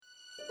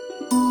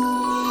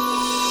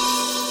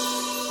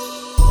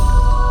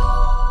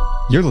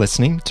You're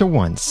listening to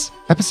Once,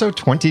 episode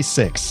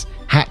 26,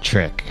 Hat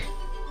Trick.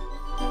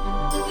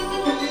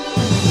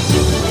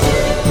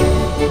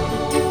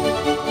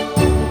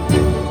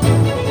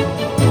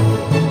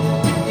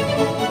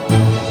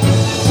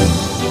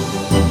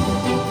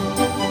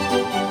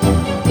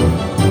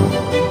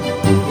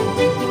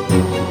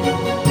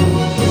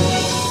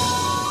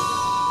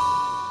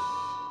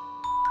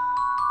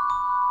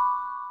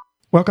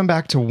 Welcome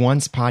back to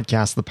Once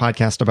Podcast, the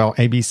podcast about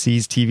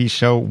ABC's TV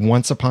show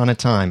Once Upon a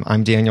Time.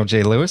 I'm Daniel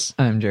J. Lewis.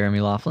 I'm Jeremy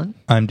Laughlin.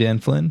 I'm Dan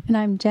Flynn. And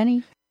I'm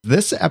Jenny.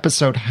 This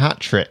episode,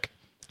 Hat Trick,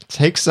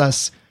 takes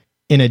us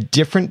in a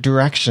different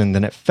direction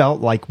than it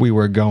felt like we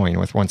were going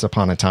with Once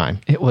Upon a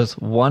Time. It was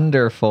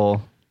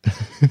wonderful.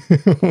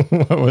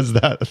 What was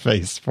that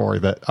face for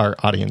that our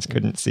audience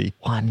couldn't see?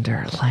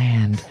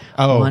 Wonderland.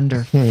 Oh.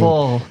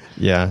 Wonderful.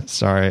 Yeah,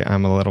 sorry,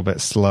 I'm a little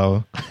bit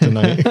slow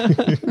tonight.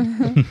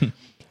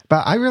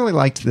 But I really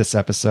liked this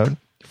episode,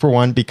 for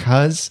one,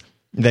 because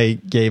they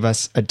gave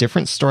us a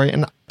different story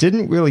and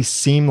didn't really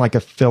seem like a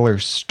filler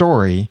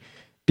story,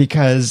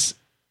 because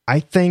I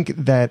think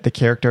that the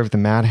character of the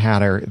Mad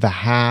Hatter, the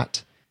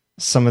hat,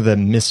 some of the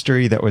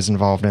mystery that was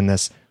involved in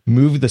this,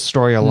 moved the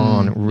story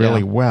along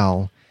really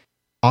well.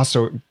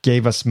 Also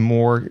gave us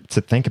more to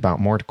think about,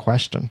 more to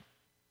question.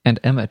 And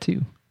Emma,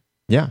 too.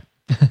 Yeah.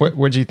 What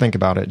did you think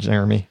about it,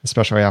 Jeremy,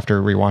 especially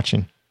after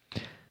rewatching?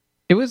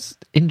 It was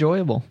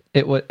enjoyable.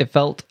 It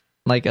felt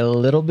like a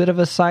little bit of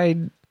a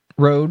side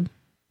road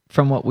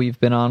from what we've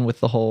been on with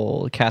the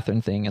whole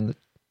Catherine thing and the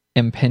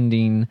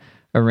impending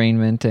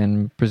arraignment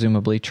and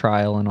presumably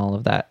trial and all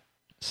of that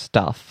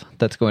stuff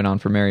that's going on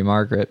for Mary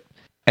Margaret.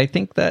 I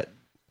think that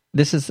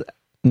this is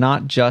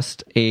not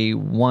just a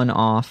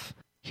one-off,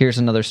 here's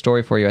another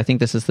story for you. I think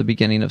this is the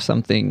beginning of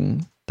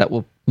something that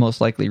we'll most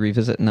likely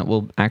revisit and that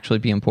will actually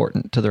be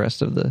important to the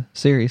rest of the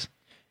series.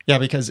 Yeah,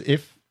 because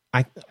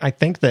I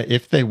think that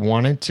if they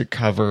wanted to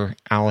cover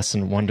Alice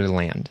in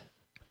Wonderland,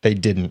 they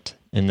didn't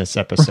in this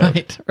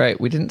episode. Right.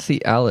 We didn't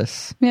see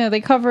Alice. Yeah, they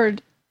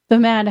covered the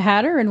Mad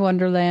Hatter in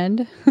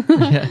Wonderland.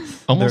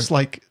 Yes. Almost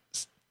like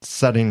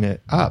setting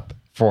it up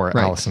for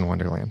Alice in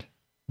Wonderland.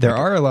 There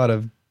are a lot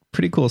of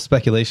pretty cool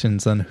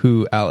speculations on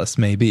who Alice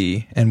may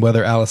be and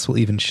whether Alice will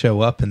even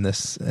show up in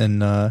this in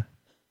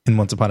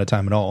Once Upon a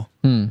Time at all.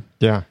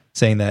 Yeah.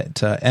 Saying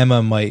that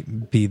Emma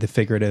might be the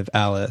figurative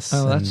Alice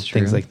and that's true.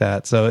 things like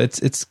that. So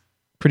it's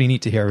pretty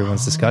neat to hear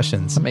everyone's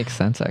discussions. That makes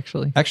sense,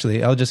 actually.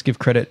 Actually, I'll just give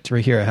credit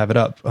right here. I have it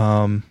up.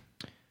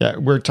 Yeah,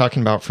 we're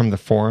talking about from the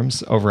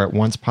forums over at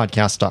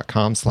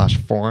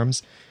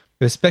oncepodcast.com/forums.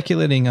 They're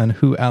speculating on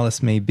who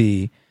Alice may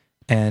be.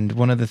 And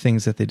one of the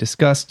things that they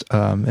discussed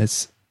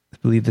is, I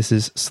believe this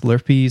is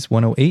Slurpees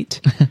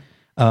 108.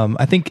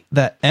 I think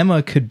that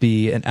Emma could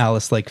be an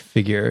Alice-like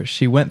figure.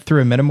 She went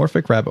through a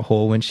metamorphic rabbit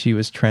hole when she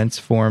was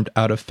transformed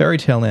out of fairy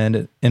tale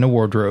land in a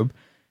wardrobe.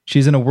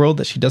 She's in a world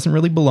that she doesn't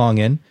really belong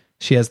in.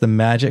 She has the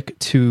magic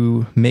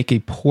to make a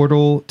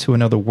portal to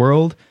another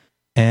world.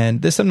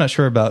 And this I'm not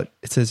sure about.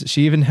 It says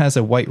she even has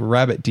a white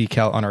rabbit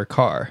decal on her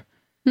car.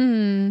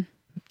 I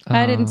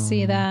didn't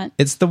see that.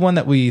 It's the one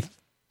that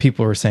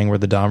people were saying were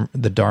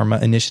the Dharma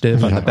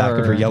Initiative on the back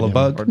of her yellow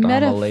bug. Or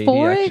Dharma Lady,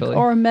 Metaphoric actually.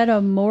 or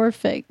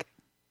metamorphic?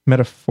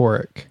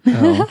 Metaphoric.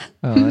 Oh,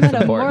 that's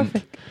important.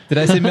 Metamorphic. Did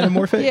I say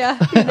metamorphic? Yeah.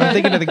 I'm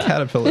thinking of the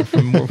caterpillar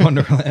from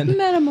Wonderland.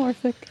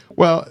 Metamorphic.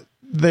 Well,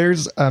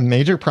 there's a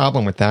major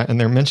problem with that, and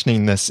they're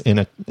mentioning this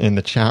in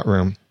the chat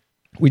room.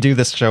 We do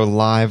this show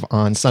live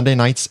on Sunday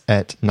nights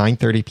at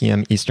 9:30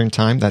 p.m. Eastern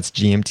Time. That's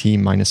GMT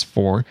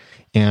 -4.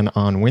 And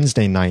on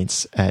Wednesday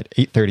nights at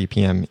 8:30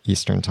 p.m.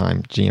 Eastern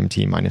Time,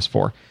 GMT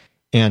 -4.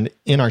 And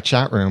in our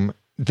chat room,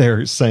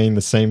 they're saying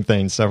the same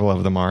thing, several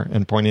of them are,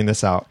 and pointing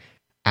this out.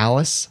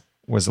 Alice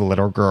was a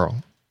little girl.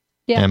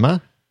 Yeah.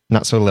 Emma,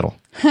 not so little.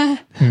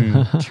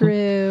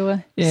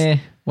 True. Yeah,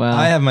 well,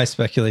 I have my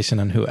speculation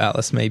on who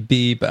Alice may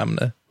be, but I'm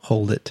going to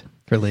hold it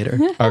for later.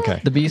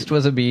 Okay. the Beast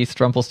was a beast.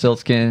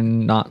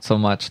 Rumpelstiltskin, not so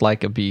much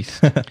like a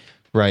beast,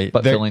 Right.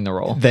 but filling the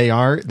role. They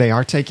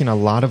are taking a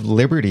lot of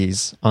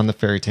liberties on the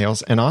fairy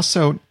tales and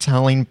also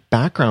telling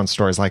background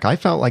stories. Like, I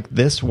felt like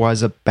this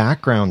was a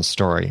background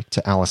story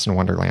to Alice in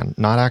Wonderland,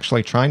 not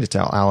actually trying to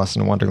tell Alice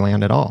in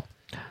Wonderland at all.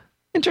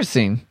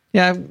 Interesting.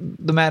 Yeah,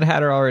 the Mad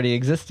Hatter already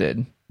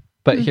existed,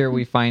 but here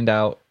we find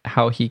out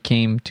how he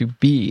came to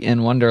be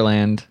in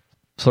Wonderland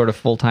sort of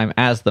full-time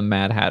as the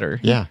Mad Hatter.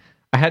 Yeah.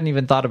 I hadn't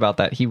even thought about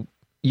that. He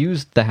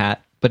used the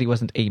hat, but he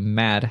wasn't a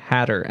Mad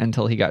Hatter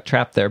until he got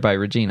trapped there by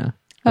Regina.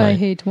 I Right.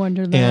 hate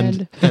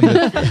Wonderland. And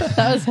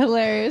That was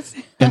hilarious.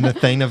 and the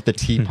thing of the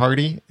tea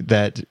party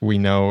that we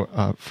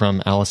know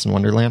from Alice in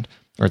Wonderland,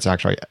 or it's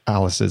actually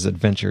Alice's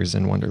Adventures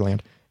in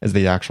Wonderland, is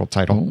the actual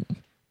title.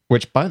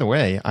 Which, by the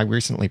way, I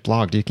recently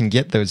blogged. You can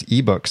get those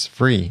ebooks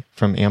free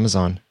from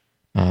Amazon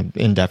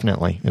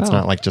indefinitely. It's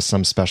not like just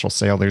some special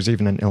sale. There's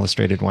even an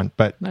illustrated one.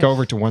 But go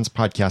over to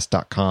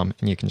oncepodcast.com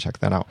and you can check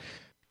that out.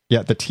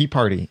 Yeah, the tea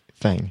party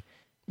thing.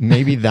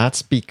 Maybe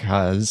that's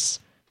because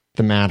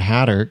the Mad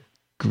Hatter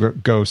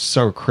goes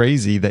so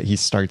crazy that he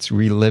starts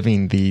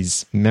reliving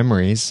these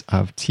memories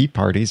of tea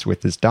parties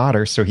with his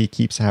daughter. So he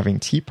keeps having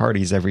tea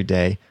parties every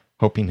day,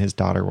 hoping his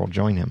daughter will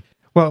join him.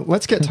 Well,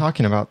 let's get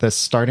talking about this,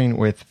 starting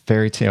with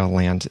Fairy Tale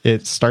Land.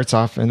 It starts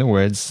off in the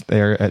woods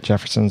there at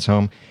Jefferson's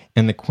home,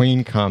 and the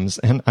queen comes.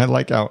 And I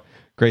like how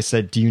Grace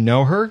said, "Do you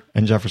know her?"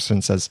 And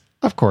Jefferson says,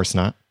 "Of course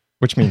not,"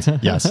 which means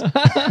yes.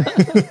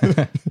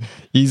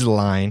 He's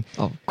lying.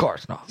 Of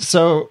course not.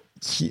 So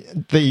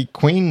the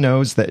queen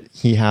knows that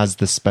he has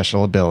this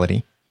special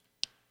ability,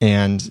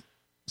 and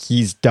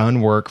he's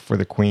done work for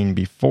the queen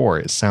before,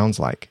 it sounds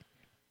like.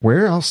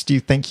 Where else do you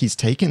think he's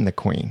taken the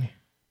queen?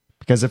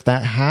 Because if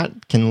that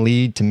hat can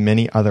lead to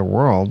many other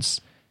worlds...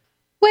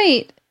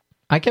 Wait,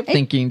 I kept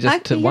thinking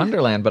to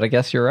Wonderland, but I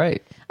guess you're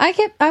right.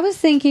 I was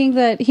thinking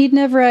that he'd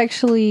never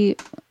actually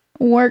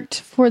worked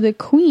for the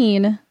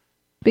queen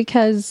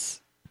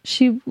because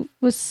she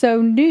was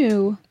so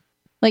new.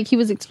 Like, he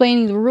was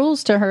explaining the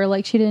rules to her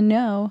like she didn't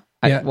know.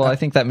 I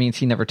think that means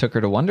he never took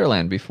her to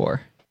Wonderland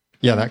before.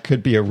 Yeah, that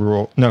could be a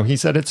rule. No, he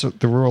said it's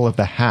the rule of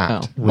the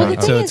hat. Oh.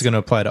 Right. So it's going to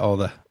apply to all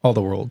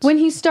the worlds. When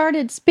he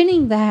started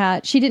spinning the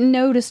hat, she didn't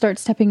know to start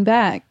stepping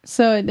back.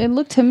 So it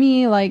looked to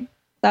me like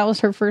that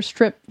was her first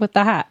trip with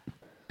the hat.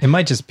 It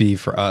might just be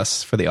for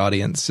us, for the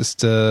audience,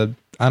 just to,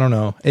 I don't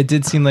know. It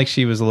did seem like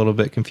she was a little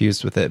bit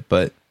confused with it,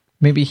 but...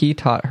 Maybe he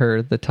taught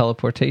her the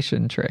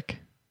teleportation trick.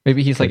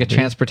 Maybe he's like a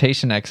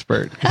transportation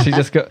expert. She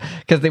just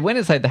because they went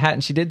inside the hat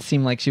and she did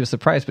seem like she was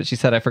surprised, but she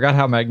said, "I forgot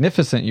how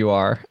magnificent you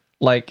are."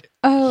 Like,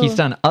 he's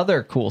done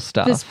other cool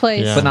stuff. This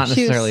place. But not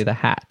necessarily the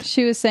hat.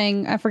 She was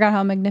saying, I forgot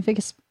how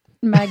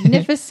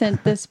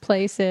magnificent this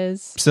place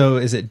is. So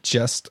is it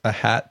just a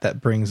hat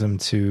that brings him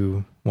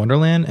to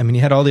Wonderland? I mean,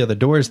 he had all the other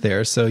doors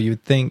there, so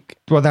you'd think...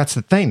 Well, that's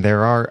the thing.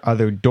 There are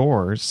other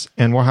doors,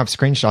 and we'll have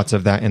screenshots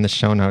of that in the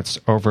show notes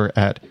over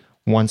at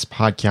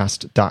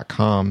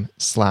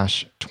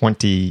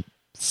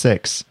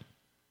oncepodcast.com/26.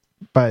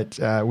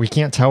 But we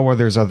can't tell where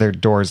there's other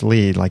doors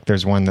lead. Like,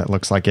 there's one that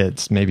looks like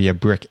it's maybe a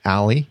brick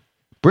alley.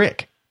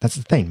 Brick. That's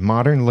the thing.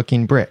 Modern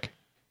looking brick.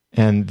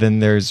 And then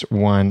there's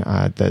one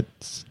that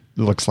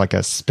looks like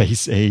a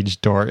space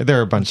age door. There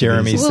are a bunch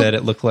Jeremy of these. said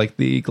it looked like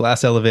the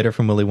glass elevator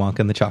from Willy Wonka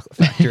and the Chocolate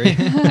Factory.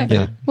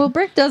 Yeah. Well,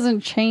 brick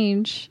doesn't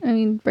change. I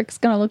mean, brick's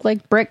going to look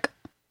like brick.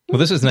 Well,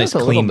 this is nice, Just a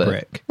clean little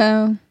bit. brick.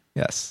 Oh.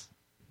 Yes.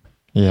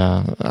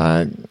 Yeah.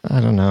 I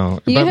don't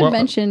know. You But had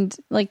mentioned,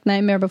 like,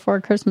 Nightmare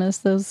Before Christmas,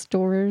 those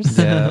doors.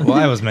 Yeah. Well,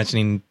 I was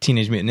mentioning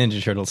Teenage Mutant Ninja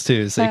Turtles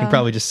too, so you can Oh.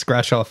 probably just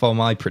scratch off all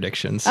my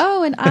predictions.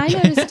 Oh, and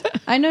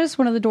I noticed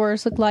one of the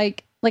doors looked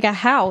like a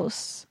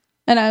house.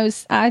 And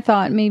I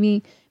thought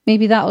maybe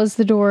that was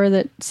the door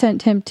that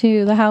sent him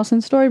to the house in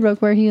Storybrooke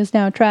where he is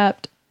now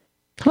trapped.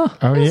 Oh,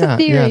 That's yeah. a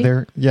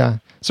theory. Yeah.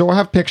 So we'll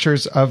have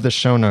pictures of the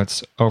show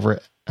notes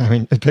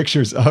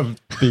pictures of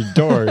the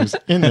doors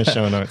in the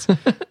show notes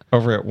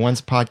over at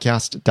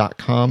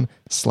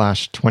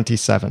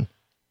oncepodcast.com/27.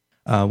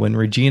 When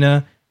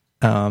Regina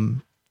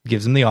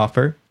gives him the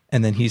offer,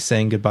 and then he's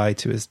saying goodbye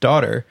to his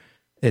daughter,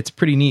 it's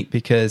pretty neat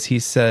because he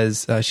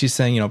says, she's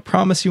saying,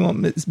 promise you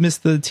won't miss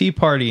the tea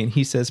party. And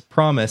he says,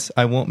 promise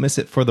I won't miss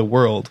it for the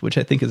world, which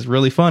I think is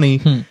really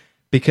funny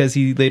because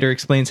he later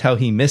explains how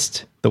he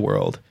missed the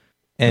world.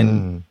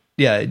 And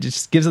yeah, it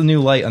just gives a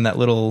new light on that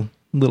little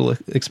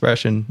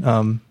expression.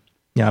 I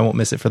won't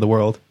miss it for the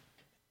world.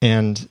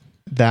 And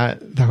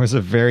that was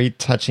a very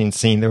touching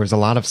scene. There was a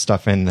lot of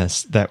stuff in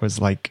this that was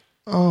like,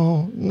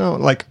 oh no,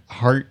 like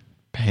heart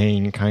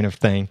pain kind of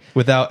thing.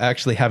 Without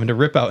actually having to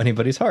rip out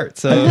anybody's heart.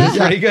 So it's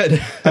pretty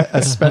good.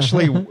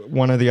 Especially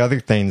one of the other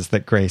things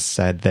that Grace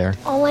said there.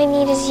 All I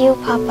need is you,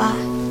 Papa.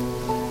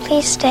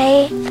 Please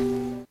stay.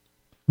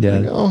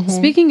 Yeah. Oh.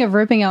 Speaking of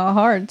ripping out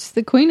hearts,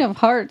 the Queen of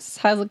Hearts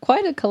has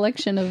quite a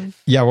collection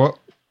of... Yeah,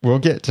 we'll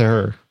get to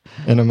her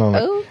in a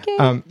moment.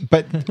 Okay.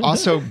 But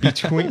also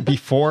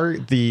before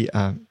the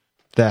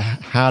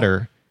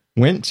Hatter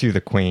went to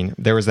the Queen,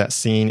 there was that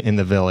scene in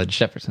the village.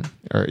 Jefferson.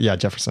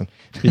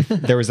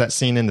 There was that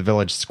scene in the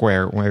village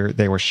square where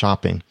they were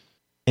shopping.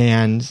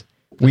 And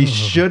we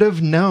should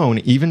have known,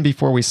 even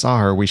before we saw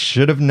her, we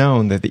should have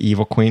known that the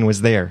evil queen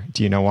was there.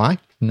 Do you know why?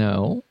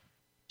 No.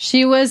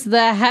 She was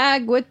the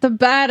hag with the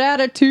bad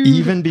attitude.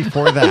 Even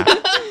before that.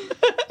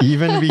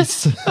 Even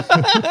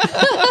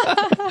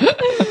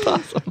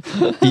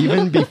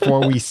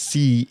before we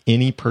see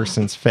any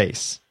person's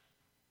face.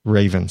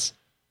 Ravens.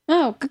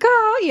 Oh,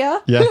 caw,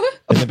 yeah. Yeah,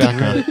 in the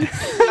background.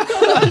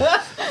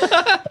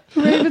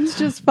 Ravens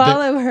just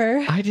follow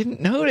her. I didn't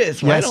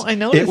notice. Why don't I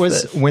notice It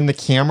was this? when the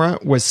camera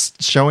was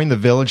showing the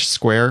village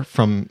square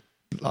from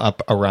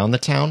up around the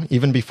town,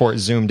 even before it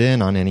zoomed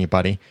in on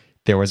anybody,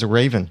 there was a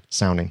raven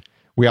sounding.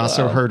 We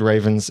also heard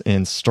ravens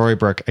in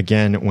Storybrooke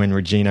again when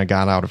Regina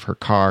got out of her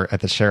car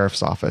at the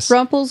sheriff's office.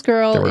 Rumple's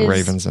girl There were is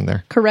ravens in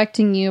there.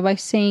 correcting you by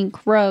saying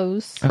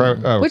crows.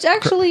 Which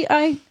actually,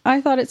 I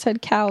thought it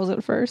said cows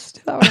at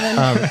first. That would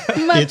have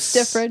been much it's-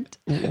 different.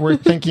 We're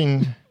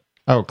thinking,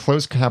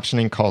 closed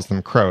captioning calls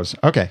them crows.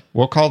 Okay,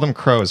 we'll call them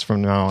crows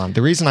from now on.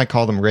 The reason I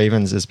call them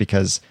ravens is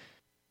because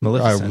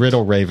Maleficent.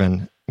 Riddle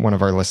Raven, one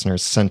of our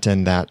listeners, sent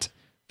in that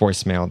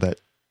voicemail that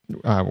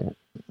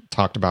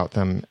talked about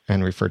them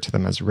and referred to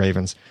them as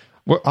ravens.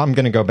 Well, I'm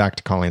going to go back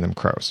to calling them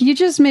crows. You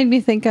just made me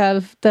think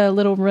of the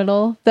little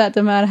riddle that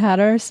the Mad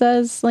Hatter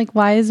says. Like,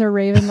 why is a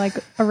raven like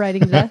a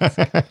writing desk?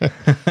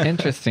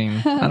 Interesting.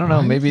 I don't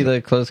know. Maybe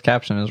the closed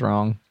caption is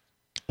wrong.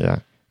 Yeah.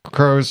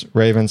 Crows,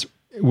 ravens,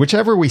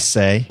 whichever we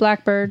say.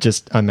 Blackbird.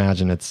 Just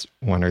imagine it's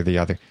one or the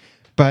other.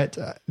 But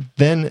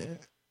then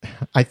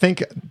I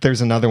think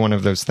there's another one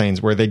of those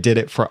things where they did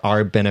it for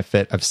our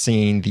benefit of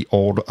seeing the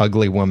old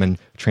ugly woman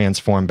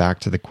transform back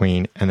to the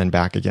queen and then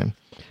back again.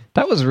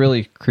 That was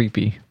really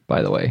creepy,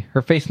 by the way.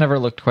 Her face never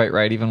looked quite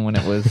right, even when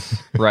it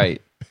was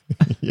right.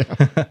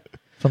 Yeah.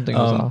 Something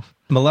was off.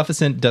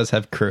 Maleficent does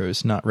have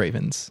crows, not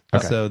ravens.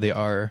 Okay. So they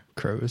are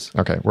crows.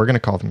 Okay, we're going to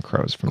call them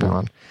crows from now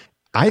on.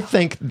 I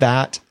think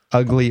that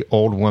ugly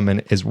old woman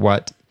is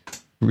what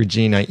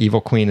Regina,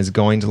 Evil Queen, is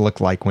going to look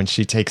like when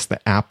she takes the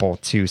apple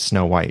to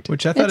Snow White.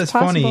 Which I thought It's is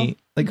possible. funny.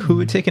 Like, who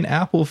would take an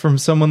apple from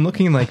someone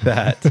looking like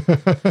that?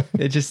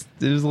 it was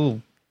a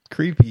little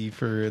creepy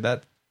for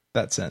that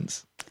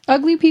sense.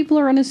 Ugly people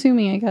are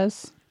unassuming, I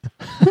guess.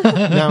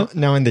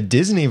 Now, in the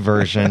Disney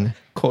version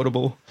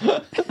Quotable.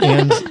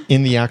 and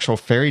in the actual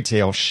fairy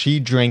tale, she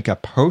drank a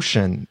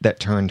potion that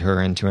turned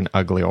her into an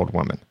ugly old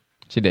woman.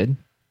 She did?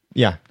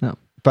 Yeah. No.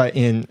 But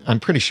I'm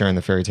pretty sure in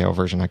the fairy tale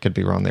version, I could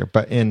be wrong there,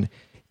 but in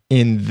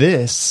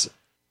this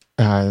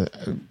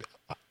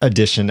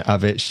edition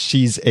of it,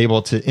 she's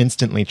able to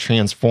instantly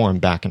transform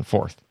back and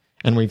forth.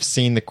 And we've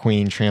seen the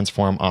queen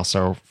transform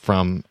also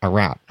from a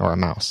rat or a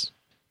mouse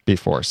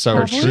before. So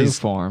Have we? True she's,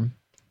 form.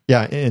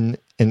 yeah, in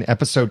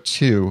episode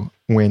 2,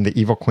 when the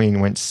evil queen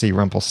went to see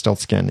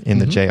Rumpelstiltskin in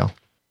the jail,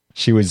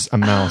 she was a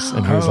mouse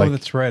and he was like,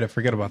 that's right. I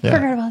forgot about Yeah. that.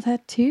 Forgot about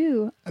that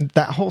too.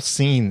 that whole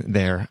scene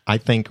there, I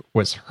think,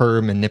 was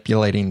her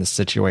manipulating the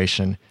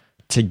situation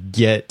to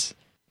get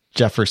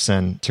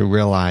Jefferson to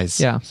realize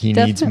he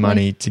needs definitely.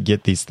 money to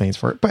get these things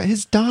for it. But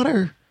his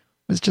daughter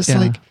was just Yeah.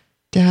 like,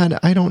 Dad,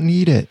 I don't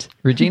need it.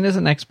 Regina's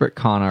an expert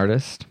con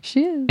artist.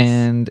 She is.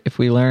 And if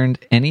we learned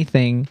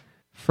anything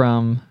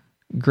from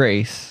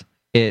Grace,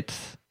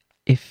 it's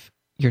if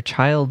your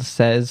child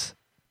says,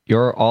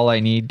 "You're all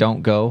I need,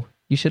 don't go,"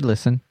 you should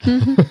listen.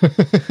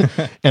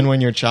 And when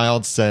your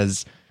child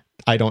says,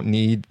 I don't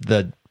need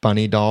the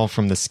bunny doll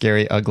from the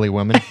scary, ugly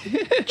woman,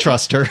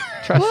 trust her.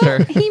 Trust well,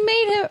 her. he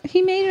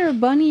made her a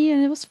bunny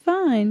and it was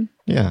fine.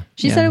 Yeah.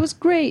 She said it was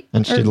great.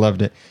 And she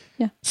loved it.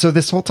 Yeah. So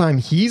this whole time,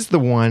 he's the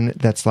one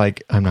that's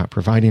like, I'm not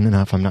providing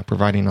enough. I'm not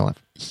providing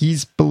enough.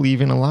 He's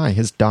believing a lie.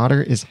 His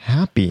daughter is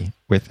happy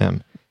with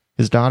him.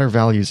 His daughter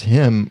values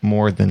him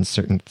more than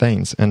certain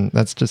things. And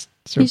that's just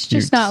so He's cute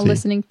just to not see.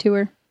 listening to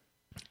her.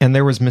 And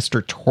there was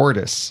Mr.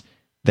 Tortoise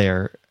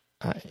there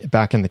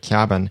back in the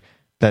cabin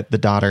that the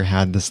daughter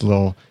had this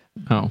little...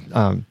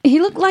 Oh.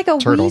 He looked like a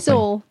Turtle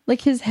weasel.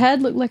 Like his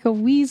head looked like a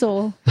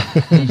weasel.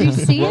 Did you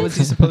see What it? was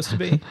he supposed to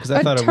be? Because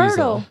I A thought a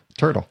turtle. weasel.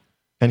 turtle.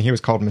 And he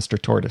was called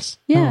Mr. Tortoise.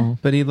 Yeah.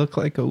 But he looked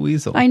like a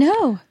weasel. I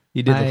know.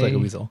 He did look I- like a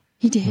weasel.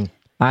 He did.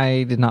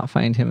 I did not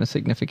find him a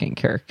significant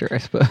character, I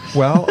suppose.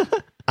 Well,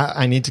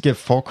 I need to give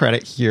full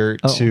credit here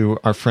to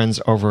our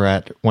friends over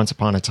at Once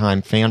Upon a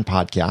Time fan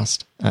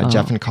podcast,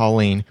 Jeff and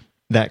Colleen,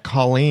 that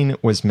Colleen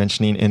was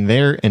mentioning in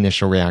their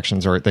initial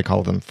reactions, or they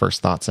call them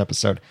first thoughts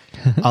episode,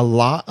 a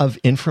lot of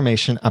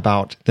information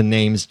about the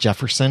names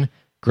Jefferson,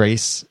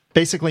 Grace,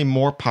 basically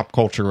more pop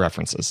culture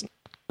references.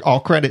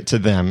 All credit to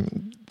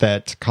them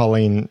that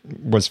Colleen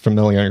was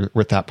familiar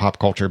with that pop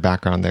culture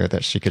background there,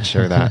 that she could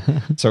share that.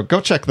 So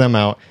go check them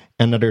out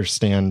and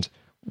understand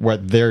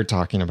what they're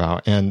talking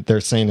about. And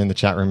they're saying in the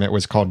chat room, it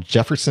was called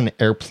Jefferson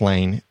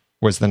Airplane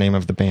was the name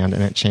of the band,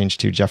 and it changed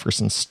to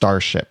Jefferson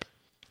Starship.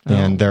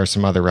 And there are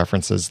some other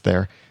references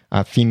there.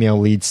 Female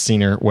lead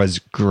singer was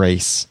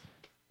Grace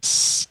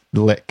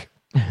Slick,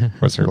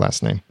 was her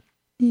last name.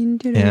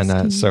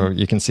 And so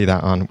you can see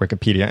that on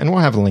Wikipedia. And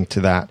we'll have a link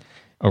to that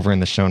over in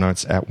the show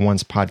notes at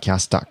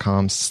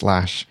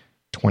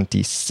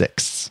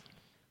oncepodcast.com/26.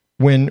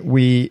 When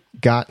we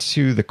got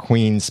to the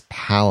Queen's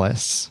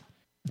Palace,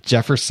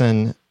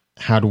 Jefferson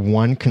had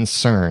one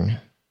concern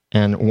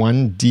and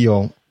one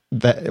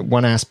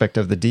aspect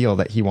of the deal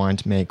that he wanted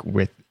to make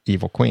with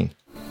Evil Queen.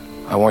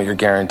 I want your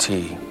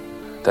guarantee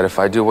that if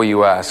I do what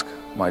you ask,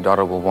 my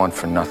daughter will want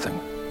for nothing.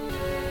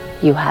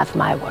 You have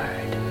my word.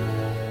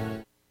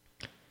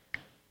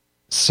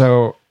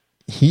 So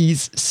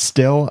he's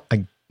still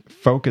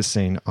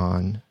focusing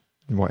on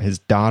what his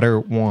daughter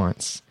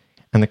wants.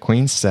 And the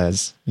queen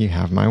says, you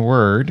have my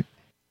word.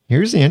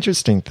 Here's the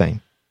interesting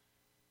thing.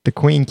 The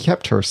queen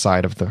kept her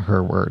side of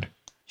her word.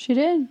 She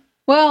did.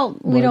 Well,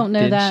 we What, don't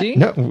know did that. she?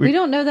 No, We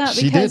don't know that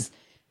she because, did.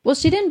 well,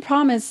 she didn't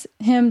promise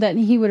him that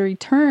he would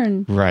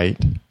return. Right.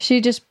 She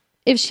just,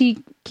 if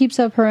she keeps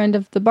up her end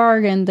of the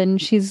bargain, then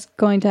she's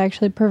going to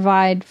actually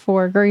provide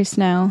for Grace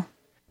now.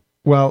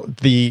 Well,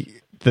 the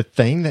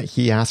thing that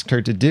he asked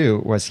her to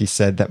do was he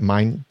said that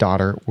my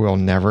daughter will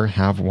never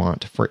have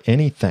want for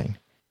anything.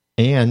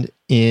 And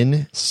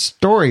in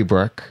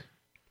Storybrooke,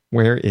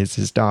 where is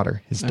his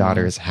daughter? His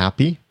daughter is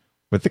happy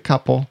with the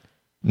couple.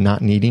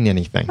 not needing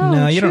anything. Oh,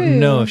 no, you true. don't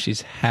know if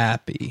she's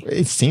happy.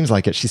 It seems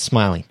like it. She's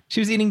smiling. She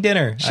was eating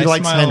dinner. She I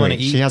likes smile when I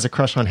Henry. eat. She has a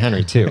crush on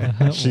Henry, too.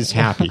 She's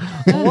happy.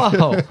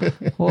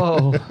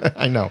 Whoa.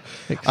 I know.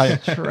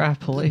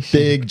 Extrapolation.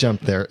 Big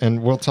jump there.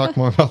 And we'll talk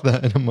more about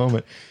that in a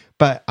moment.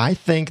 But I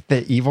think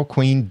the evil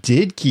queen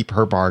did keep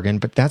her bargain,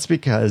 but that's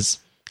because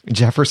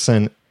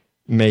Jefferson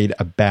made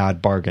a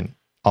bad bargain.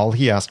 All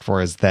he asked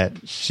for is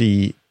that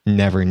she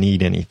never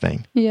need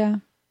anything. Yeah.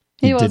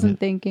 He He wasn't didn't-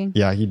 thinking.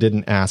 Yeah, he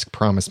didn't ask,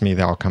 promise me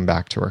that I'll come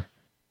back to her.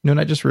 You know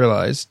what I just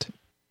realized?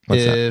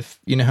 What's that? If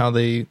you know how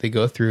they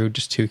go through,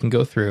 just two can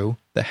go through,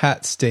 the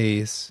hat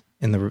stays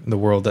in the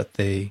world that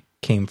they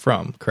came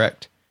from,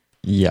 correct?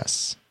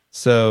 Yes.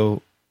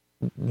 So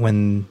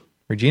when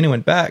Regina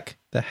went back,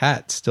 the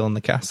hat's still in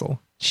the castle.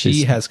 She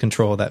She's- has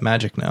control of that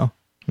magic now.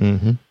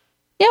 Mm-hmm.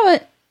 Yeah,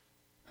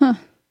 but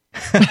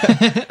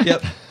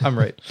Yep, I'm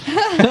right.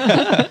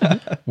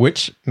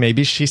 Which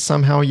maybe she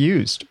somehow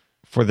used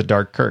for the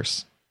dark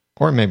curse.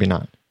 Or maybe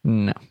not.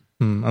 No.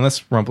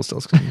 Unless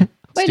Rumpelstiltskin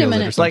Wait a steals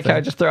minute. it or It's like something. how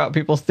I just throw out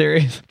people's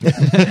theories.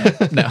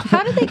 No.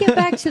 how did they get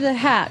back to the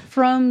hat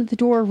from the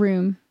door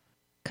room?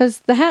 Because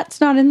the hat's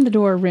not in the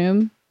door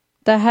room.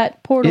 The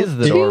hat portal Is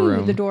the to door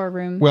room. the door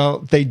room. Well,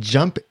 they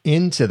jump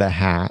into the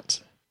hat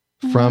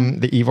from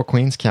the evil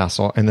queen's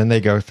castle, and then they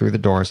go through the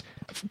doors.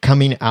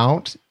 Coming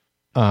out,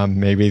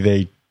 maybe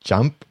they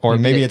jump, or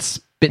maybe it it's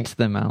spits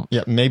them out.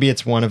 yeah, maybe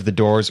it's one of the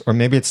doors, or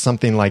maybe it's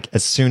something like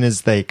as soon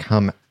as they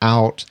come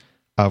out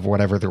of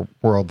whatever the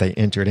world they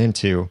entered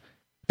into,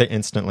 they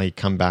instantly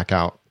come back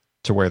out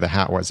to where the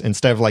hat was.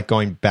 Instead of like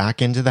going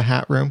back into the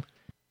hat room,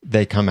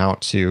 they come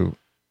out to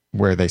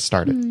where they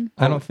started.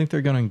 I don't think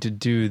they're going to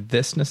do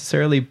this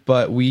necessarily,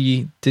 but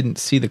we didn't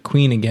see the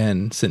queen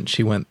again since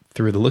she went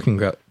through the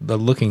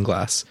looking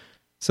glass.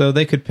 So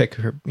they could pick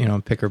her,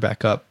 pick her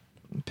back up,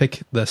 pick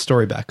the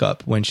story back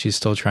up when she's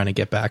still trying to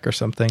get back or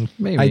something.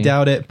 Maybe. I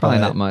doubt it. Probably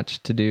but not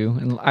much to do.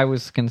 And I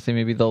was going to say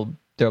maybe there'll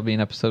be an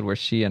episode where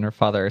she and her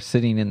father are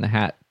sitting in the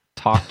hat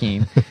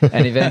talking,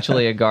 and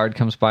eventually a guard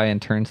comes by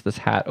and turns this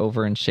hat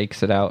over and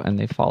shakes it out, and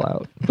they fall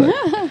out. But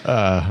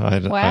I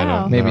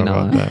Wow. don't Maybe know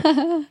about not.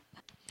 that.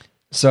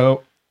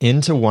 So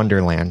into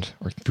Wonderland,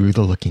 or through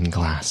the looking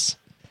glass,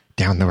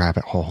 down the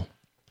rabbit hole,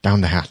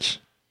 down the hatch.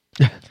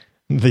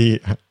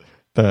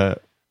 the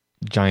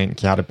giant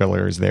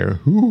caterpillar is there.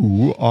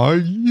 Who are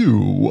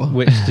you?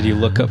 which did you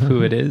look up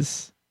who it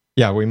is?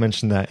 Yeah, we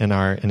mentioned that in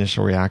our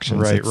initial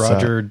reactions. Right, It's,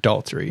 Roger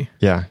Daltrey,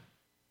 yeah.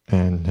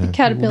 And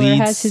Caterpillar lead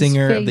has his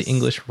singer face. of the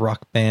English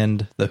rock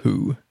band The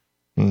Who.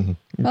 mhm.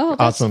 Oh,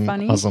 that's awesome,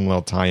 funny. awesome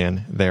little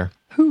tie-in there.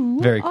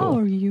 Who Very cool.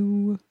 are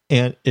you?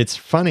 And it's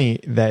funny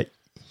that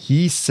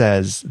he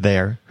says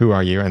there, who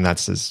are you? And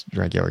that's his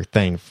regular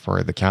thing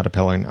for the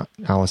caterpillar in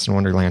Alice in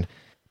Wonderland.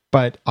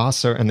 But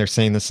also, and they're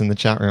saying this in the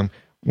chat room,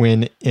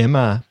 when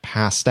Emma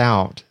passed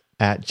out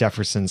at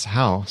Jefferson's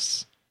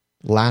house,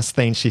 last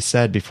thing she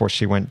said before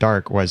she went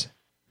dark was,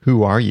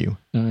 who are you?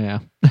 oh yeah.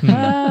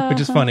 Which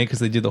is funny because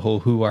they do the whole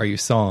 "Who Are You"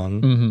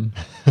 song. Mm-hmm.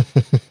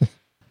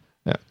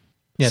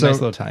 Yeah, So-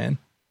 nice little tie-in.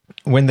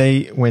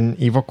 When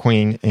Evil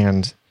Queen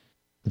and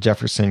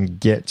Jefferson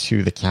get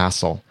to the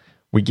castle,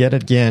 we get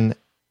again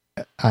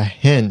a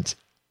hint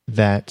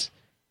that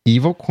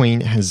Evil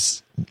Queen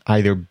has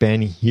either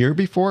been here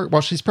before.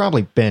 Well, she's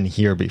probably been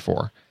here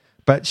before,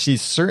 but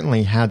she's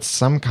certainly had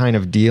some kind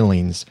of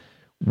dealings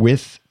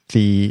with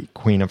the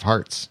Queen of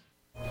Hearts.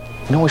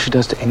 You know what she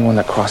does to anyone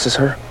that crosses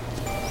her?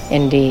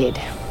 Indeed.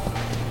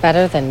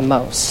 Better than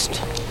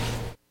most.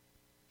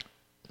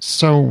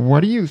 So what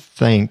do you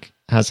think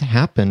has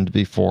happened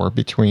before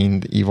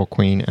between the Evil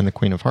Queen and the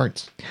Queen of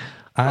Hearts?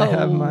 I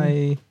have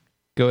my...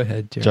 Go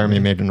ahead, Jeremy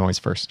made a noise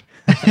first.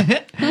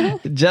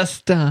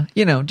 Just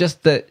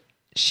just that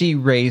she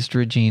raised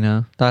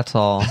Regina. That's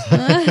all.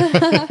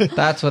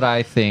 That's what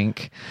I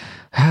think.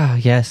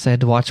 Yes, I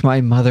had to watch my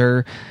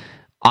mother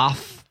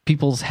off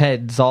people's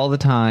heads all the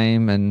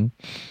time, and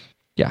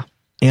yeah.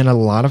 And a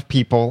lot of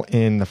people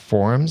in the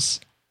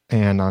forums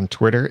and on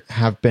Twitter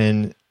have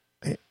been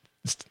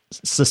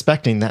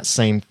suspecting that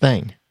same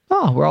thing.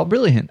 Oh, we're all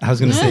brilliant. I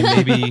was going to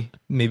say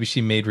maybe she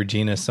made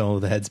Regina sew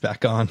the heads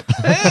back on.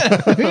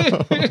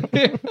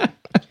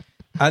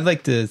 I'd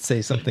like to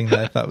say something that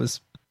I thought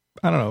was,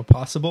 I don't know,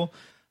 possible.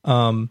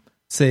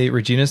 Say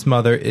Regina's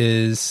mother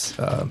is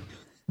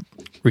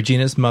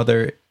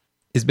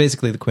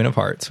basically the Queen of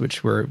Hearts,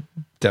 which we're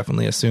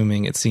definitely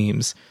assuming, it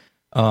seems.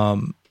 I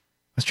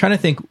was trying to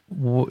think,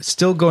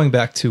 still going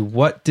back to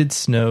what did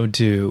Snow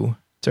do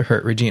to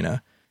hurt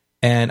Regina?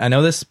 And I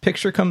know this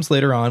picture comes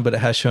later on, but it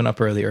has shown up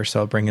earlier,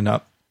 so I'll bring it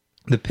up.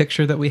 The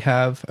picture that we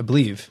have, I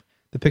believe,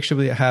 the picture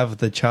we have of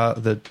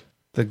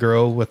the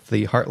girl with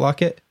the heart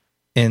locket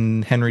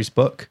in Henry's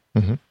book,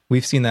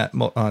 we've seen that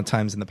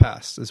times in the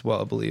past as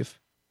well, I believe.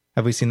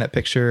 Have we seen that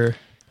picture?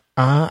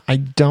 I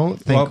don't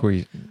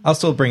think I'll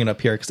still bring it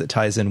up here because it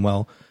ties in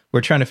well. We're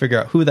trying to figure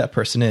out who that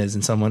person is,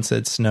 and someone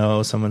said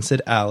Snow, someone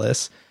said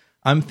Alice.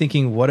 I'm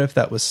thinking, what if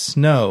that was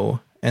Snow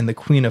and the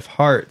Queen of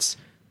Hearts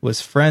was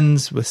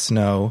friends with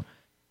Snow,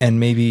 and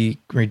maybe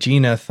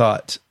Regina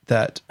thought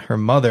that her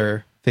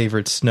mother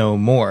favored Snow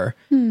more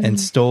and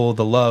stole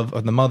the love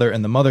of the mother,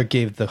 and the mother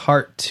gave the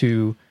heart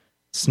to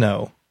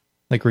Snow.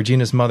 Like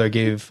Regina's mother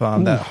gave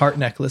that heart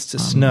necklace to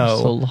Snow.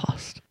 So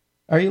lost.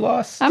 Are you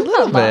lost? I'm A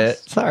little not bit.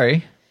 lost.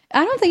 Sorry.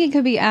 I don't think it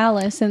could be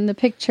Alice in the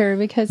picture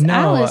because No,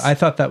 Alice. I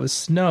thought that was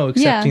Snow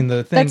accepting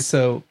the thing.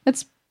 So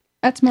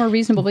That's more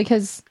reasonable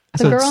because the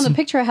So girl in the it's-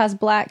 picture has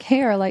black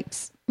hair like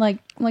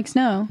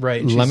Snow.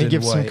 right. Let me she's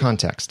give in some white.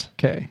 context.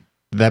 Okay.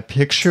 The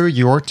picture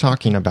you're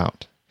talking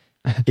about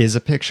is a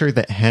picture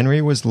that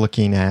Henry was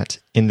looking at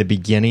in the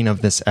beginning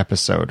of this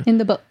episode. In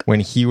the book. When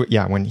he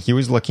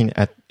was looking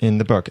at in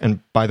the book.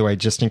 And by the way,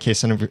 just in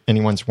case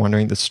anyone's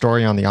wondering, the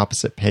story on the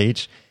opposite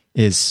page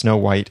is Snow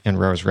White and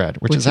Rose Red,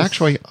 which is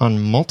actually on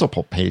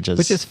multiple pages.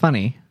 Which is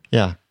funny.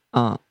 Yeah.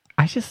 I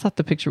just thought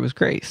the picture was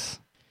Grace.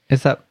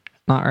 Is that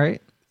not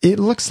right? It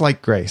looks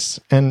like Grace,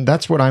 and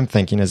that's what I'm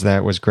thinking is that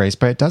it was Grace,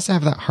 but it does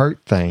have that heart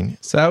thing.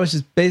 So I was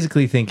just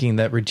basically thinking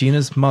that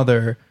Regina's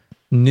mother,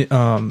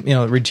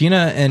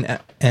 Regina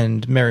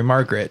and Mary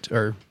Margaret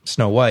or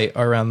Snow White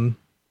are around.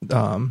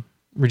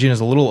 Regina's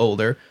a little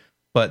older,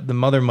 but the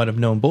mother might have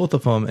known both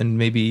of them and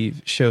maybe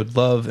showed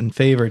love and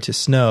favor to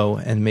Snow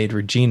and made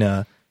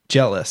Regina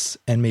jealous.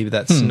 And maybe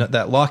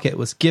that locket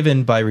was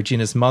given by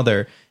Regina's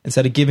mother.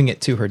 Instead of giving it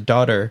to her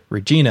daughter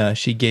Regina,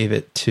 she gave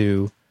it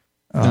to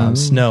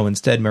Snow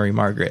instead, Mary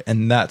Margaret,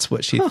 and that's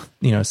what she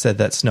said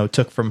that Snow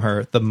took from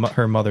her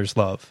her mother's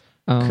love.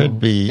 Could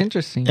be.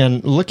 Interesting.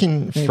 And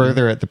looking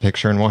further at the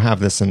picture, and we'll have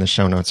this in the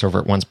show notes over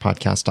at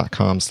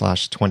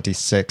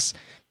oncepodcast.com/26.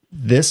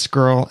 This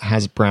girl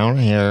has brown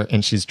hair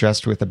and she's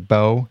dressed with a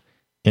bow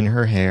in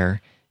her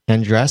hair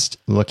and dressed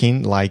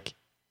looking like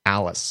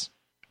Alice.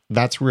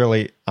 That's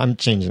really, I'm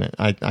changing it.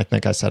 I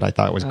think I said I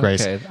thought it was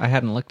Grace. Okay, I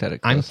hadn't looked at it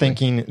closely. I'm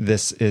thinking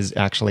this is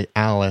actually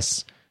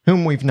Alice,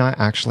 whom we've not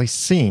actually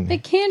seen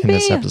It can't in be.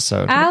 this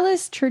episode.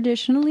 Alice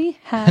traditionally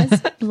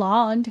has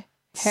blonde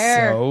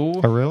hair.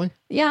 Oh, really?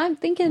 Yeah, I'm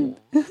thinking.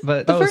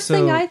 But The first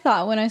thing I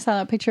thought when I saw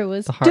that picture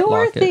was The heart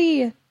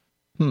Dorothy.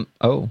 Could be.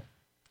 Well,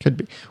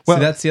 Well,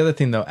 that's the other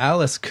thing, though.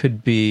 Alice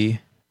could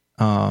be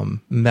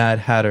Mad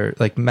Hatter.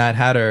 Like Mad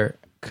Hatter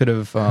could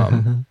have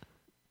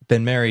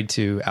been married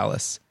to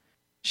Alice.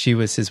 She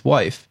was his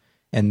wife,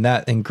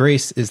 and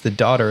Grace is the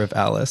daughter of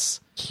Alice.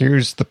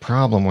 here's the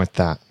problem with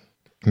that.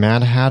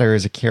 Mad Hatter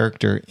is a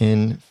character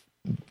in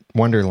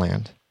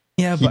Wonderland.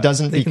 Yeah, He but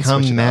doesn't they can switch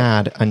become it up.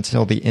 mad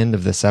until the end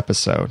of this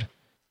episode.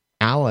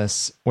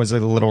 Alice was a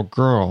little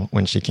girl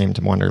when she came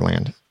to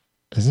Wonderland.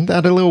 Isn't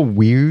that a little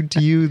weird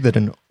to you that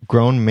a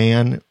grown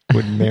man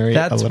would marry a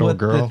That's little what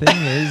girl? the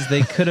thing is.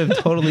 They could have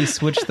totally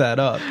switched that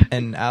up,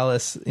 and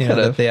Alice, Could've.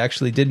 that they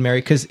actually did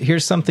marry. Because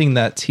here's something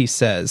that he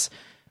says.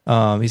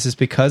 He says,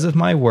 because of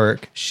my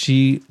work,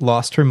 she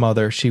lost her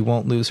mother. She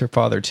won't lose her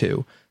father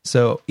too.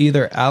 So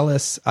either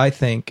Alice, I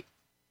think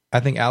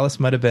Alice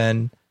might have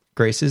been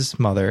Grace's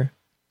mother,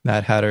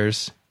 Mad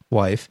Hatter's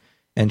wife,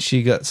 and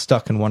she got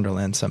stuck in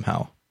Wonderland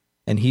somehow.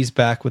 And he's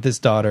back with his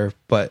daughter,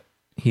 but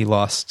he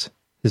lost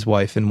his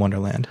wife in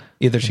Wonderland.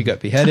 Either she got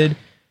beheaded,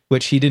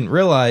 which he didn't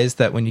realize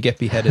that when you get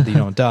beheaded, you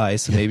don't die.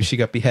 So maybe she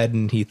got beheaded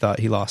and he thought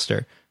he lost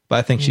her. But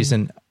I think she's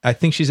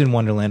in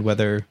Wonderland,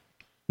 whether,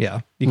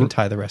 you can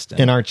tie the rest in.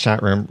 In our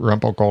chat room,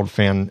 Rumple Gold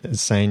fan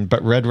is saying,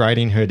 but Red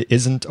Riding Hood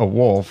isn't a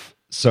wolf,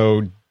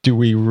 so do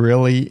we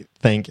really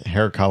think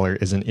hair color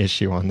is an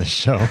issue on this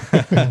show?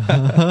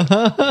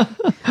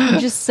 I'm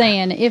just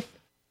saying,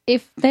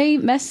 if they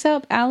mess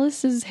up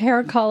Alice's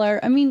hair color,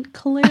 I mean,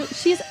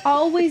 she's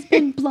always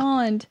been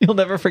blonde. You'll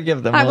never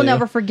forgive them. I will you?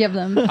 never forgive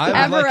them. I would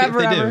Ever, like it if ever,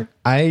 they ever. do.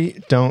 I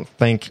don't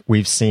think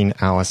we've seen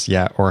Alice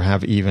yet or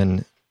have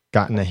even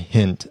gotten a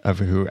hint of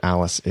who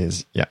Alice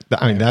is yet.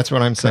 I mean, that's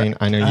what I'm saying.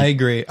 I know you I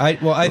agree. I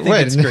think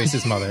Wait. it's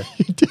Grace's mother.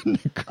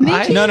 didn't agree.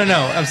 No.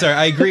 I'm sorry.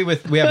 I agree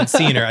with. We haven't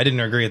seen her. I didn't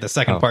agree with the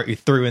second part you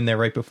threw in there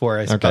right before.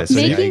 I Okay, suppose. so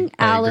yeah, Making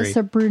I Alice agree.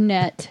 a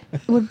brunette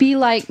would be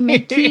like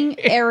making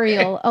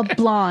Ariel a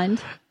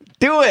blonde.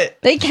 Do it.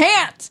 They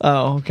can't.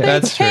 Oh, okay.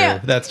 That's true.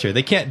 can't. That's true.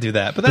 They can't do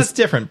that. But that's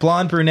different.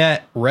 Blonde,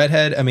 brunette,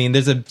 redhead. I mean,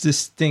 there's a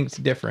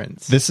distinct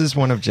difference. This is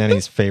one of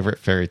Jenny's favorite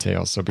fairy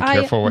tales, so be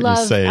careful what you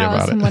love say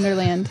Alice about in it.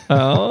 Wonderland.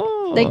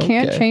 Oh, They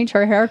can't okay. change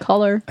her hair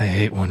color. I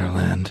hate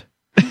Wonderland.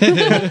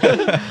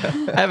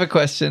 I have a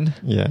question.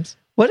 Yes.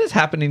 What is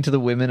happening to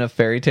the women of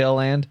Fairy Tale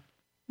Land?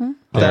 They're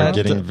That-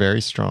 getting very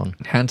strong.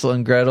 Hansel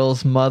and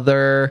Gretel's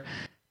mother,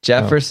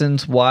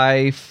 Jefferson's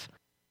wife,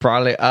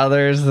 probably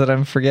others that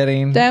I'm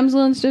forgetting.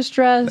 Damsel in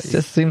distress. It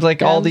just seems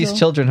like all these Damsel.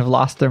 children have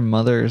lost their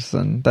mothers,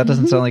 and that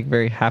doesn't sound like a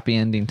very happy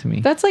ending to me.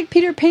 That's like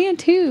Peter Pan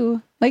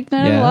too. Like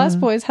none of the Yeah. Lost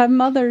Boys have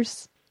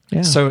mothers.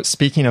 Yeah. So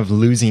speaking of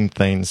losing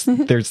things,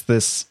 there's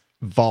this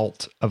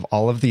vault of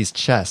all of these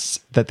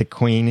chests that the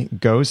queen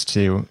goes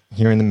to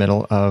here in the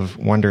middle of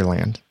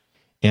Wonderland.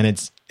 And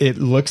it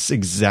looks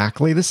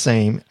exactly the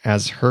same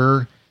as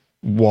her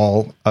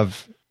wall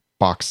of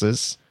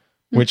boxes,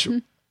 which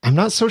I'm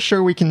not so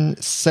sure we can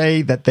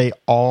say that they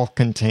all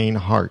contain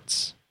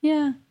hearts.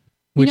 Yeah.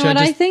 Which you know I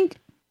what I just- think?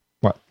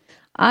 What?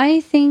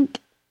 I think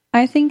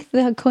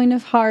the Queen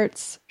of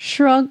Hearts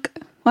shrunk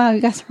Wow,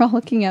 you guys are all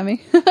looking at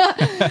me.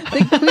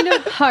 The Queen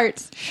of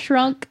Hearts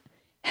shrunk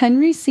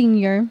Henry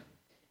Sr.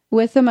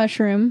 with a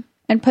mushroom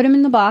and put him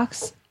in the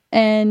box,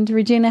 and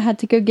Regina had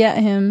to go get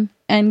him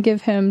and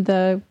give him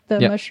the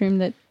mushroom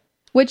that,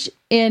 which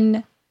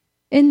in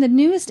the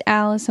newest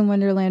Alice in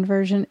Wonderland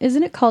version,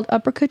 isn't it called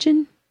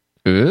uppercushion?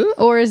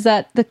 Or is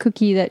that the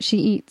cookie that she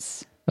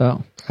eats?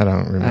 Oh, I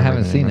don't remember. I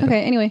haven't seen it.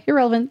 Okay, anyway,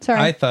 irrelevant.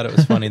 Sorry. I thought it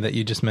was funny that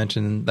you just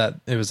mentioned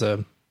that it was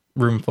a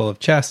room full of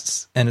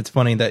chests, and it's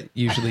funny that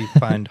you usually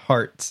find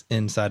hearts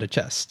inside a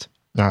chest.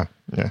 Yeah.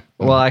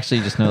 Well, actually,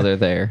 you just know they're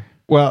there.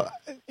 Well,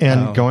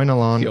 and going If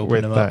along you open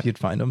with them that, up, you'd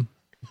find them.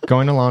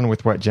 going along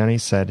with what Jenny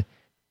said,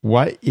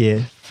 what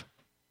if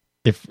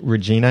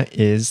Regina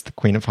is the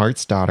Queen of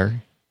Hearts'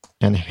 daughter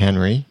and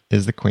Henry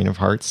is the Queen of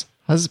Hearts'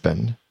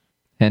 husband?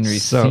 Henry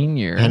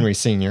Sr. Henry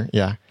Sr.,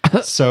 yeah.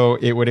 So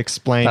it would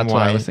explain That's what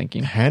why I was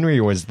thinking.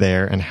 Henry was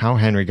there and how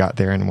Henry got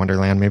there in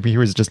Wonderland. Maybe he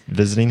was just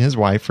visiting his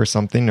wife or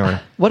something, or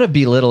What a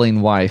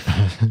belittling wife.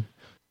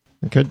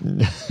 could.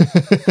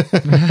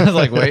 I was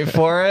like, wait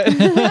for it.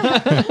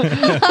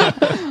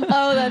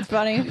 Oh, that's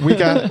funny. we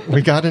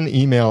got an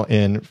email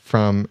in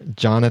from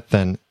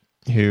Jonathan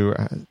who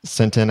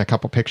sent in a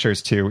couple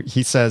pictures too.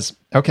 He says,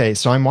 okay,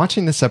 so I'm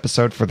watching this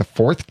episode for the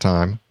 4th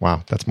time.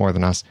 Wow, that's more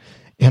than us.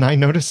 And I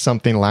noticed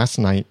something last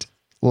night.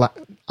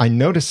 I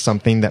noticed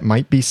something that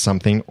might be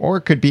something or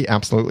could be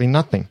absolutely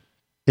nothing.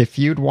 If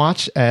you'd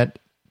watch at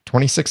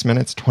 26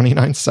 minutes,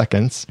 29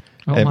 seconds,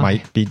 it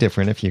might be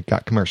different if you've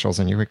got commercials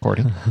and you're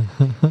recording.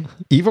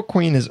 Evil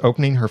Queen is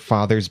opening her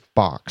father's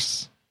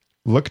box.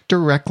 Look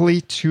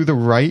directly to the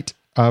right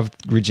of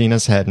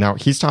Regina's head. Now,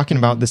 he's talking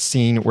about the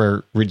scene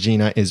where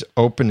Regina is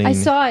opening I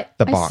saw it.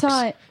 the box. I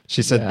saw it.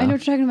 She said, I know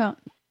what you're talking about.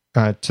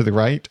 to the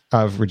right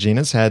of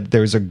Regina's head,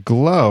 there's a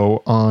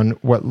glow on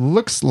what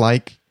looks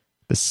like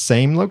the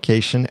same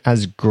location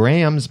as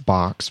Graham's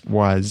box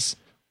was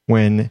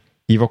when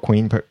Evil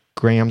Queen put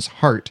Graham's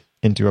heart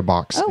into a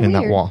box in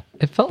that weird. wall.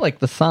 It felt like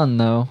the sun,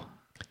 though,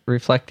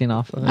 reflecting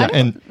off of it. I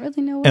don't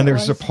really know what And it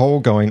there's was. a poll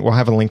going. We'll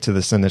have a link to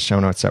this in the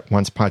show notes at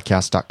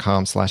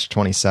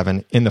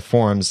oncepodcast.com/27. In the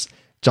forums,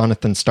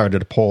 Jonathan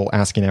started a poll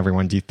asking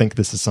everyone, do you think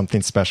this is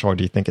something special or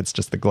do you think it's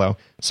just the glow?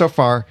 So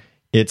far,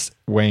 it's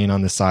weighing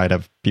on the side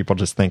of people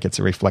just think it's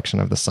a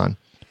reflection of the sun.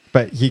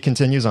 But he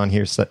continues on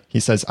here. He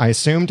says, I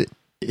assumed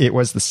it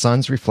was the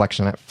sun's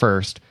reflection at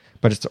first,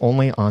 but it's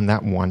only on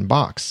that one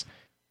box,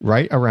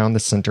 right around the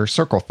center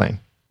circle thing.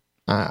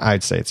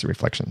 I'd say it's a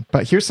reflection.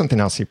 But here's something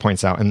else he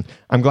points out, and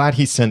I'm glad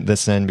he sent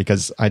this in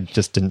because I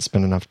just didn't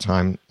spend enough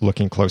time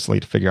looking closely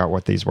to figure out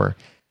what these were.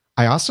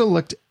 I also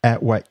looked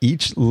at what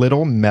each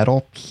little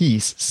metal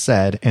piece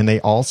said, and they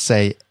all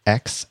say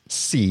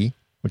XC,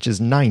 which is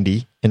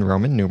 90 in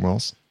Roman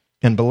numerals.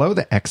 And below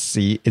the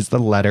XC is the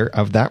letter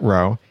of that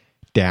row,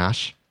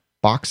 dash,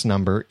 box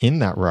number in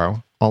that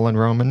row, all in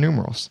Roman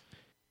numerals.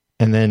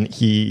 And then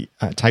he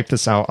typed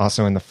this out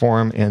also in the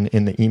forum and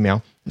in the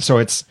email.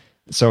 So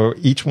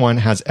each one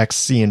has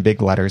XC in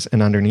big letters,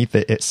 and underneath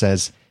it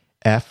says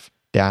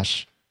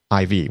F-IV,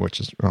 which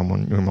is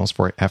Roman numerals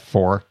for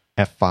F4,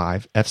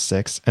 F5,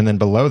 F6, and then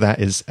below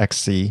that is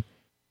XC,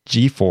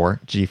 G4,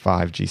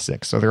 G5,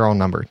 G6. So they're all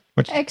numbered.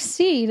 Which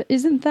XC,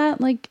 isn't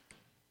that like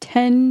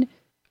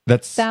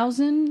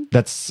 10,000?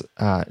 That's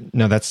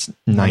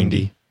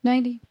 90.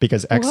 90.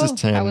 Because X is Whoa,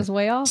 10. I was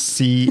way off.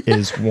 C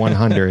is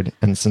 100,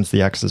 and since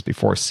the X is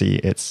before C,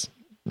 it's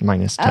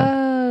minus 10.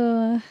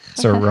 Oh.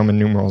 So Roman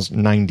numerals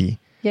 90.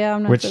 Yeah,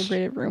 I'm not so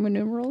great at Roman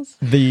numerals.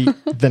 The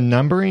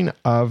numbering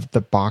of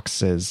the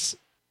boxes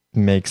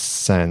makes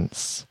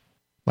sense,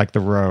 like the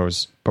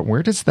rows, but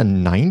where does the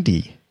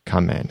 90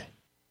 come in?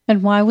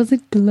 And why was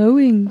it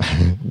glowing?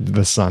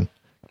 The sun.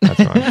 That's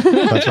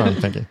what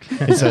I'm thinking.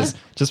 He says,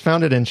 just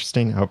found it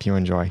interesting. I hope you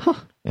enjoy.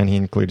 And he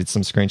included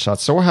some screenshots.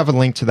 So we'll have a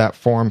link to that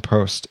forum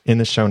post in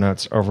the show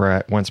notes over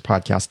at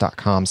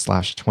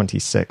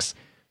oncepodcast.com/26.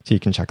 So you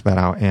can check that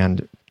out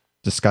and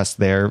discuss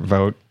there,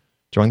 vote,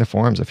 join the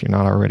forums if you're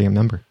not already a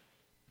member.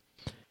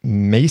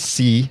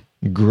 Macy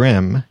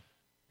Grimm,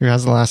 who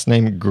has the last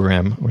name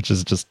Grimm, which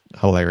is just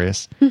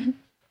hilarious,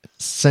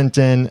 sent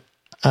in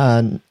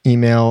an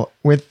email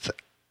with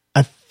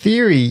a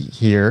theory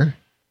here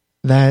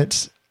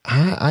that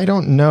I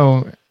don't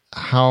know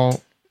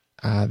how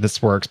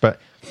this works, but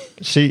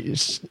she,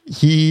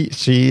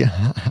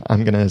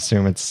 I'm going to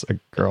assume it's a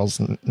girl's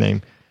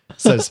name,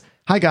 says,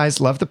 hi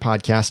guys, love the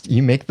podcast.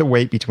 You make the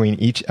wait between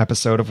each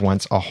episode of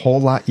Once a whole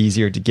lot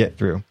easier to get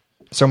through.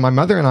 So my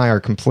mother and I are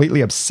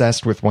completely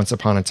obsessed with Once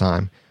Upon a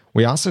Time.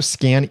 We also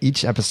scan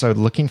each episode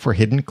looking for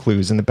hidden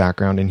clues in the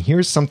background, and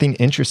here's something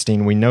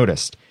interesting we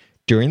noticed.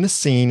 During the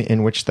scene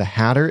in which the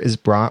Hatter is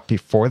brought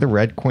before the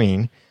Red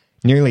Queen,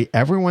 nearly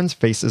everyone's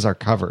faces are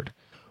covered.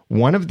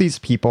 One of these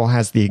people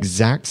has the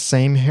exact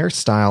same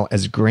hairstyle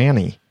as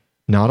Granny.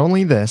 Not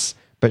only this,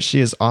 but she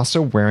is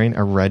also wearing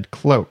a red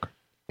cloak.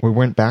 We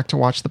went back to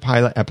watch the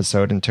pilot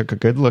episode and took a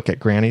good look at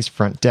Granny's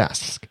front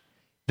desk.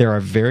 There are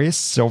various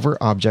silver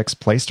objects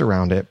placed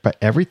around it, but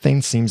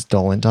everything seems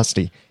dull and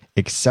dusty,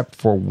 except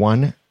for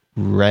one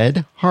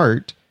red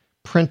heart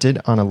printed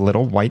on a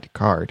little white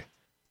card.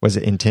 Was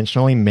it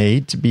intentionally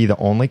made to be the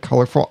only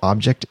colorful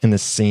object in the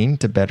scene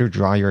to better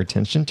draw your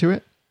attention to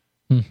it?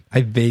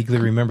 I vaguely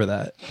remember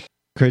that.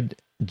 Could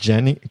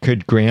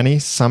Granny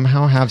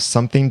somehow have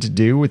something to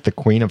do with the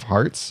Queen of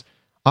Hearts?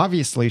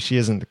 Obviously, she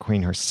isn't the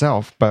queen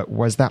herself, but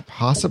was that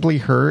possibly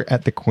her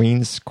at the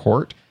queen's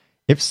court?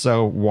 If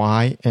so,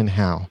 why and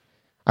how?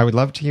 I would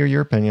love to hear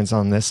your opinions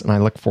on this, and I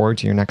look forward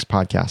to your next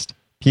podcast.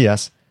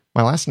 P.S.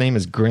 My last name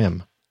is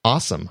Grimm.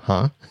 Awesome,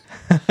 huh?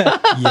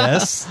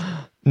 Yes.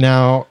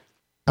 Now,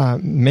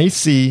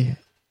 Macy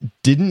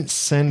didn't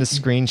send a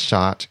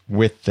screenshot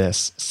with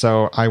this,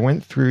 so I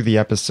went through the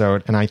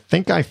episode, and I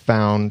think I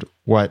found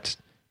what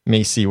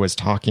Macy was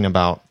talking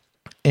about.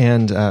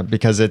 And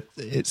because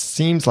it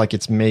seems like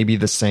it's maybe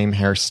the same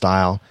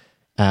hairstyle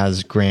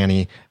as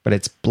Granny, but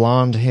it's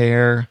blonde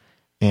hair,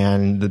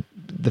 and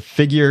the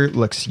figure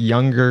looks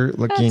younger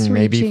looking,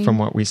 maybe from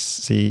what we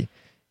see.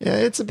 Yeah,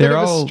 it's a bit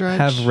of a stretch. They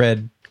all have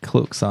red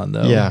cloaks on,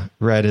 though. Yeah,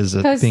 red is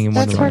a thing in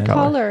that's her Wonderland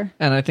color.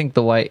 And I think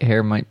the white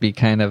hair might be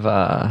kind of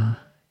a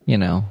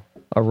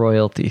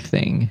royalty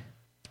thing.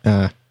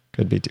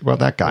 Could be. Well,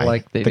 that guy,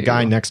 Like they the do.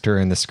 guy next to her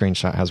in the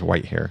screenshot has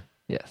white hair.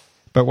 Yes.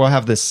 But we'll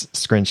have this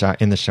screenshot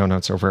in the show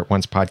notes over at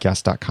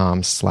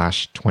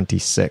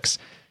oncepodcast.com/26.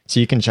 So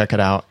you can check it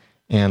out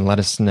and let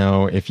us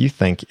know if you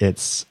think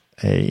it's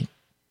a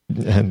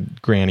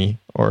Granny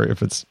or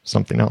if it's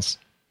something else.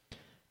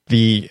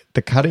 The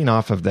cutting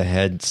off of the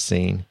head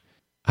scene,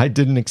 I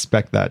didn't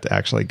expect that to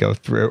actually go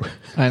through.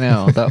 I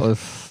know. That was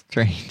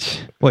strange.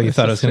 Well, you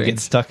thought I was going to get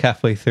stuck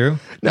halfway through?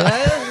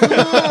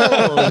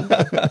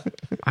 I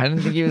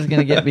didn't think he was going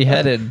to get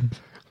beheaded.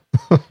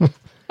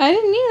 I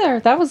didn't either.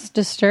 That was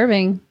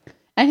disturbing.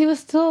 And he was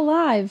still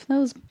alive. That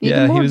was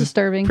even more he was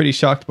disturbing. Pretty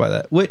shocked by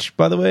that. Which,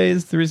 by the way,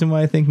 is the reason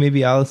why I think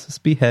maybe Alice was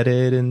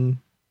beheaded, and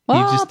he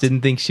just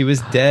didn't think she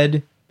was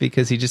dead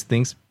because he just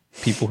thinks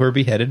people who are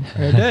beheaded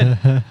are dead.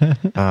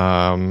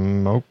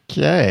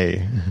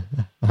 Okay.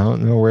 I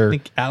don't know where. I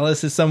think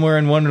Alice is somewhere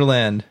in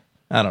Wonderland.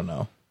 I don't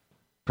know.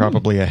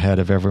 Probably ahead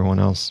of everyone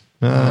else.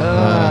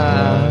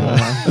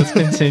 Let's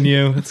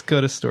continue. Let's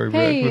go to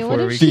Storybook Hey, before what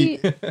if we...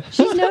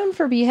 she's known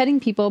for beheading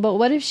people, but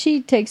what if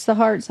she takes the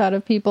hearts out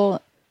of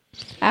people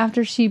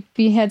after she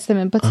beheads them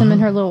and puts them in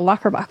her little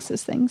locker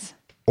boxes things?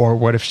 Or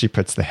what if she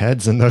puts the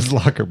heads in those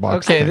locker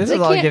boxes? Okay, this They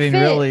is all can't getting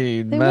fit.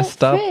 really They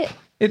messed won't up. fit.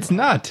 It's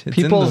not. It's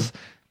in the-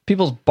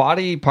 People's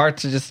body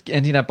parts are just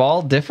ending up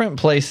all different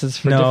places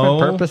for different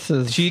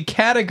purposes. She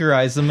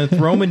categorized them with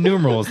Roman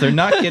numerals. They're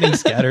not getting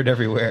scattered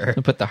everywhere.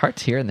 We'll put the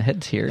hearts here and the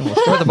heads here, and we'll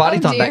store the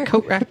bodies on dear. that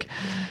coat rack.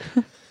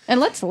 And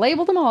let's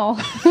label them all.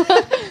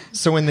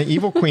 So when the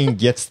evil queen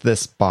gets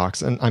this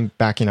box, and I'm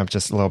backing up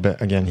just a little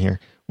bit again here.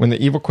 When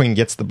the evil queen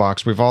gets the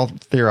box, we've all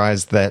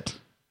theorized that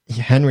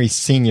Henry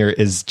Sr.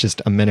 is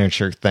just a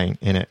miniature thing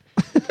in it.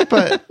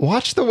 But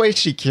watch the way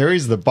she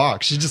carries the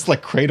box. She just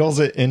like cradles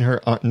it in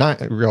her, not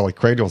really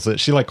cradles it.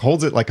 She like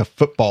holds it like a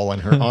football in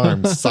her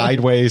arms,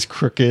 sideways,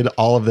 crooked,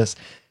 all of this.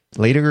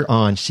 Later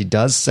on, she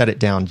does set it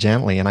down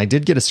gently. And I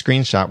did get a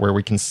screenshot where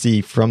we can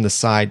see from the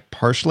side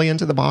partially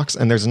into the box,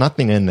 and there's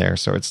nothing in there.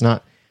 So it's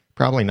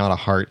probably not a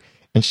heart.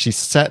 And she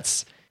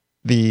sets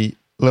the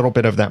little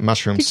bit of that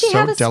mushroom Did she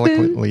have so a spoon?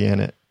 delicately in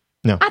it.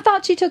 No, I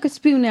thought she took a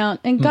spoon out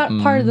and got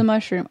part of the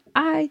mushroom.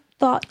 I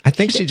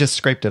think she just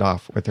scraped it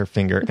off with her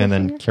finger and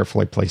then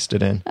carefully placed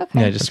it in. Okay.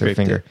 Yeah, With just her scraped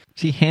finger. it.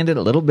 She handed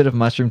a little bit of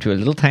mushroom to a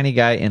little tiny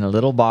guy in a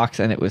little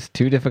box, and it was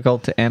too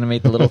difficult to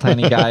animate the little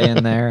tiny guy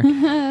in there.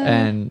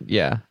 And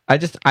yeah, I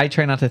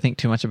try not to think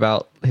too much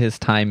about his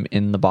time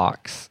in the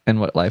box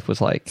and what life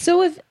was like.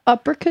 So if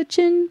upper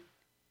cushion,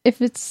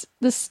 if it's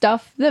the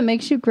stuff that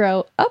makes you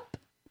grow up,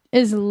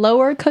 is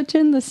lower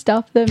cushion the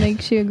stuff that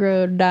makes you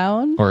grow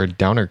down? Or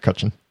downer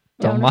cushion.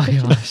 Oh my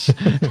gosh.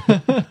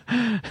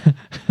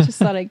 Just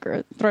thought I'd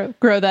grow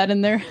that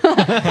in there. Throw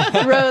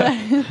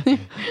that in there.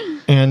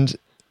 And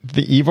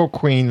the evil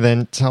queen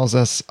then tells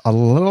us a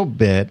little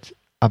bit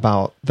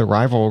about the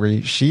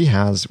rivalry she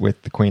has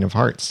with the Queen of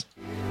Hearts.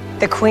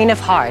 The Queen of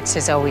Hearts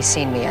has always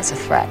seen me as a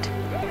threat,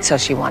 so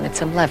she wanted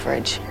some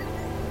leverage.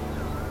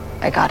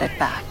 I got it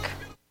back.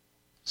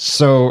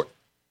 So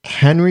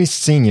Henry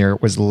Sr.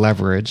 was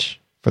leverage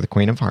for the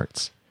Queen of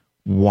Hearts.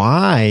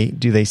 Why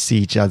do they see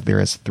each other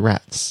as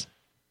threats?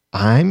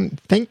 I'm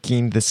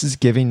thinking this is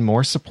giving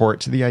more support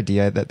to the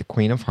idea that the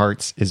Queen of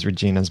Hearts is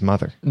Regina's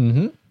mother.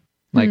 Mm-hmm.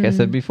 Like I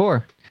said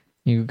before,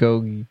 you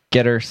go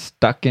get her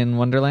stuck in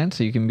Wonderland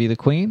so you can be the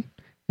queen,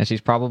 and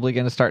she's probably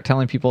going to start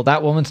telling people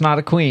that woman's not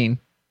a queen.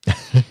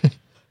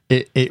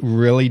 It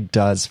really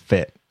does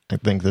fit. I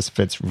think this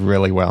fits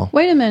really well.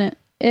 Wait a minute.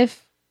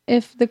 If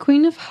the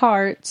Queen of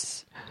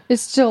Hearts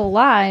is still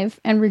alive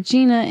and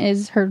Regina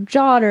is her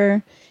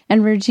daughter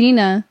and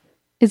Regina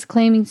is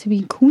claiming to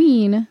be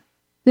queen,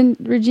 then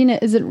Regina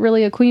isn't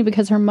really a queen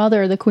because her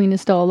mother, the queen,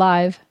 is still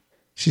alive.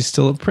 She's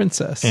still a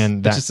princess.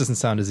 And that that- just doesn't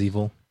sound as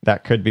evil.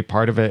 That could be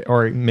part of it.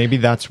 Or maybe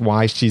that's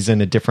why she's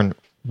in a different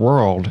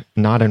world,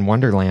 not in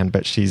Wonderland,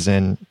 but she's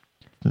in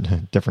a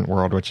different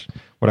world, which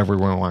whatever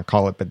we want to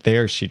call it. But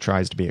there she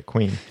tries to be a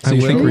queen. So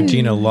you think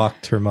Regina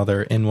locked her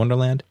mother in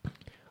Wonderland?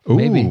 Ooh,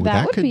 Maybe.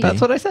 that would could be. be.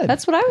 That's what I said.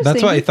 That's what I was That's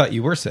thinking. what I thought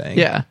you were saying.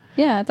 Yeah.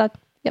 Yeah, I thought.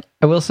 Yep.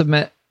 I will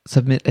submit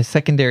a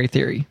secondary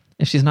theory.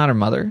 If she's not her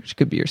mother, she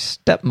could be your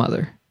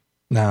stepmother.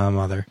 Nah,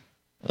 mother.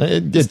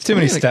 It's It's too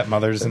many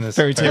stepmothers in this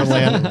fairy tale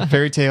land.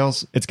 Fairy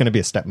tales. It's going to be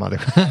a stepmother.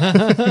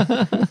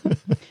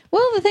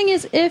 Well, the thing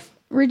is, if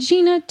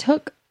Regina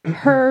took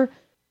her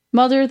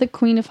mother, the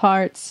Queen of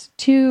Hearts,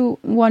 to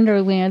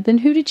Wonderland, then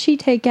who did she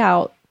take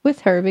out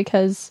with her?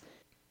 Because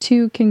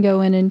 2 can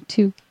go in and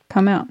 2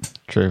 come out.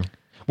 True.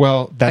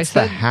 Well, that's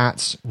I the said-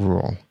 hat's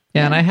rule.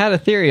 Yeah, and I had a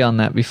theory on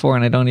that before,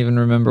 and I don't even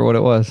remember what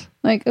it was.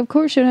 Like, of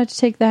course, she would have to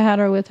take the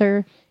Hatter with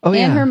her Oh, and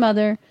yeah. her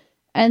mother,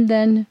 and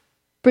then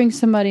bring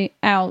somebody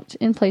out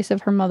in place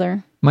of her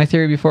mother. My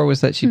theory before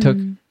was that she took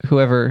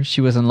whoever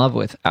she was in love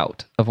with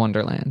out of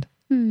Wonderland.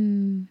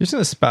 You're just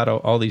going to spout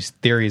out all these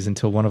theories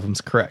until one of them's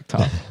correct,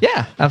 huh?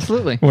 Yeah,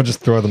 absolutely. We'll just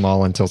throw them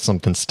all until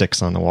something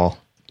sticks on the wall.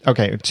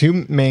 Okay,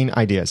 2 main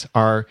ideas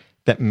are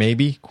that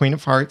maybe Queen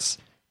of Hearts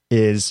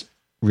is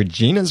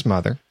Regina's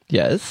mother.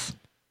 Yes.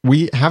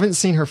 We haven't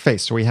seen her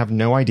face, so we have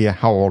no idea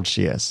how old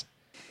she is.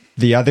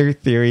 The other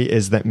theory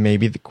is that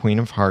maybe the Queen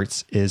of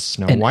Hearts is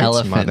Snow An White's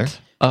elephant. mother.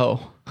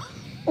 Oh.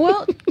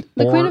 Well,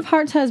 the Or- Queen of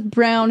Hearts has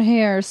brown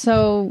hair,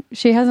 so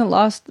she hasn't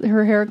lost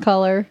her hair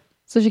color,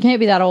 so she can't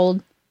be that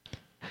old.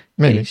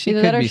 Maybe. She Either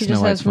could that or be she Snow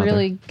just White's has mother.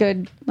 really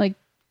good, like,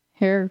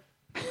 hair.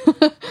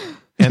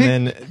 And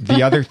then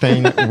the other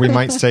thing, we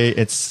might say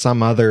it's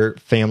some other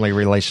family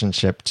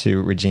relationship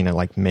to Regina,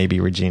 like maybe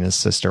Regina's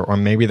sister, or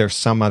maybe there's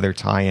some other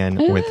tie-in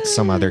with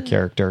some other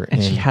character.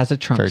 And in she has a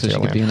trunk, Fairy so she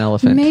Tale could be Land. an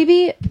elephant.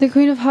 Maybe the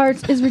Queen of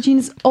Hearts is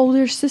Regina's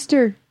older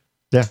sister.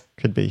 Yeah,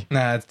 could be.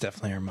 Nah, it's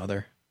definitely her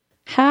mother.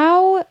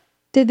 How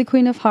did the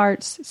Queen of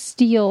Hearts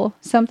steal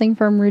something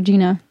from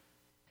Regina?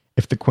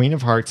 If the Queen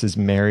of Hearts is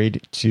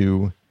married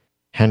to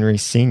Henry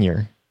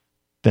Sr.,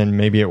 then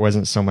maybe it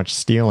wasn't so much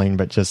stealing,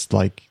 but just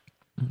like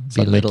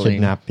suddenly Belittling.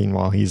 kidnapping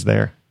while he's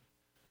there.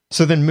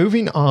 So then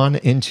moving on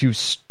into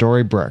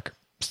Storybrooke.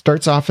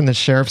 Starts off in the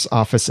sheriff's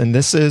office, and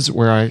this is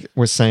where I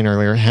was saying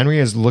earlier, Henry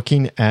is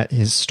looking at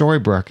his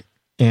Storybrooke,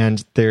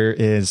 and there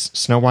is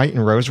Snow White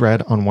and Rose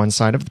Red on one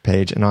side of the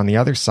page, and on the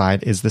other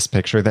side is this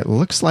picture that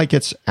looks like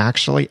it's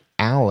actually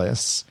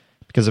Alice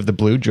because of the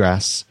blue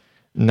dress,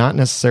 not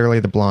necessarily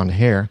the blonde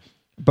hair.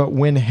 But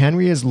when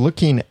Henry is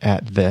looking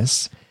at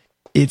this,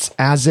 it's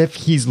as if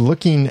he's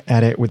looking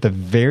at it with a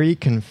very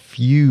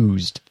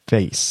confused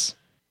face.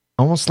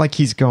 Almost like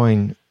he's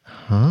going,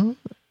 huh?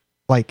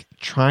 Like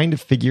trying to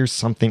figure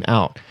something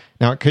out.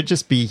 Now, it could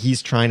just be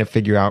he's trying to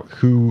figure out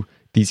who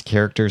these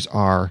characters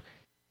are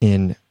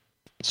in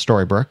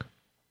Storybrooke.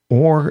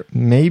 Or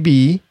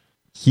maybe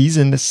he's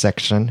in the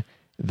section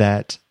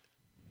that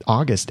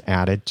August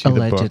added to the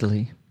book.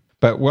 Allegedly.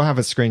 But we'll have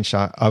a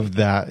screenshot of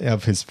that,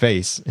 of his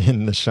face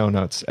in the show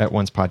notes at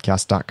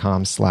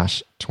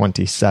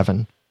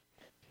oncepodcast.com/27.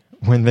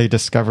 When they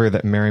discover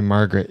that Mary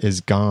Margaret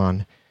is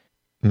gone,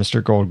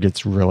 Mr. Gold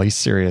gets really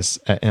serious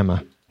at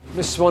Emma.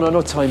 Miss Swan, I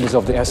know time is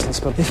of the essence,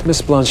 but if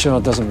Miss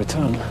Blanchard doesn't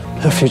return,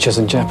 her future's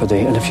in jeopardy,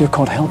 and if you're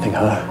caught helping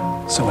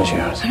her, so is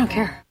yours. I don't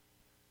care.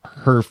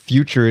 Her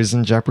future is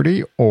in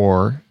jeopardy,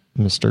 or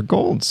Mr.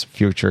 Gold's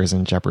future is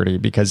in jeopardy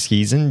because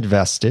he's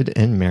invested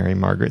in Mary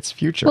Margaret's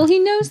future. Well, he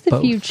knows the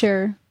Both.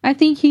 future. I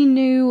think he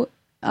knew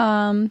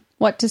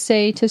what to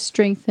say to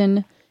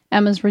strengthen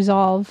Emma's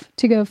resolve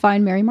to go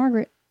find Mary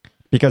Margaret.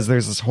 Because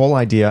there's this whole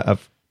idea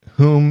of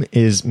whom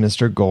is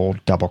Mr. Gold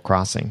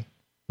double-crossing?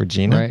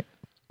 Regina Right.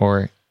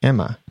 or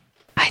Emma?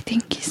 I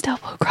think he's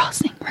double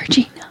crossing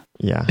Regina.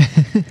 Yeah.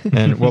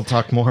 And we'll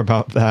talk more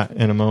about that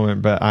in a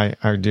moment, but I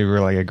do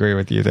really agree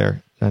with you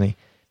there, Jenny.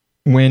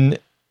 When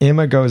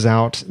Emma goes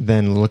out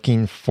then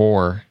looking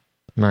for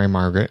Mary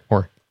Margaret,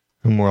 or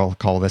whom we'll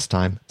call this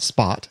time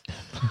Spot,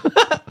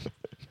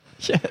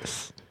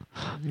 Yes.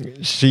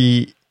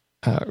 she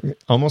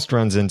almost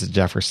runs into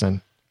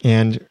Jefferson.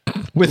 And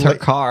With her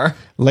car.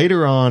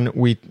 later on,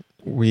 we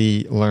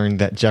learned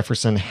that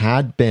Jefferson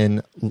had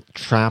been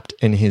trapped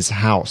in his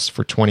house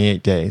for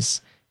 28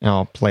 days. And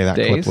I'll play that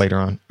clip Days? later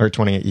on, or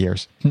 28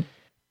 years.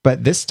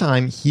 But this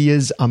time, he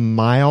is a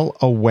mile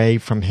away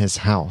from his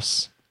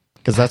house.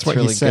 Because that's what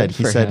really he said. good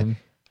He for said, him.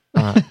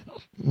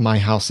 my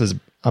house is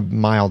a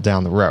mile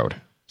down the road.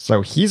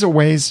 So he's a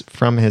ways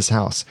from his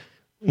house.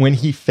 When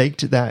he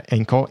faked that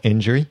ankle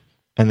injury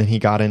and then he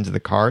got into the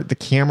car, the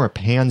camera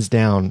pans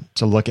down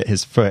to look at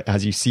his foot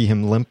as you see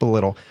him limp a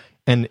little.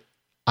 And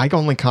I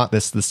only caught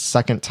this the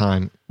second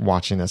time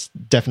watching this.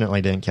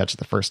 Definitely didn't catch it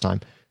the first time.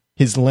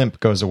 His limp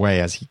goes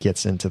away as he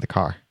gets into the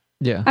car.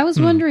 Yeah. I was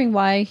wondering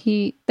why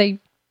they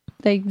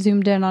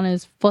zoomed in on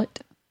his foot.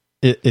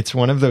 It's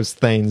one of those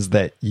things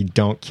that you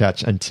don't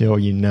catch until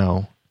you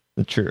know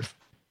the truth.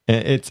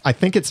 And I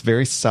think it's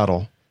very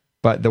subtle,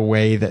 but the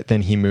way that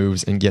then he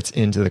moves and gets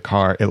into the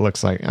car, it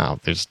looks like, oh,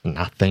 there's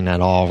nothing at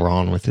all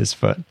wrong with his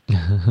foot.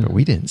 But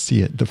we didn't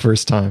see it the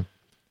first time.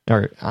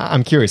 Or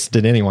I'm curious,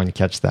 did anyone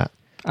catch that?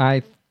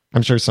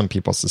 I'm sure some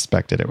people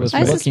suspected it was was I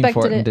fake. looking for it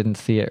suspected and it didn't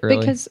see it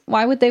really. Because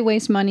why would they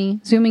waste money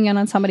zooming in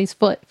on somebody's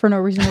foot for no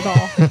reason at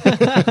all?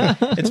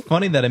 It's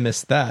funny that I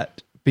missed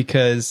that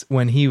because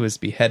when he was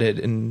beheaded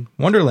in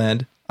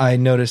Wonderland, I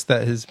noticed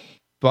that his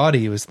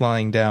body was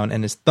lying down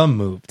and his thumb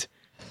moved.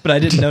 But I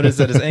didn't notice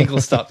that his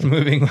ankle stopped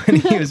moving when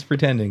he was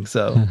pretending.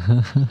 So,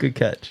 good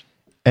catch.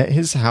 At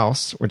his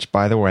house, which,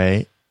 by the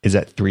way, is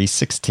at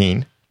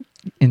 316.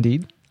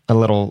 Indeed. A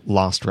little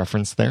lost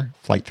reference there.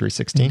 Flight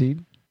 316.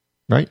 Indeed.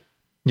 Right?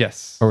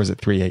 Yes. Or was it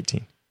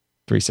 318?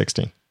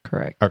 316.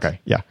 Correct.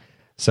 Okay, yeah.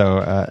 So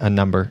a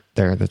number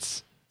there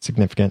that's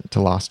significant to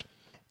Lost.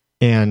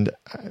 And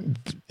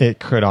it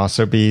could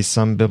also be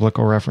some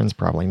biblical reference,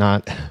 probably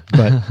not.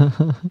 But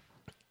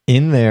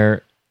in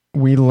there,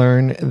 we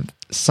learn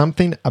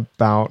something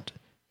about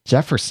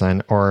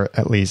Jefferson, or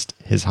at least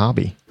his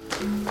hobby.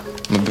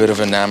 I'm a bit of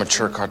an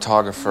amateur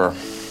cartographer.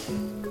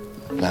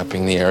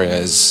 Mapping the area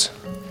is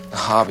a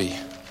hobby.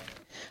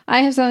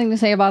 I have something to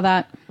say about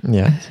that.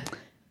 Yeah.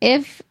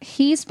 If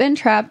he's been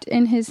trapped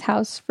in his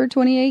house for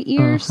 28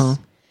 years,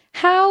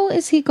 how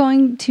is he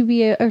going to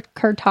be a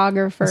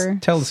cartographer?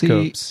 His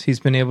telescopes. He's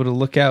been able to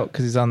look out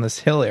because he's on this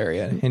hill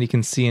area and he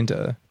can see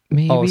into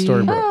Maybe. all of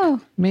Storybrooke.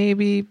 Oh,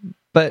 Maybe,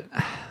 but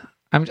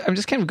I'm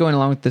just kind of going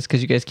along with this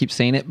because you guys keep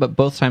saying it, but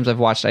both times I've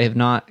watched, I have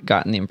not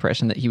gotten the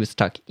impression that he was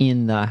stuck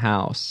in the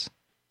house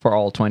for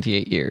all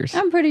 28 years.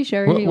 I'm pretty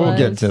sure he We'll was.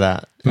 get to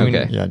that.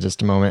 Okay. Yeah,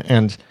 just a moment.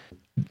 And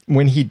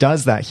when he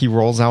does that, he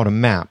rolls out a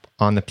map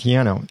on the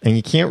piano, and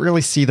you can't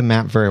really see the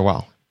map very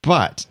well.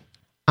 But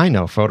I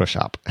know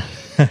Photoshop.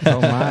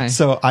 Oh my.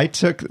 So I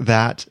took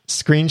that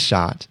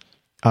screenshot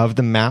of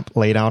the map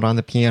laid out on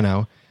the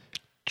piano,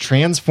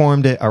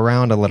 transformed it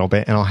around a little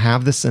bit, and I'll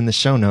have this in the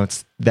show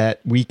notes that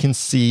we can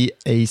see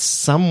a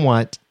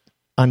somewhat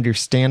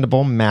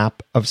understandable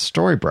map of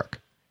Storybrooke.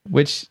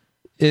 Which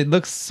it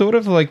looks sort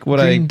of like what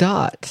Green I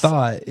dots.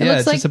 thought. Yeah, looks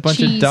it's like just a bunch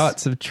of cheese.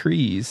 dots of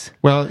trees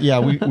Well, yeah,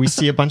 we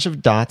see a bunch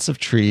of dots of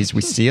trees. We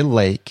see a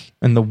lake.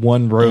 and the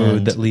one road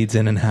And- that leads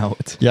in and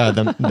out. Yeah,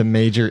 the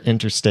major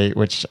interstate,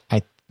 which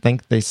I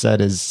think they said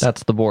is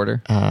That's the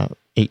border.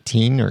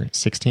 18 or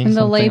 16. And the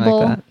something.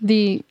 label, that.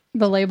 the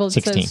label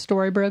that 16. says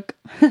Storybrooke.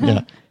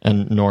 Yeah,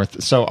 and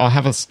north. So I'll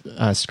have a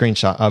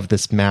screenshot of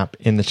this map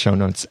in the show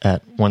notes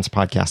at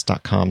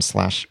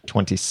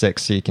oncepodcast.com/26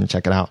 so you can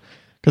check it out.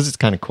 Because it's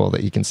kind of cool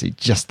that you can see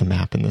just the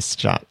map in this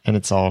shot and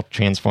it's all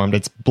transformed.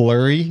 It's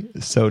blurry,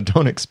 so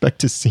don't expect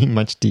to see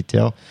much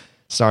detail.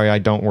 Sorry, I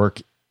don't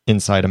work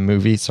inside a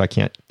movie, so I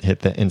can't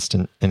hit the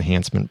instant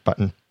enhancement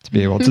button to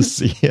be able to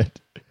see it.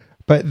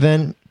 But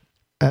then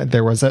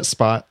there was that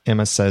spot.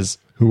 Emma says,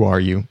 "Who are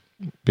you?"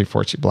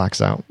 before she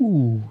blacks out.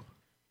 Ooh.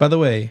 By the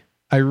way,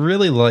 I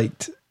really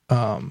liked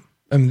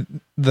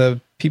the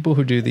people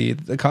who do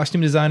the costume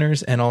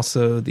designers and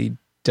also the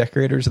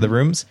decorators of the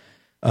rooms.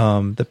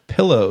 The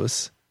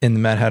pillows in the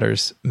Mad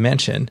Hatter's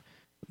mansion,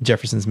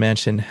 Jefferson's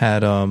mansion,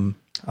 had a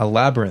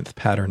labyrinth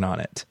pattern on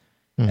it.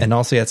 And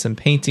also had some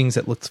paintings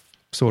that looked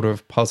sort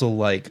of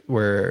puzzle-like,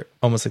 where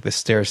almost like the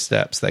stair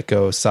steps that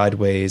go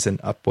sideways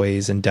and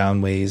upways and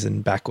downways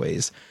and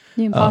backways.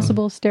 The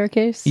impossible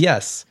staircase.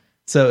 Yes.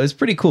 So it was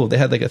pretty cool. They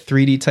had like a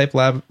 3D type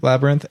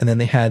labyrinth, and then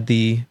they had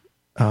the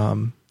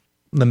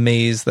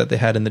maze that they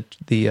had in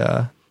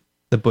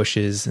the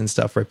bushes and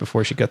stuff right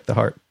before she got the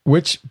heart.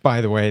 Which, by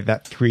the way,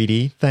 that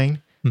 3D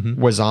thing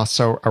was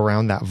also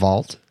around that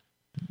vault.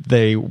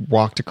 They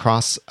walked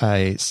across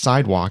a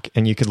sidewalk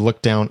and you could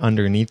look down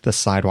underneath the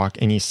sidewalk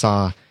and you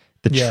saw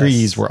the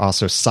trees were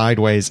also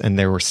sideways and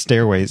there were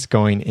stairways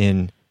going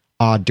in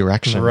odd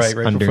directions Right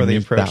before they underneath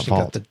that approached and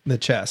vault. got the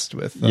chest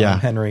with Yeah.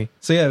 Henry.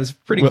 So yeah, it was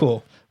pretty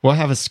cool. We'll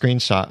have a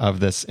screenshot of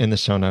this in the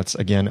show notes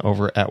again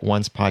over at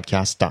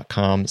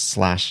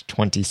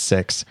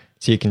oncepodcast.com/26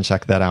 so you can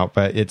check that out.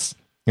 But it's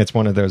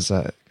one of those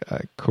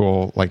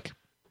cool, like,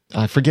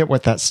 I forget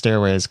what that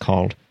stairway is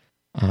called,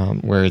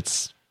 where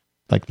it's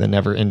like the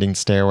never ending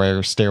stairway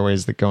or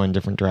stairways that go in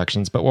different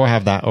directions. But we'll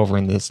have that over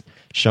in this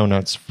show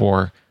notes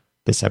for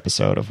this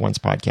episode of Once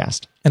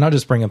Podcast. And I'll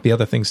just bring up the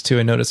other things too.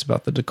 I noticed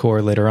about the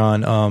decor later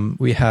on.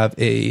 We have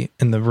in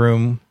the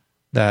room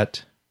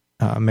that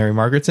Mary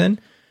Margaret's in,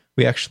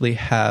 we actually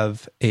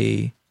have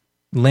a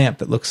lamp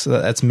that looks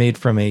that's made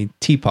from a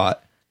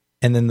teapot,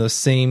 and then the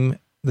same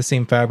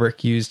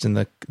fabric used in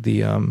the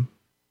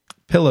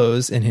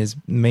pillows in his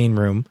main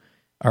room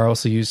are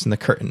also used in the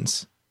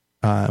curtains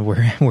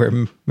where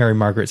Mary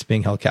Margaret's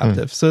being held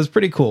captive. So it's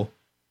pretty cool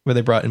where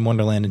they brought in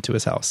Wonderland into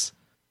his house.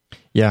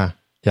 Yeah,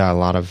 a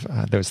lot of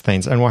those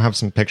things, and we'll have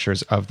some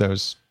pictures of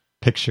those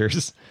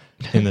pictures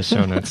in the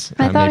show notes.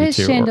 I thought maybe his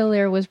too, or-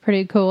 chandelier was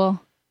pretty cool.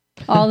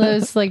 All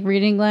those like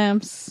reading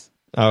lamps.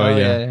 Oh,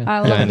 yeah. I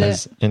loved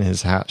it. In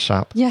his hat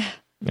shop Yeah,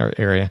 or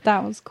area.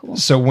 that was cool.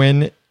 So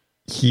when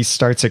he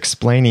starts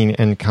explaining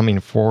and coming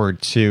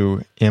forward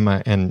to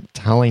Emma and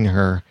telling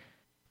her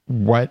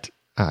what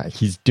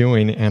he's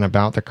doing and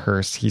about the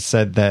curse, he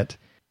said that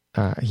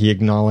he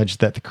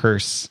acknowledged that the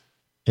curse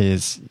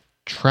is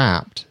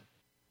trapped.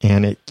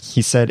 And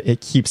he said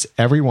it keeps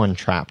everyone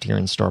trapped here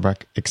in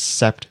Storybrooke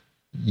except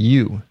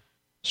you,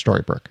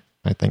 Storybrooke.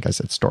 I think I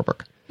said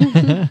Storybrooke.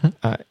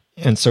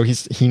 And so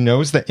he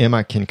knows that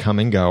Emma can come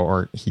and go,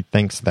 or he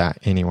thinks that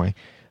anyway.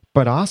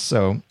 But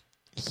also,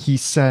 he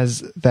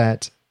says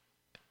that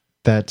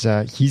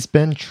that he's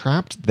been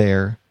trapped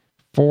there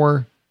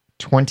for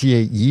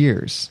 28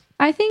 years.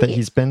 I think that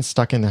he's been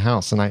stuck in the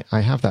house, and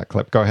I have that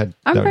clip. Go ahead.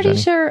 I'm pretty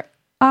sure.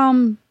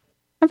 I'm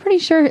pretty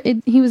sure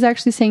he was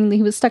actually saying that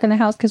he was stuck in the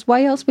house, because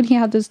why else would he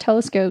have those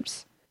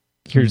telescopes?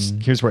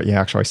 Here's what he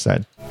actually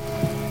said.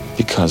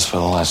 Because for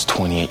the last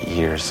 28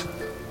 years,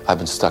 I've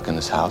been stuck in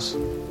this house,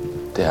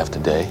 day after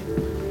day,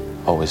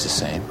 always the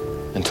same,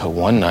 until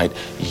one night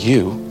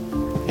you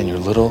and your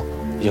little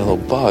yellow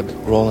bug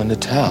roll into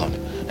town,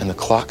 and the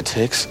clock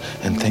ticks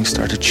and things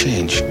start to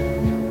change.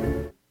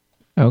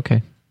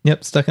 Okay.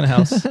 Yep, stuck in a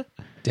house.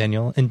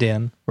 Daniel and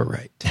Dan were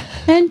right.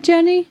 And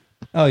Jenny?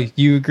 Oh,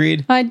 you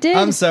agreed? I did.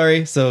 I'm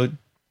sorry. So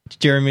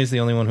Jeremy is the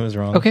only one who was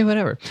wrong. Okay,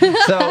 whatever.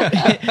 So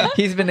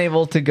he's been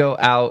able to go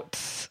out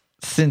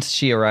since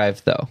she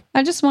arrived, though.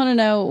 I just want to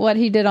know what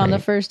he did on the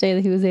first day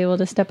that he was able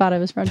to step out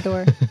of his front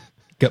door.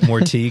 Got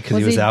more tea because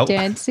he was out.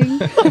 Dancing?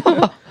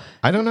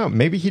 I don't know.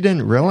 Maybe he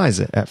didn't realize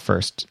it at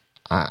first.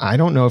 I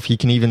don't know if he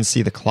can even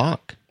see the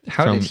clock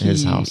from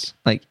his house.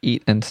 Like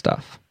eat and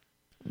stuff?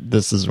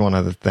 This is one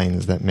of the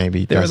things that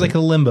maybe there was like a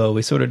limbo.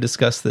 We sort of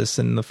discussed this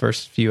in the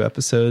first few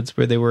episodes,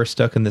 where they were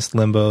stuck in this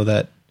limbo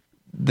that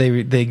they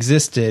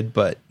existed,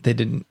 but they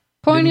didn't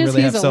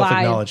really have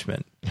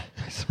self-acknowledgement.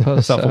 I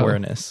suppose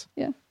self-awareness.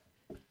 Yeah.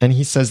 And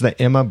he says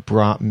that Emma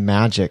brought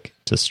magic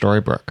to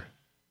Storybrooke.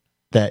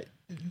 That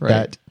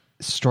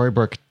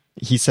Storybrooke,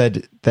 he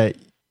said that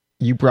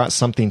you brought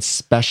something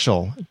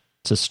special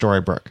to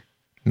Storybrooke.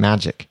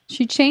 Magic.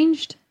 She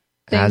changed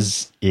things.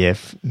 As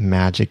if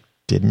magic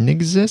didn't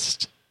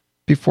exist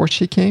before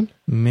she came?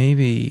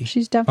 Maybe.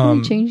 She's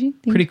definitely changing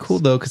things. Pretty cool,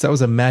 though, because that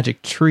was a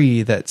magic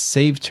tree that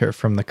saved her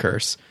from the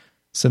curse.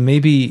 So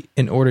maybe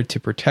in order to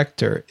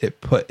protect her,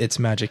 it put its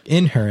magic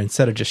in her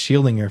instead of just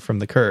shielding her from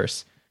the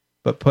curse.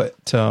 But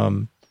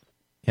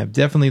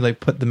definitely like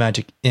put the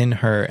magic in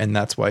her, and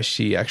that's why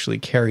she actually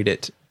carried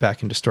it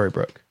back into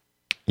Storybrooke.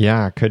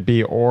 Yeah, could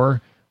be.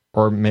 Or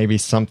maybe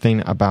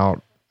something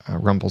about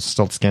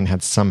Rumpelstiltskin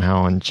had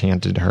somehow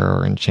enchanted her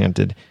or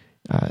enchanted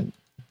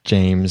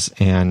James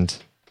and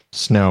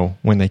Snow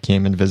when they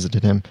came and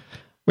visited him.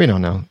 We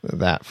don't know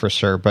that for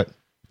sure. But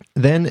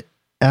then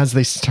as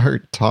they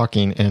start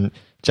talking and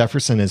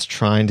Jefferson is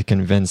trying to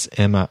convince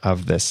Emma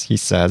of this, he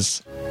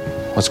says,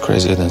 What's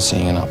crazier than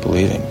seeing and not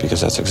believing?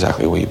 Because that's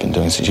exactly what you've been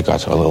doing since you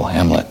got to our little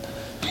hamlet.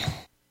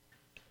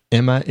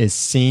 Emma is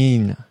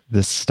seeing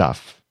this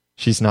stuff.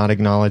 She's not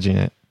acknowledging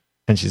it,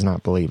 and she's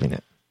not believing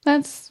it.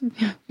 That's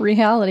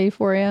reality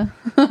for you.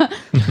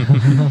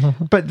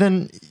 But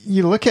then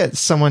you look at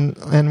someone,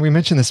 and we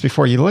mentioned this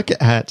before, you look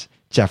at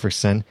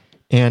Jefferson,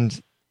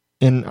 and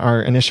in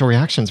our initial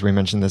reactions, we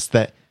mentioned this,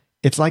 that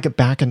it's like a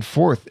back and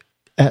forth.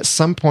 At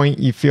some point,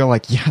 you feel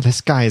like, yeah, this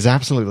guy is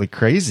absolutely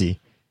crazy.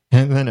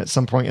 And then at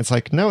some point, it's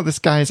like, no, this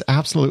guy is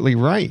absolutely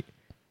right.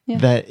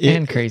 Yeah.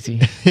 And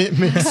crazy. It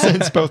makes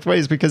sense both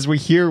ways, because we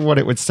hear what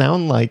it would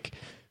sound like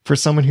for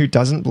someone who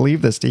doesn't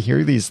believe this to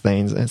hear these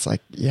things. And it's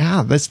like,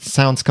 yeah, this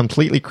sounds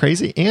completely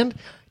crazy and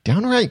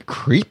downright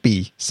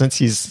creepy, since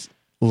he's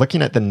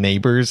looking at the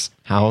neighbor's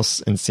house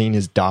and seeing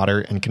his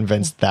daughter and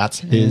convinced that's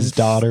his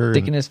daughter.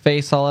 Sticking his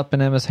face all up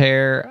in Emma's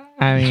hair.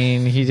 I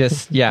mean, he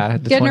just,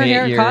 getting her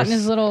hair caught in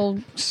his little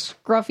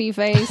scruffy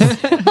face.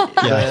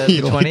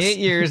 The 28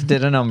 years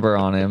did a number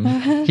on him.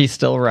 He's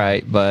still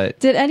right, but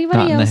did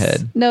anybody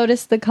else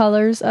notice the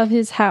colors of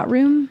his hat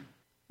room?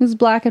 It was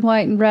black and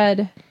white and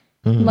red.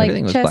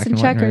 Like chess and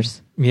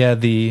checkers. Yeah,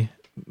 they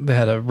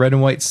had a red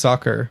and white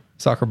soccer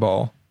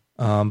ball,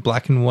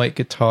 black and white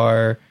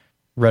guitar,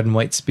 red and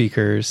white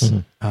speakers.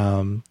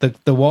 The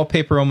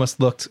wallpaper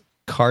almost looked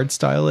card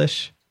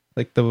stylish,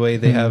 like the way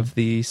they have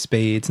the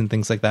spades and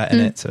things like that in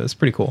it. So it's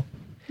pretty cool.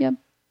 Yep.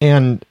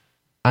 And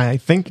I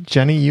think,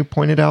 Jenny, you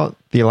pointed out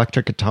the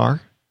electric guitar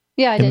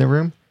in the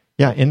room.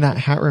 Yeah, in that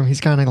hat room,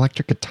 he's got an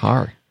electric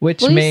guitar.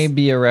 Which may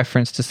be a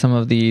reference to some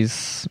of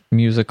these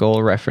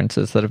musical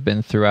references that have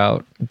been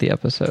throughout the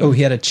episode. Oh,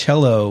 he had a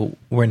cello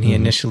when he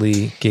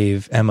initially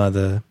gave Emma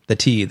the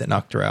tea that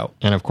knocked her out.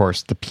 And of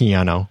course, the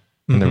piano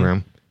in the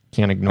room.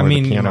 Can't ignore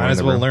the piano. You might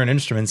as well room. learn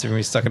instruments if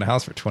you're stuck in a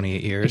house for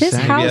 28 years. This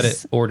Maybe house had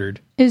it ordered.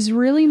 Is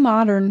really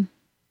modern.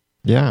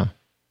 Yeah,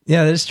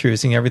 that is true.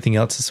 Seeing everything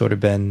else has sort of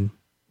been...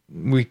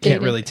 We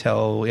can't really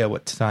tell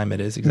what time it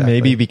is exactly.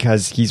 Maybe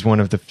because he's one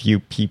of the few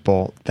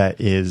people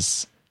that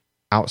is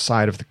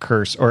outside of the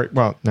curse. Or,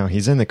 well, no,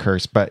 he's in the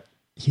curse, but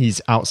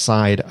he's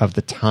outside of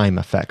the time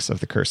effects of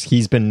the curse.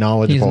 He's been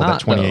knowledgeable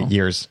that 28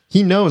 years.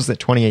 He knows that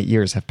 28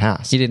 years have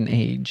passed. He didn't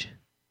age.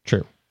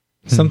 True.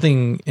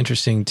 Something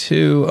interesting,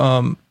 too.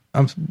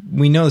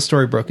 We know the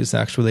Storybrooke is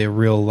actually a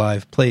real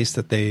live place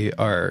that they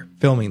are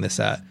filming this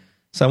at.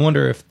 So I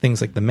wonder if things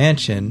like the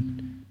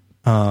mansion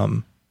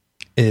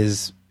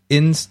is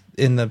in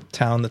the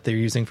town that they're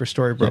using for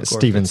Storybrooke,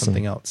 or if it's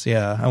something else.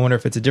 Yeah, I wonder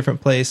if it's a different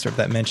place or if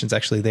that mansion's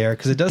actually there,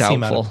 because it does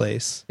seem out of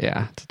place.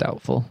 Yeah, it's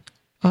doubtful.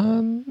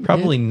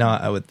 Probably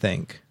not, I would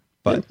think,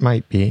 but it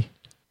might be.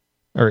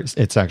 Or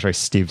it's actually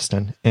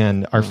Steveston.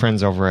 And our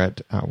friends over at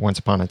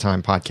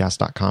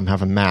onceuponatimepodcast.com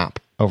have a map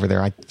over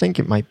there. I think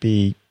it might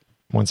be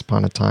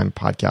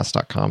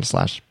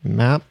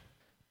onceuponatimepodcast.com/map.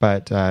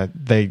 but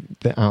they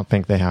I don't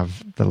think they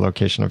have the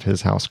location of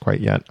his house quite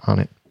yet on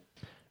it.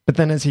 But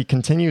then as he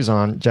continues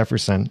on,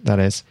 Jefferson, that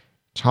is,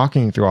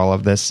 talking through all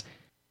of this,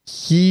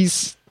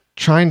 he's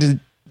trying to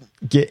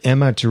get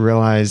Emma to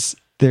realize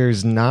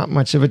there's not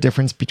much of a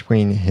difference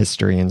between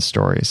history and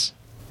stories.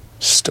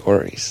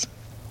 Stories?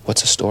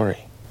 What's a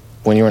story?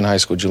 When you were in high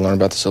school, did you learn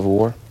about the Civil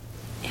War?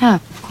 Yeah,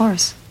 of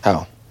course.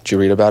 How? Did you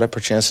read about it,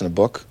 perchance, in a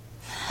book?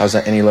 How's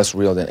that any less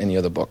real than any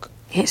other book?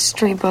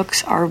 History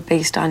books are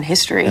based on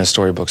history. And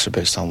storybooks are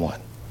based on what?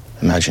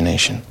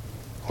 Imagination.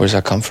 Where does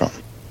that come from?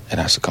 It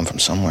has to come from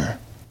somewhere.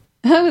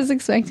 I was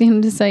expecting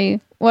him to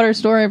say, what are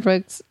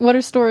storybooks? What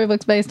are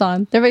storybooks based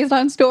on? They're based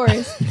on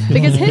stories.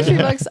 Because history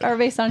books are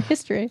based on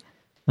history.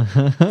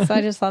 So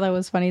I just thought that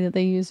was funny that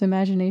they use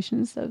imagination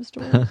instead of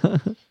stories.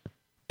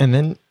 And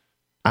then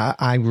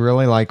I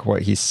really like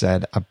what he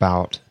said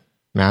about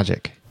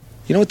magic.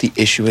 You know what the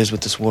issue is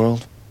with this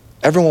world?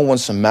 Everyone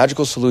wants some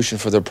magical solution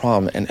for their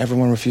problem, and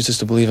everyone refuses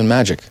to believe in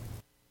magic.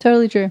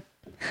 Totally true.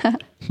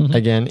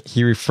 Again,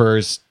 he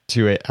refers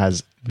to it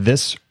as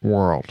this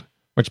world,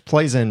 which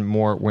plays in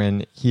more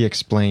when he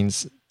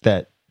explains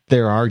that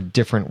there are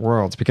different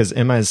worlds, because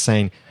Emma is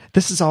saying,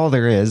 this is all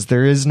there is.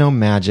 There is no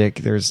magic.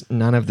 There's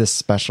none of this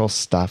special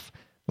stuff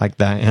like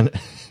that. And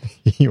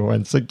he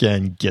once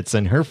again gets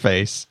in her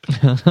face.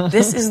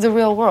 This is the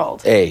real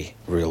world. A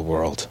real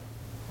world.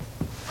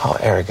 How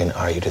arrogant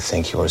are you to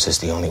think yours is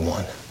the only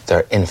one? There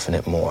are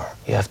infinite more.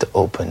 You have to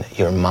open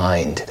your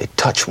mind. They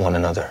touch one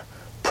another,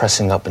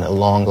 pressing up in a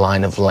long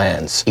line of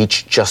lands,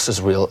 each just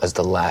as real as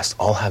the last.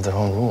 All have their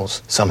own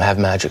rules. Some have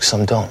magic,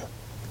 some don't.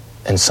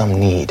 And some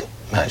need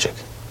magic.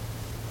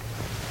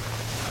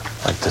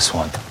 Like this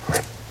one.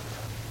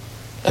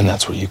 And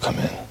that's where you come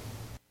in.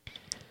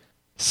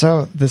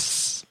 So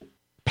this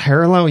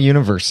parallel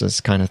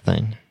universes kind of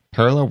thing,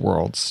 parallel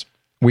worlds,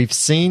 we've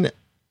seen,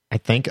 I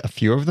think, a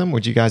few of them.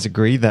 Would you guys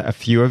agree that a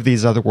few of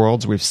these other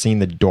worlds, we've seen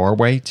the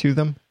doorway to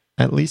them,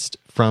 at least,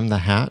 from the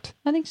hat?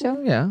 I think so.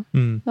 Yeah.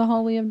 The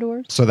hallway of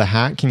doors. So the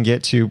hat can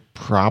get to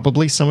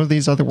probably some of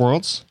these other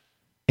worlds.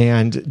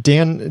 And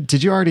Dan,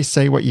 did you already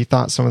say what you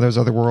thought some of those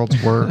other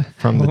worlds were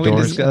from the We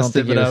doors? discussed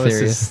it, but I was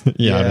serious.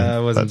 I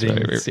wasn't that's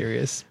being right.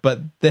 serious. But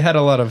they had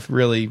a lot of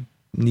really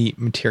neat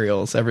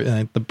materials. Everything,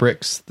 like the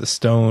bricks, the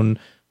stone,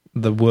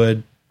 the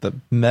wood, the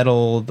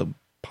metal, the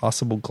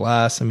possible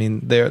glass. I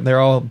mean, they're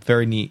all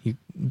very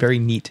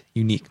neat,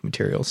 unique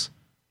materials.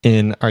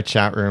 In our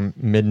chat room,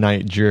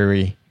 Midnight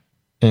Dreary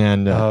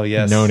and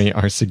Noni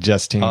are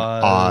suggesting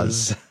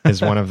Oz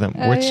is one of them,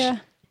 which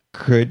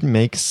could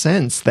make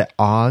sense that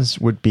Oz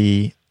would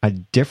be a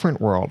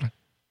different world.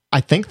 I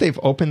think they've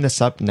opened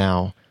this up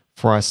now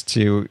for us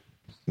to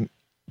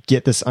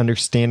get this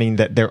understanding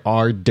that there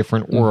are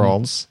different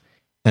worlds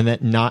and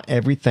that not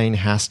everything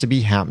has to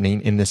be happening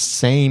in the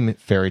same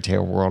fairy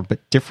tale world,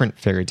 but different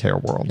fairy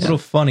tale worlds. It's a little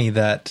funny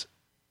that,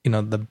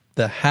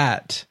 the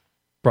hat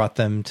brought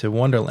them to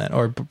Wonderland,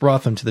 or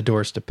brought them to the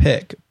doors to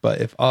pick. But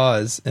if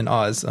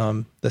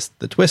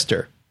the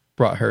Twister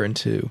brought her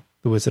into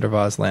the Wizard of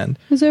Oz land.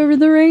 It was over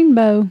the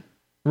rainbow.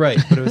 Right,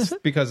 but it was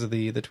because of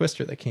the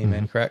Twister that came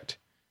in, correct?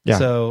 Yeah.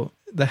 So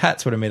the hat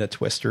sort of made a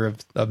twister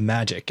of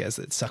magic as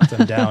it sucked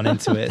them down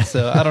into it.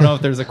 So I don't know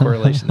if there's a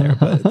correlation there,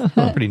 but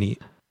it's pretty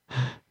neat.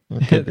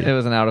 It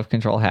was an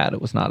out-of-control hat.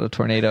 It was not a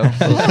tornado.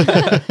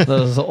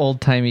 Those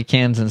old-timey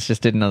Kansans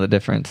just didn't know the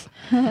difference.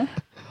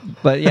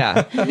 But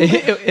yeah,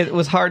 it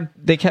was hard.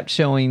 They kept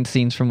showing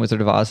scenes from Wizard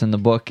of Oz in the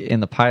book,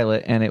 in the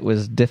pilot, and it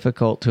was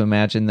difficult to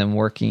imagine them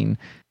working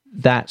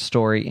that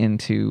story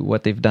into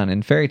what they've done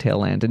in Fairy Tale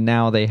Land. And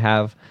now they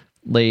have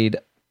laid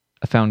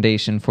a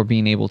foundation for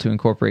being able to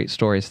incorporate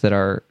stories that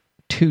are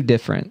too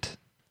different.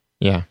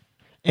 Yeah.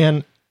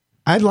 And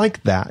I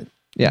like that.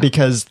 Yeah.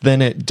 Because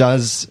then it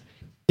does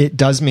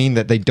mean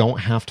that they don't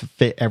have to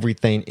fit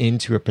everything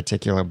into a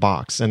particular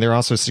box. And they're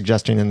also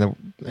suggesting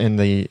in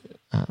the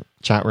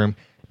chat room,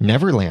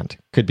 Neverland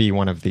could be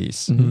one of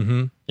these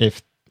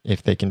if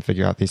they can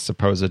figure out these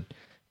supposed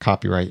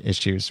copyright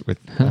issues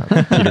with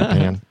Peter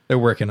Pan. They're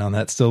working on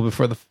that still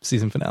before the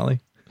season finale.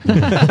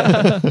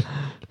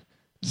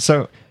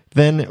 So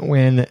then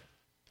when,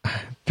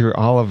 through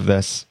all of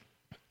this,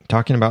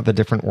 talking about the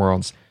different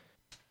worlds,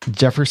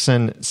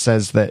 Jefferson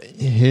says that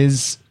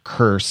his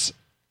curse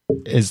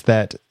is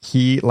that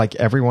he, like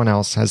everyone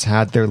else, has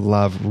had their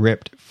love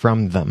ripped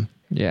from them.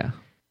 Yeah.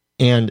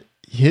 And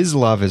his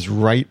love is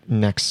right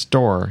next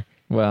door.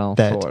 Well,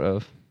 sort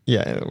of.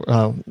 Yeah,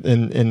 well,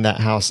 in that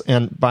house.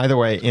 And by the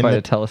way, in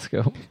a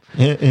telescope.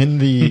 In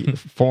the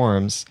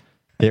forums,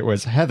 it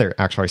was Heather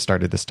actually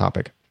started this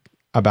topic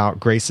about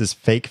Grace's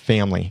fake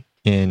family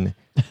in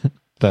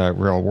the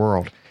real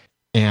world.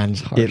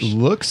 And it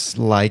looks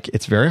like,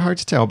 it's very hard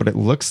to tell, but it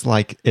looks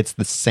like it's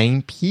the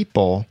same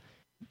people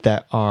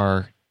that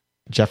are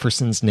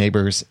Jefferson's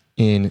neighbors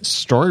in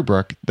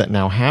Storybrooke that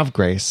now have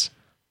Grace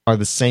are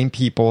the same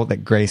people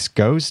that Grace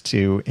goes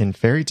to in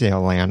Fairy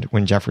Tale Land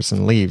when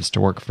Jefferson leaves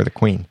to work for the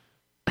Queen.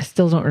 I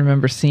still don't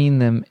remember seeing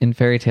them in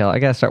Fairy Tale. I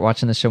gotta start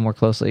watching the show more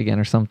closely again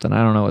or something.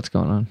 I don't know what's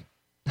going on.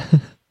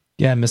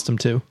 Yeah, I missed them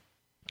too.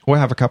 We'll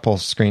have a couple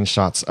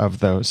screenshots of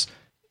those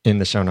in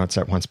the show notes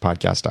at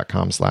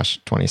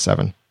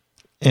oncepodcast.com/27.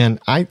 And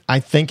I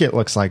think it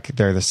looks like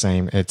they're the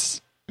same.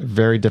 It's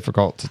very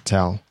difficult to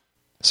tell.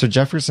 So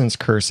Jefferson's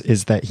curse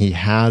is that he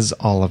has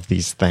all of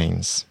these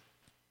things,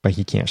 but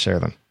he can't share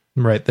them.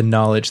 Right, the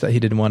knowledge that he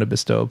didn't want to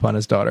bestow upon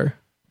his daughter.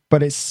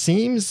 But it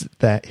seems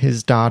that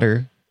his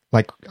daughter,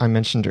 like I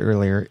mentioned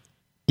earlier,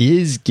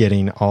 is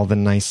getting all the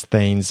nice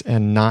things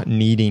and not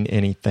needing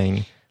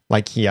anything,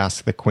 like he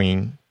asked the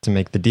queen to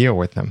make the deal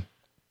with him.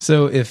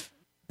 So if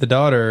the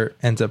daughter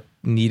ends up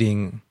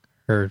needing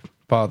her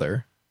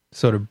father,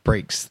 sort of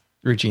breaks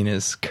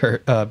Regina's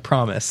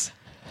promise,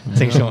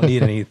 saying she don't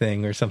need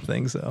anything or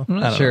something. So I'm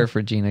not sure if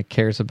Regina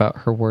cares about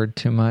her word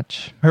too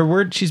much. Her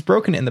word, she's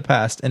broken it in the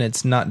past and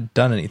it's not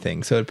done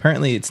anything. So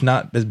apparently it's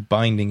not as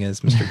binding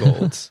as Mr.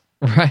 Gold's.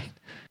 Right.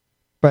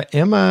 But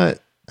Emma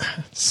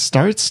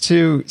starts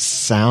to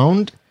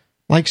sound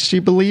like she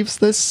believes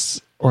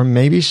this, or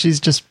maybe she's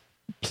just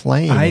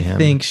playing him. I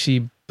think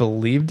she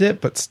believed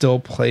it, but still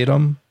played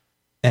him.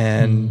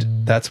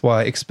 And that's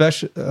why,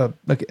 especially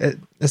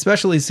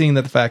seeing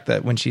that the fact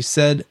that when she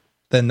said,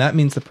 then that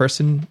means the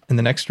person in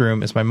the next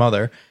room is my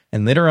mother.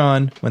 And later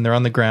on, when they're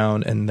on the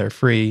ground and they're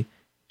free,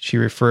 she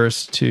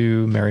refers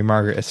to Mary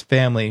Margaret as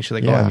family. She's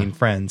like, oh, I mean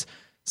friends.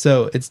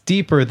 So it's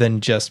deeper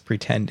than just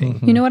pretending.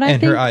 You know what I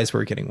think? And her eyes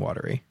were getting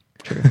watery.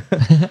 True.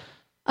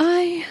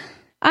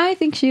 I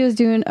think she was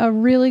doing a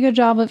really good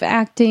job of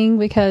acting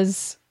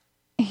because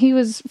he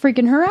was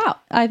freaking her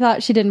out. I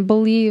thought she didn't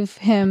believe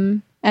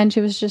him and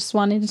she was just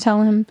wanting to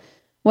tell him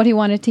what he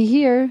wanted to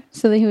hear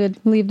so that he would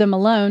leave them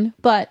alone.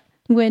 But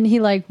when he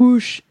like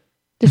whoosh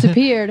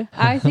disappeared,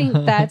 I think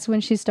that's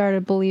when she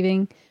started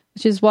believing,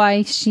 which is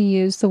why she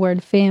used the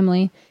word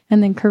family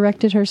and then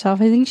corrected herself.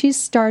 I think she's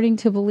starting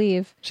to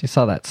believe. She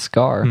saw that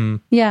scar.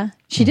 Yeah,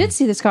 she did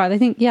see the scar. I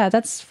think,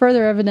 that's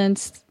further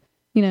evidence,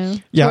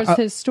 towards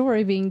his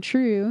story being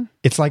true.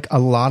 It's like a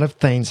lot of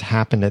things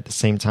happened at the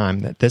same time,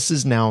 that this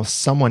is now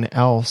someone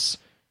else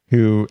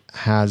who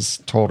has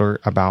told her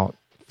about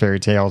fairy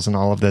tales and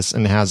all of this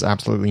and has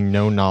absolutely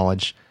no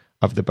knowledge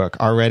of the book.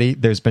 Already,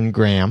 there's been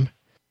Graham,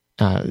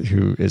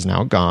 who is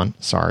now gone.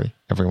 Sorry,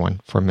 everyone,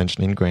 for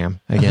mentioning Graham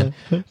again.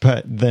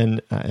 But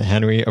then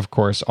Henry, of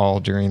course, all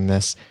during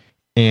this.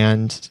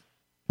 And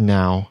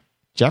now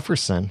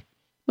Jefferson.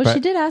 Well, she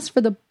did ask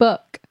for the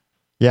book.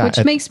 Yeah,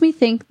 which makes me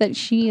think that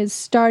she is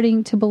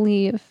starting to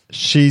believe.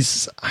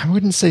 She's, I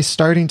wouldn't say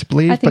starting to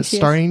believe, but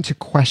starting to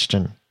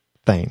question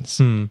things.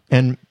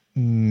 And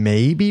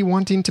maybe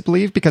wanting to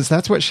believe, because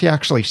that's what she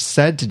actually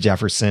said to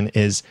Jefferson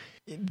is,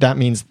 that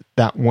means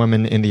that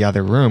woman in the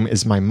other room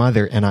is my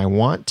mother, and I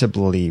want to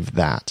believe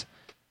that.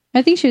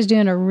 I think she was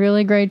doing a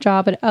really great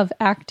job of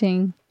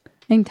acting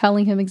and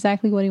telling him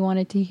exactly what he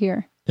wanted to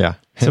hear. Yeah.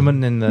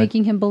 Someone in the...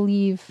 making him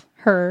believe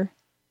her.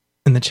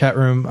 In the chat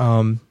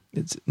room,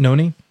 it's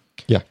Noni.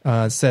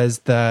 Yeah. Says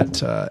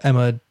that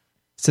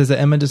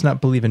Emma does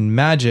not believe in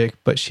magic,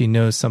 but she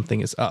knows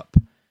something is up.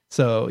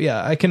 So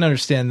yeah, I can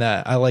understand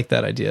that. I like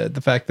that idea. The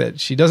fact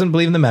that she doesn't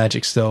believe in the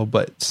magic still,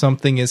 but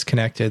something is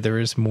connected. There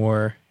is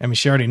more. I mean,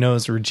 she already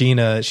knows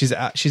Regina. She's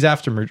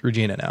after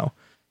Regina now,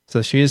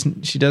 so she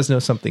does know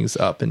something's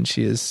up, and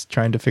she is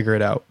trying to figure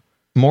it out.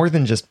 More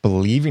than just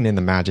believing in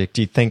the magic,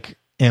 do you think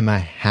Emma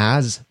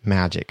has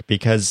magic?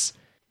 Because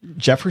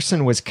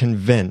Jefferson was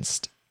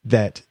convinced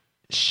that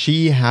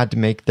she had to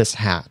make this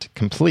hat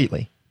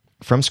completely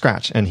from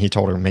scratch, and he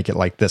told her make it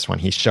like this one.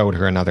 He showed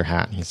her another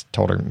hat and he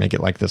told her make it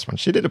like this one.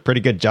 She did a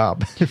pretty good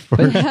job for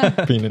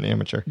being an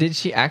amateur. Did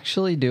she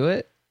actually do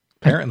it?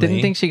 Apparently. I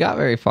didn't think she got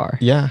very far.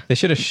 Yeah, they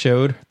should have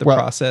showed the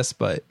process,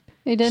 but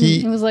they didn't.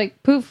 It was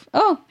like poof,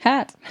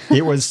 hat.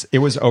 it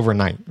was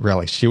overnight,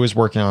 really. She was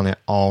working on it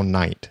all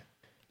night.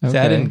 Okay.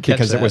 I didn't catch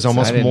because that, it was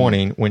almost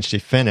morning when she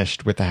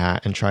finished with the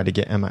hat and tried to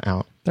get Emma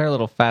out. They're a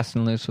little fast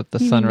and loose with the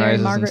You mean Mary sunrises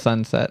and Margaret?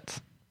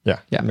 sunsets. Yeah,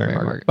 Mary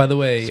Margaret. By the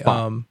way,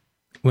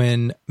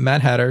 when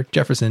Mad Hatter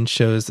Jefferson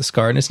shows the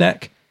scar in his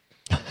neck,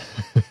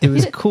 it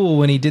was cool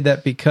when he did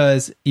that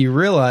because you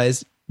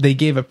realize they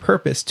gave a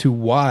purpose to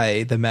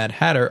why the Mad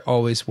Hatter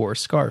always wore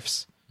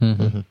scarves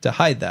to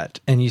hide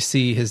that. And you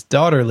see his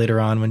daughter later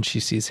on when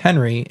she sees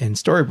Henry in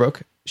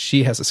Storybrooke,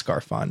 she has a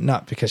scarf on,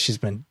 not because she's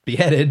been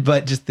beheaded,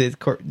 but just the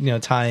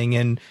tying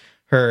in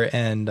her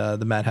and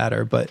the Mad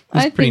Hatter. But it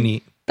was pretty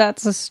neat.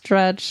 That's a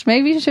stretch.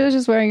 Maybe she was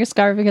just wearing a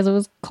scarf because it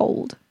was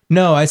cold.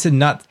 No, I said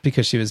not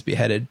because she was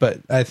beheaded, but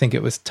I think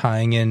it was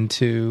tying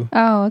into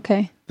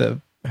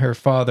her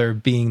father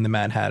being the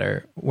Mad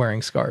Hatter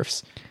wearing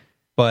scarves.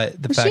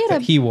 But the fact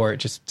that he wore it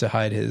just to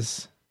hide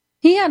his...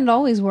 He hadn't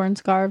always worn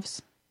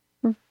scarves,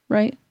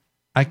 right?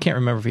 I can't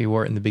remember if he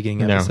wore it in the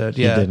beginning episode.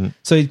 He didn't.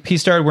 So he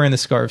started wearing the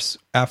scarves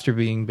after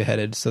being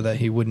beheaded so that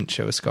he wouldn't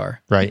show a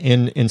scar. Right.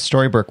 In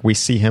Storybrooke, we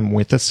see him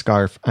with a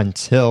scarf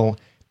until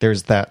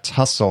there's that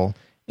tussle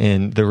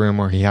in the room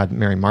where he had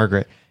Mary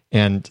Margaret.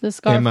 And the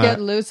scarf Emma,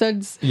 get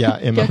loosened. Yeah,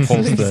 Emma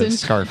pulls the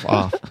scarf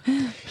off.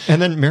 And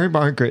then Mary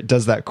Margaret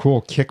does that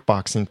cool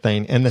kickboxing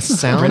thing. And the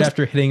sound... right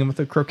after hitting him with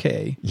a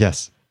croquet.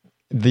 Yes.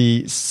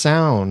 The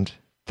sound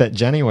that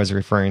Jenny was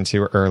referring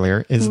to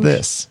earlier is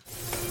this.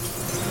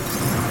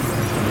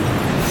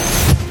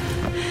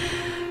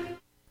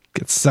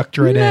 Gets sucked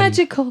right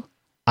Magical.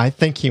 I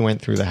think he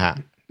went through the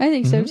hat. I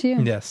think so too.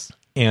 in. Yes.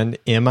 And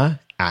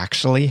Emma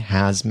actually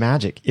has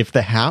magic. If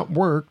the hat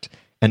worked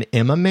and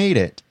Emma made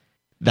it,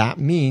 that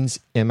means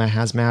Emma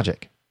has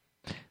magic.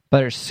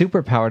 But her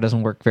superpower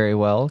doesn't work very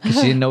well because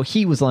she didn't know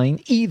he was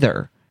lying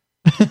either.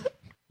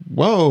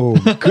 Whoa,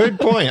 good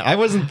point. I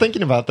wasn't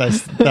thinking about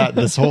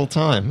this whole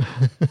time.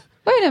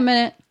 Wait a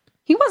minute.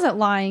 He wasn't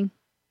lying.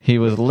 He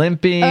was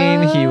limping.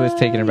 He was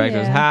taking her back to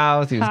his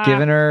house. He was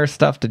giving her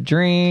stuff to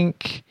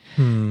drink.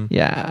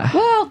 Yeah.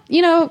 Well,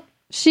 you know,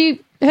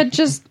 she had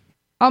just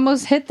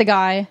almost hit the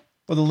guy.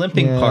 Well, the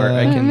limping part,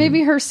 I can...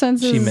 Maybe her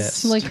senses, she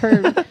missed. like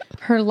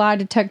her lie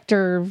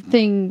detector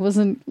thing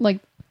wasn't like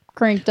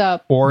cranked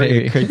up. Or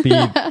Maybe. it could be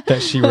that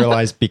she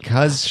realized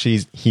because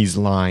he's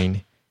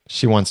lying,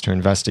 she wants to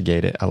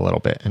investigate it a little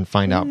bit and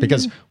find out.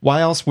 Because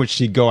why else would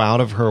she go out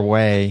of her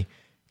way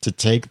to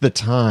take the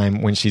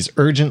time when she's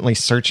urgently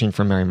searching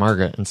for Mary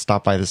Margaret and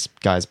stop by this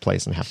guy's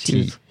place and have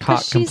tea? She's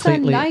caught She's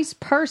completely. a nice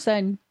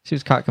person. She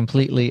was caught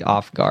completely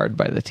off guard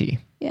by the tea.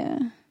 Yeah.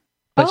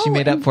 But she Oh,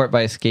 made up and for it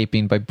by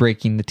escaping, by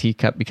breaking the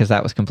teacup, because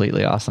that was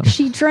completely awesome.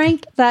 She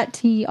drank that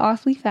tea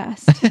awfully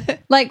fast.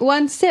 Like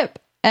one sip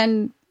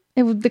and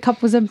the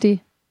cup was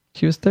empty.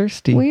 She was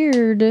thirsty.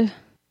 Weird. And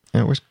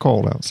it was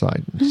cold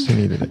outside. She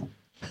needed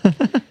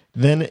it.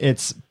 Then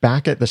it's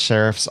back at the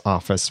sheriff's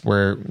office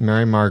where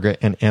Mary Margaret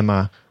and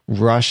Emma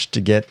rush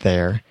to get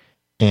there.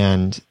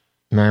 And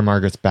Mary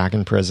Margaret's back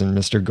in prison.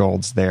 Mr.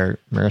 Gold's there.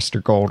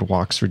 Mr. Gold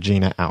walks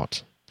Regina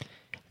out.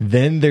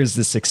 Then there's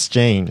this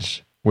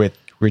exchange with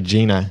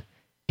Regina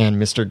and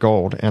Mr.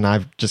 Gold. And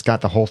I've just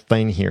got the whole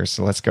thing here.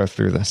 So let's go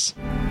through this.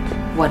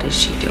 What is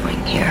she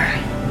doing here?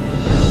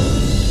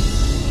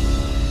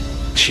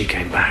 She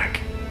came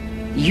back.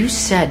 You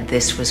said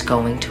this was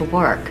going to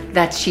work.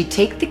 That she'd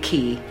take the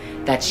key,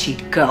 that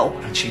she'd go.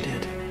 And she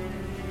did.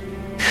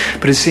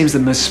 But it seems that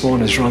Miss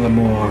Swan is rather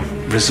more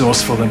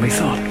resourceful than we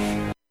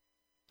thought.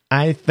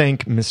 I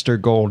think Mr.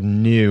 Gold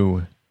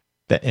knew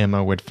that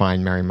Emma would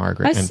find Mary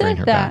Margaret I and bring said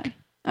her that. back.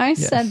 I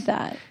said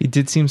that. He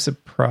did seem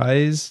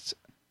surprised.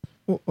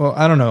 Well,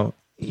 I don't know.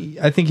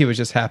 I think he was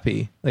just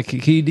happy. Like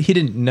he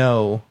didn't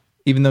know,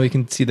 even though he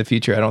can see the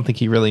future. I don't think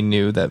he really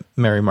knew that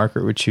Mary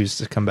Margaret would choose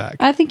to come back.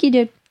 I think he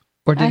did.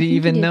 Or did I he think he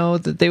even did. know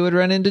that they would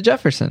run into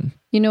Jefferson?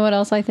 You know what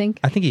else I think?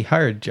 I think he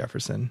hired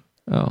Jefferson.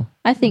 Oh.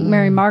 I think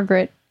Mary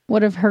Margaret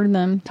would have heard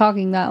them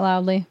talking that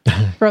loudly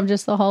from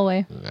just the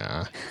hallway.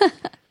 Nah.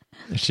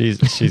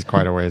 She's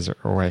quite a ways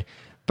away.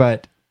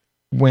 But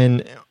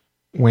when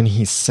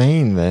he's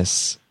saying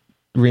this,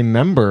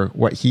 remember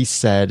what he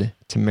said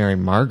to Mary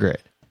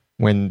Margaret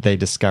when they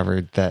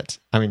discovered that,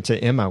 to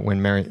Emma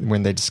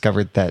when they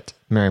discovered that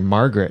Mary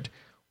Margaret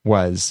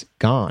was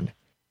gone,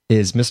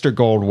 is Mr.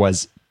 Gold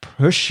was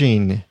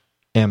pushing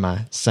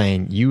Emma,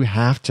 saying, you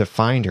have to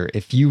find her.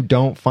 If you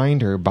don't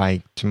find her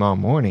by tomorrow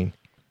morning,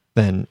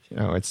 then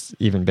it's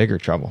even bigger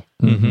trouble.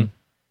 Mm-hmm.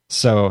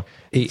 So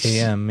 8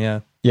 a.m., yeah.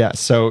 Yeah,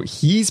 so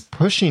he's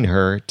pushing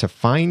her to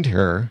find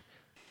her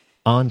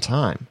on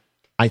time.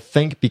 I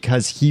think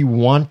because he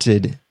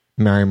wanted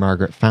Mary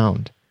Margaret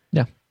found.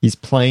 Yeah. He's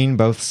playing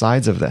both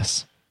sides of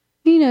this.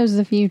 He knows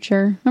the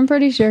future. I'm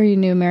pretty sure he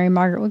knew Mary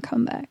Margaret would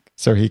come back.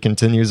 So he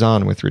continues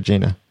on with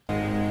Regina.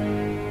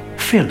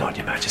 Fear not,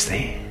 Your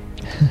Majesty.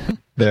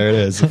 There it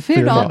is.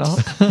 Fear not.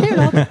 Fear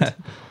not.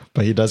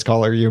 But he does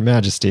call her Your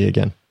Majesty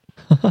again.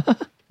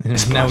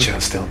 Miss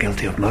Blanchard's still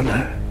guilty of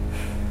murder.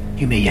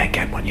 You may yet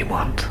get what you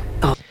want.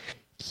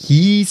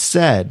 He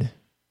said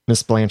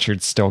Miss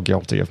Blanchard's still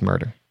guilty of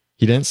murder.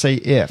 He didn't say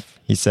if.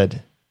 He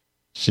said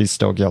she's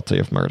still guilty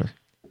of murder.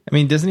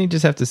 Doesn't he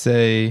just have to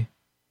say,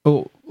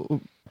 oh,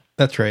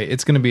 that's right,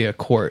 it's going to be a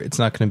court. It's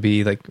not going to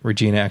be like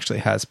Regina actually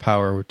has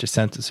power to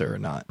sentence her or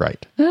not.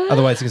 Right.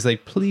 Otherwise, he's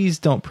like, please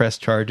don't press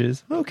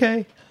charges.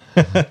 Okay.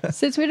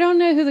 Since we don't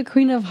know who the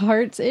Queen of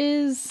Hearts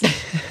is,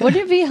 would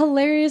it be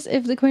hilarious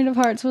if the Queen of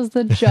Hearts was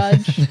the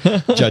judge?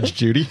 Judge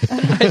Judy.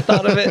 I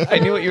thought of it. I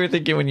knew what you were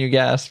thinking when you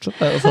gasped.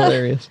 That was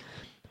hilarious.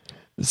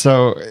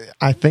 So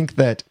I think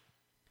that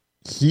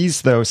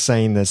he's, though,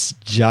 saying this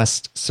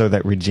just so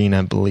that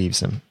Regina believes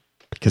him.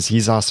 Because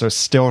he's also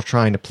still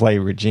trying to play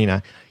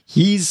Regina.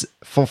 He's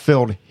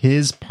fulfilled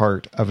his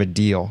part of a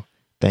deal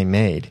they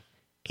made.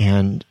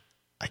 And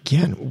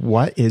again,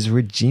 what is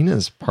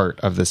Regina's part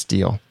of this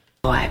deal?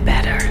 Why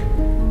better?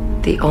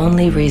 The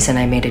only reason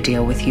I made a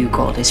deal with you,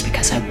 Gold, is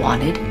because I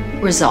wanted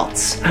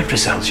results. And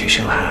results you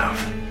shall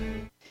have.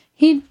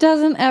 He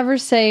doesn't ever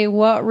say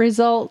what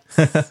results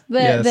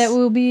that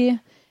will be,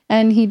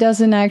 and he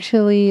doesn't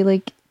actually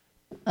like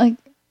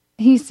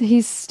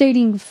he's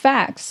stating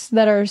facts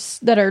that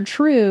are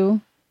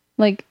true.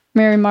 Like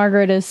Mary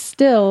Margaret is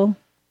still,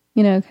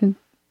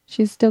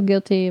 she's still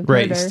guilty of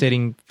Right, murder.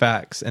 stating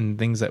facts and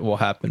things that will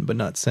happen, but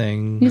not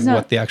saying He's not-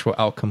 what the actual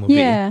outcome will be.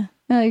 Yeah,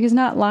 no, he's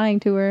not lying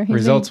to her. He's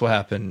Results saying- will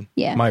happen.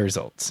 Yeah. My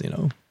results,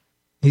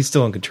 He's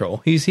still in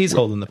control. He's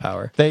holding the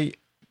power.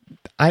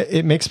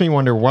 It makes me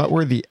wonder, what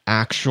were the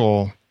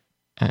actual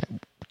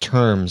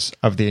terms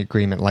of the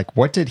agreement? Like,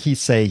 what did he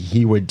say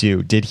he would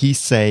do? Did he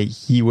say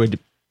he would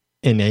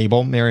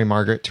enable Mary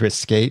Margaret to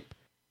escape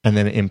and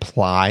then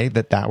imply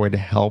that would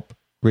help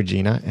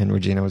Regina? And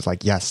Regina was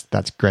like, yes,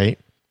 that's great.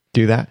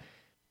 Do that.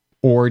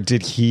 Or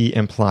did he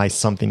imply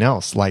something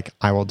else? Like,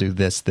 I will do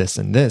this, this,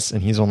 and this.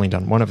 And he's only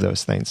done one of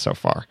those things so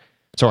far.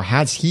 So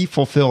has he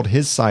fulfilled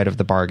his side of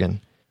the bargain?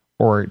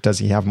 Or does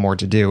he have more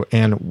to do?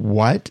 And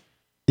what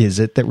is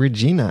it that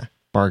Regina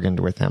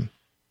bargained with him?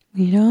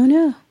 We don't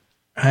know.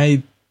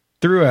 I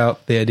threw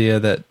out the idea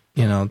that,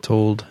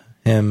 told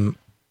him,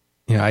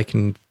 I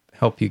can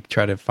help you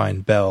try to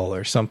find Belle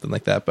or something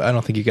like that. But I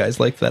don't think you guys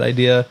like that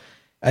idea.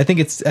 I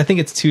think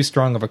it's too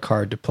strong of a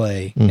card to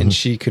play, and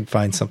she could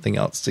find something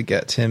else to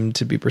get him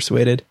to be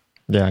persuaded.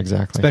 Yeah,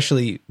 exactly.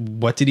 Especially,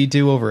 what did he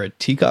do over a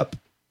teacup?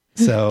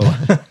 So,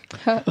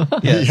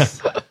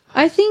 yes. Yeah.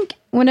 I think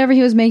whenever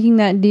he was making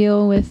that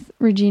deal with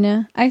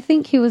Regina, I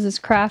think he was as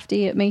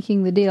crafty at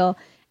making the deal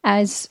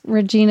as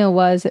Regina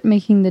was at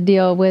making the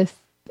deal with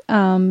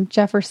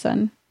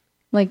Jefferson,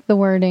 like the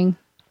wording.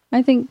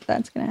 I think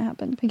that's going to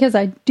happen because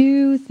I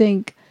do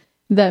think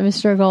that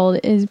Mr.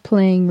 Gold is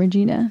playing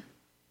Regina.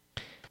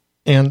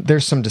 And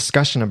there's some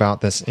discussion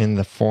about this in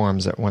the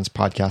forums at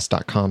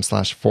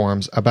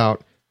oncepodcast.com/forums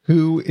about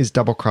who is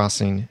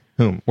double-crossing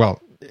whom.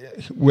 Well,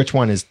 which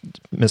one is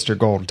Mr.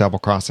 Gold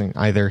double-crossing,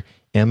 either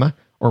Emma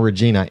or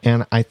Regina?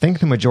 And I think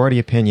the majority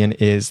opinion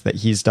is that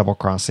he's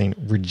double-crossing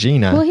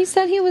Regina. Well, he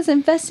said he was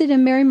invested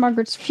in Mary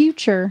Margaret's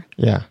future.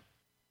 Yeah.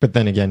 But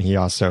then again, he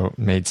also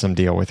made some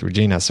deal with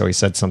Regina, so he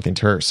said something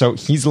to her. So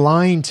he's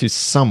lying to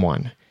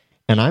someone.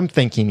 And I'm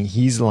thinking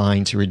he's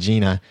lying to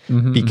Regina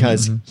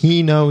because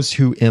he knows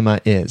who Emma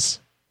is.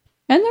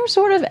 And they're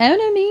sort of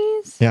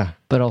enemies. Yeah.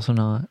 But also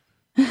not.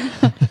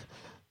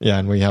 Yeah,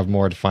 and we have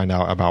more to find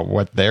out about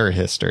what their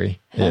history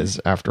is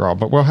after all.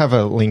 But we'll have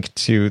a link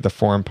to the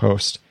forum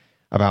post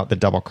about the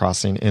double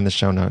crossing in the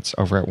show notes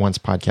over at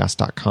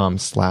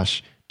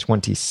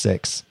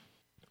oncepodcast.com/26.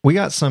 We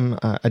got some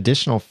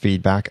additional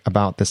feedback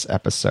about this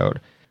episode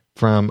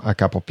from a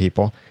couple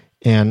people.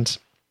 And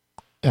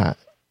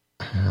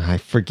I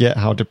forget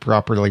how to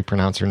properly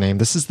pronounce her name.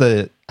 This is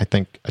the, I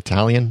think,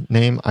 Italian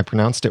name. I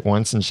pronounced it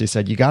once and she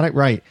said, you got it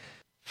right.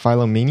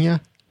 Philomena?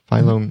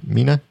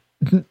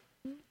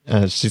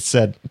 She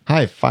said,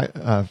 hi,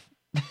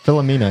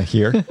 Philomena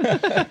here.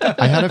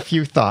 I had a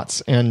few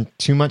thoughts and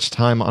too much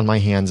time on my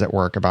hands at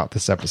work about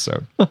this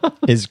episode.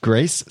 Is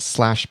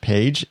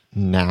Grace/Paige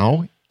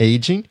now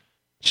aging?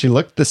 She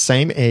looked the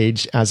same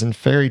age as in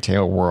Fairy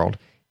Tale World.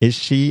 Is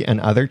she and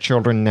other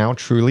children now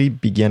truly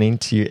beginning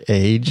to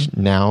age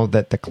now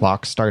that the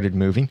clock started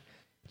moving?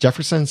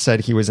 Jefferson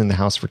said he was in the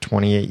house for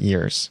 28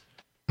 years.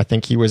 I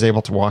think he was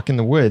able to walk in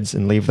the woods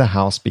and leave the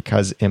house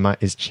because Emma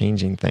is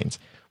changing things.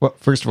 Well,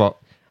 first of all,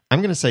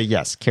 I'm going to say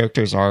yes,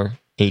 characters are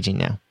aging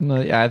now.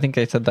 No, yeah, I think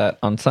I said that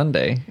on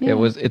Sunday.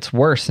 Yeah. It's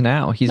worse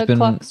now. He's the been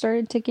clock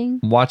started ticking.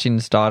 watching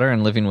his daughter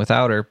and living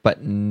without her,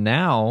 but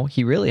now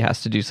he really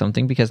has to do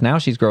something because now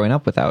she's growing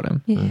up without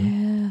him.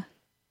 Yeah.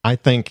 I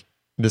think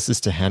this is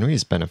to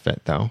Henry's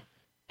benefit, though.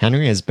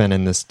 Henry has been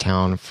in this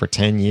town for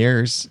 10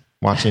 years,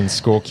 watching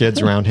school kids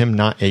around him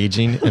not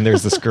aging, and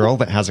there's this girl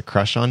that has a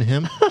crush on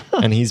him,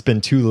 and he's been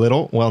too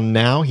little. Well,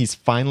 now he's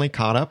finally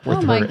caught up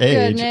with her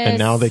age, and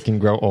now they can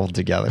grow old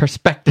together.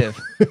 Perspective.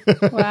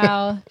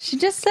 Wow. She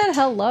just said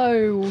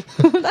hello.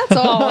 That's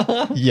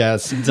all.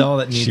 Yes. It's all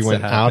that needs She to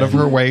went happen. out of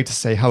her way to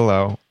say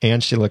hello,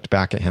 and she looked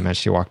back at him as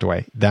she walked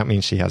away. That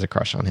means she has a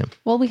crush on him.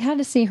 Well, we had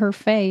to see her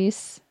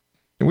face.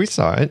 We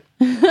saw it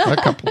a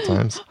couple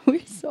times. We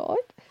saw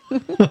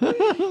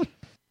it.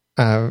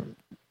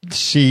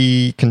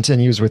 She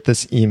continues with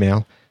this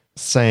email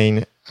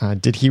saying,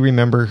 did he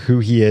remember who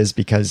he is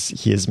because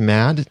he is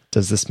mad?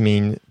 Does this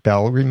mean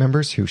Belle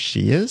remembers who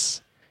she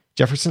is?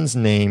 Jefferson's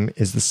name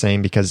is the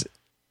same because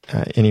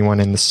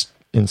anyone is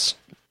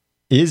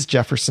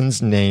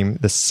Jefferson's name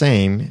the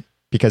same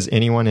because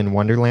anyone in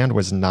Wonderland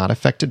was not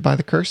affected by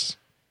the curse?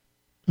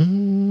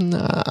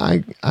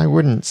 I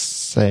wouldn't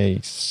say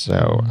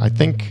so. I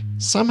think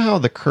somehow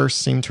the curse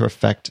seemed to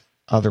affect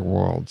other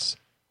worlds.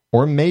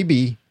 Or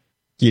maybe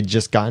he had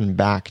just gotten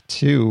back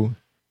to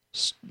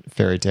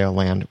Fairy Tale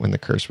Land when the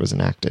curse was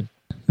enacted.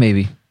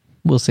 Maybe.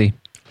 We'll see.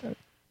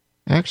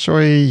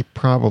 Actually, he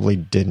probably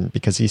didn't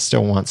because he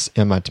still wants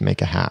Emma to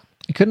make a hat.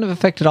 It couldn't have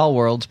affected all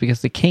worlds because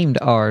they came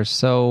to ours,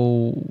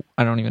 so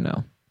I don't even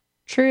know.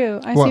 True.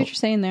 I see what you're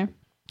saying there.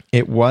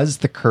 It was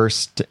the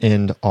curse to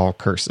end all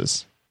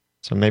curses.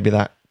 So maybe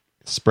that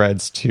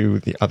spreads to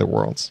the other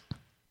worlds.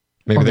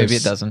 Or maybe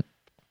it doesn't.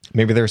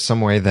 Maybe there's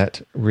some way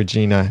that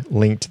Regina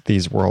linked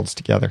these worlds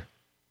together.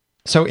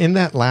 So in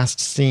that last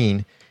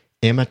scene,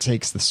 Emma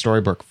takes the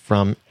storybook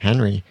from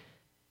Henry,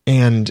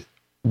 and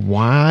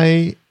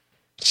why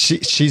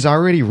she's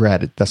already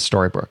read the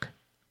storybook.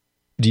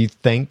 Do you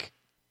think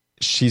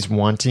she's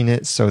wanting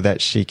it so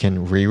that she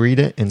can reread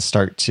it and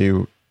start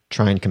to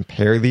try and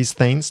compare these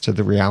things to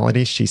the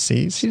reality she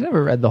sees? She's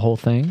never read the whole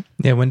thing.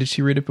 Yeah, when did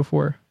she read it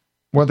before?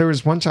 Well, there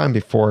was one time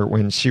before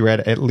when she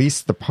read at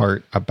least the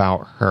part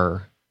about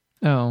her.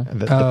 Oh.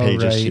 The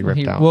pages she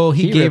ripped out. Well,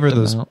 he gave her ripped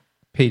them those out.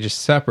 pages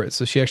separate,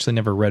 so she actually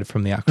never read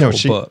from the actual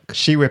book.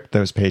 She ripped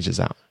those pages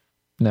out.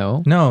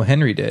 No. No,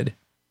 Henry did.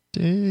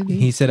 Did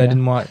He said, "I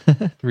didn't want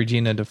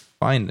Regina to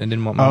find. I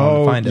didn't want my mom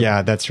to find him."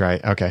 Yeah, that's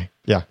right. Okay,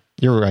 yeah,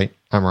 you're right.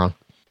 I'm wrong.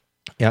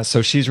 Yeah,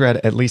 so she's read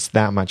at least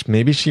that much.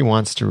 Maybe she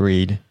wants to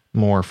read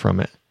more from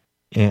it,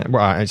 and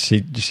well,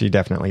 she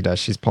definitely does.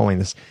 She's pulling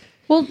this.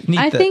 Well,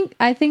 I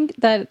think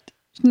that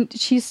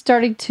she's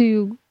starting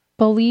to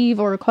believe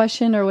or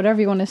question or whatever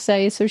you want to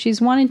say. So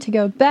she's wanting to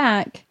go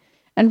back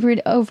and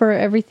read over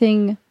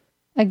everything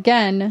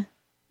again,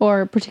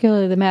 or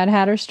particularly the Mad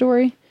Hatter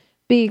story,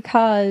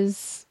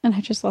 because, and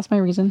I just lost my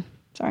reason.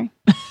 Sorry.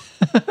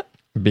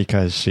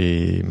 Because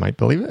she might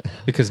believe it?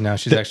 Because now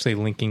she's actually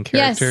linking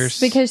characters? Yes,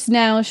 because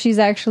now she's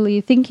actually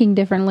thinking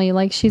differently.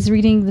 Like, she's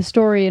reading the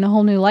story in a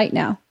whole new light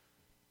now.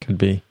 Could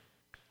be.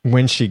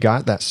 When she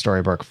got that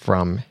storybook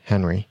from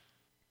Henry,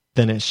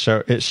 then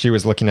she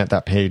was looking at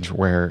that page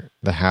where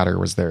the Hatter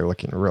was there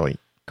looking really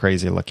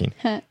crazy looking.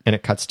 And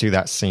it cuts to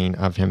that scene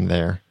of him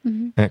there.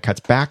 And it cuts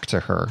back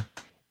to her.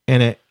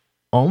 And it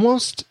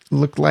almost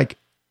looked like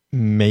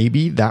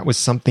maybe that was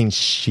something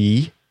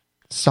she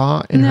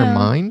saw in her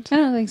mind. I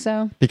don't think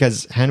so.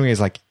 Because Henry is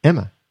like,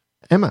 Emma,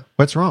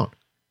 what's wrong?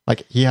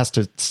 Like, he has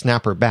to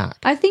snap her back.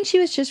 I think she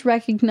was just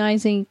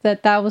recognizing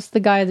that was the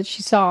guy that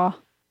she saw.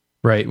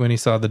 Right. When he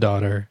saw the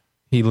daughter,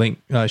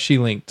 she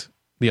linked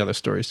the other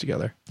stories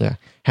together. Yeah.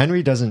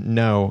 Henry doesn't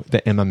know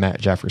that Emma met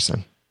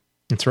Jefferson.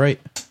 That's right.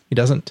 He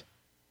doesn't.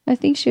 I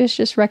think she was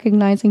just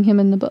recognizing him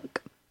in the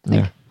book. Like,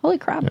 Yeah. Holy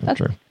crap. Yeah, That's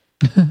true.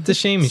 It's a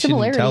shame you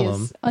shouldn't tell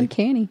him. is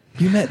uncanny.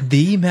 You met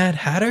the Mad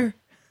Hatter?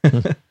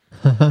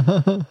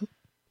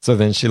 So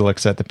then she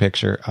looks at the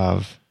picture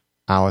of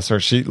Alice, or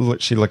she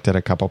looked at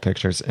a couple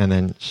pictures, and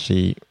then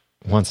she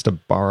wants to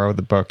borrow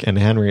the book, and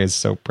Henry is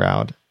so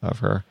proud of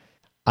her.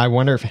 I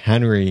wonder if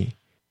Henry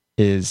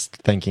is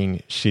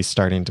thinking she's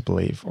starting to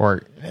believe,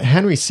 or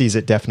Henry sees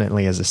it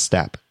definitely as a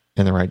step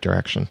in the right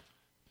direction.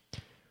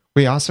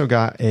 We also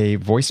got a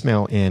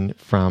voicemail in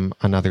from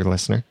another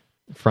listener,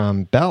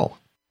 from Belle.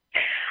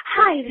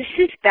 Hi, this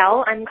is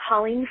Belle. I'm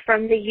calling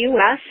from the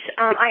U.S.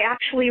 I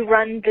actually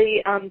run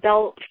the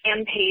Belle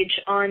fan page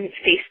on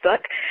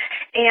Facebook.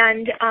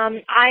 And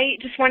I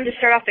just wanted to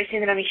start off by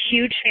saying that I'm a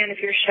huge fan of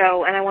your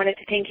show, and I wanted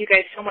to thank you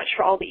guys so much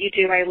for all that you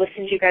do. I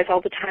listen to you guys all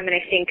the time, and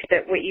I think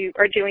that what you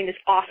are doing is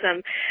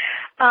awesome.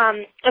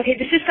 Okay,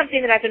 this is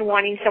something that I've been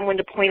wanting someone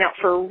to point out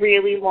for a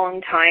really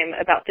long time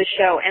about the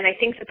show, and I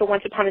think that the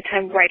Once Upon a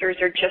Time writers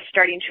are just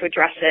starting to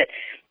address it.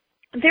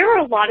 There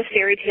are a lot of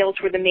fairy tales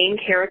where the main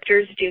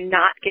characters do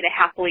not get a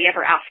happily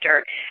ever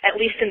after, at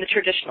least in the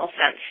traditional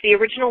sense. The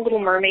original Little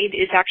Mermaid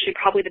is actually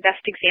probably the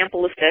best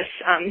example of this,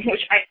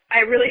 which I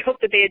really hope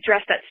that they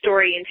address that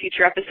story in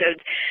future episodes.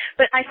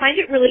 But I find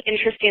it really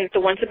interesting that the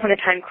Once Upon a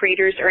Time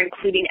creators are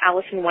including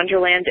Alice in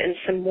Wonderland and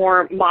some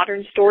more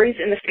modern stories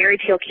in the fairy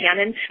tale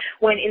canon,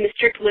 when in the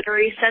strict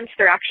literary sense,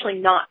 they're actually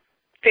not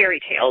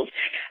fairy tales.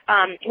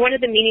 One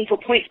of the meaningful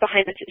points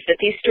behind this is that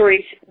these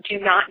stories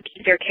do not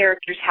give their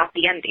characters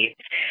happy endings.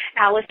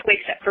 Alice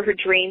wakes up for her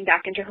dream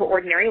back into her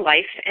ordinary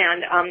life,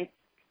 and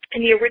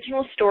in the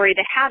original story,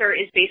 the Hatter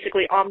is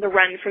basically on the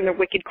run from the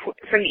Red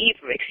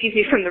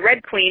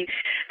Queen,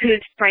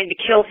 who's trying to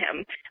kill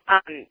him.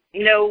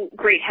 No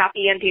great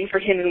happy ending for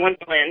him in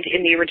Wonderland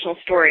in the original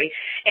story.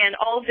 And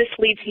all of this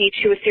leads me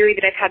to a theory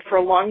that I've had for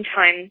a long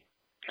time,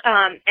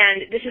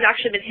 and this has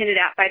actually been hinted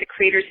at by the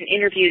creators in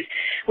interviews,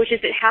 which is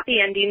that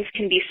happy endings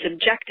can be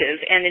subjective,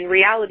 and in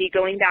reality,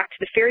 going back to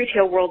the fairy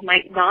tale world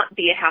might not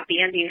be a happy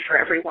ending for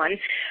everyone.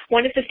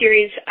 One of the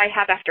theories I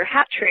have after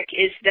Hat Trick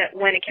is that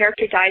when a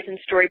character dies in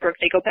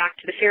Storybrooke, they go back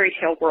to the fairy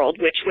tale world,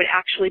 which would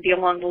actually be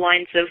along the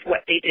lines of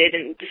what they did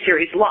in the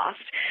series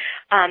Lost.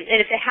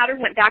 And if the Hatter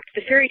went back to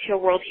the fairy tale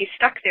world, he's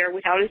stuck there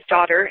without his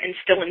daughter and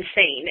still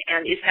insane,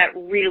 and is that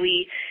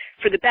really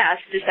for the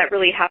best? Is that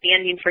really a happy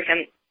ending for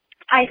him?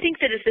 I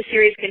think that as the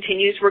series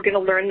continues, we're going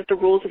to learn that the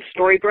rules of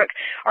Storybrooke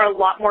are a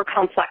lot more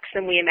complex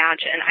than we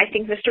imagine. I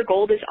think Mr.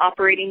 Gold is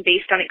operating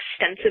based on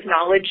extensive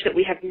knowledge that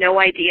we have no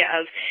idea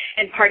of,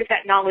 and part of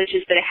that knowledge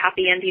is that a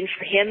happy ending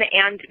for him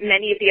and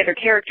many of the other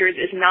characters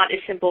is not as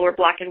simple or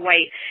black and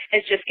white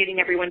as just getting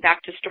everyone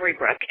back to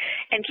Storybrooke.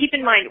 And keep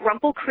in mind,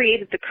 Rumpel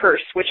created the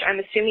curse, which I'm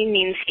assuming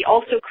means he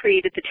also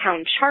created the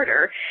town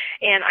charter,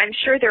 and I'm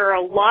sure there are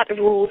a lot of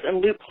rules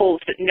and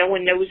loopholes that no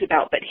one knows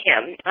about but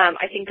him.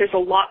 I think there's a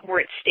lot more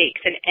at stake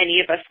than any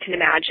of us can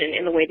imagine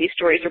in the way these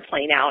stories are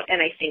playing out,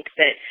 and I think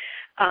that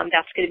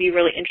that's going to be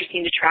really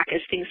interesting to track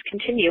as things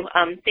continue.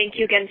 Thank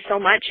you again so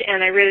much,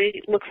 and I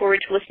really look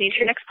forward to listening to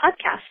your next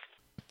podcast.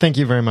 Thank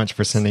you very much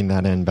for sending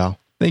that in, Belle.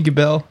 Thank you,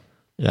 Belle.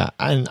 Yeah,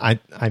 and I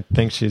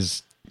think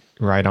she's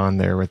right on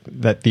there with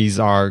that. These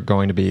are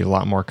going to be a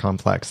lot more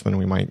complex than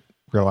we might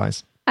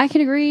realize. I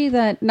can agree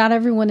that not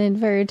everyone in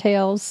fairy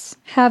tales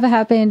have a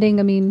happy ending.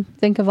 I mean,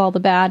 think of all the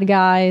bad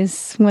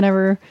guys.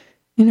 Whenever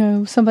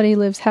somebody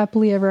lives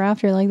happily ever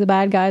after, like the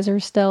bad guys are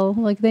still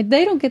like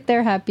they don't get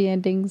their happy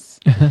endings.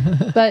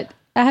 But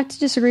I have to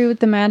disagree with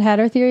the Mad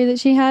Hatter theory that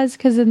she has,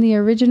 because in the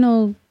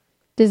original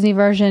Disney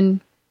version,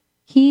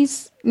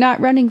 he's not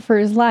running for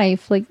his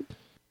life. Like,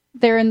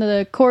 they're in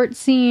the court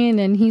scene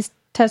and he's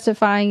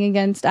testifying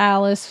against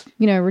Alice,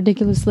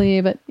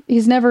 ridiculously, but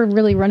he's never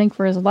really running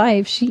for his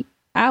life.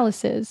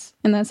 Alice is,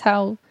 and that's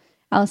how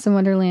Alice in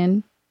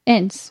Wonderland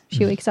ends.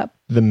 She wakes up.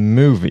 The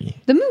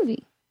movie. Is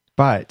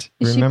But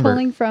she remember,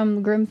 pulling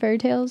from Grimm Fairy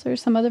Tales or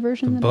some other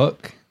version? The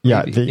book.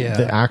 yeah, Maybe.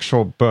 the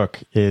actual book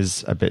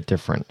is a bit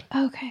different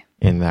Okay.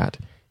 in that.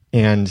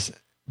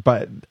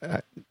 But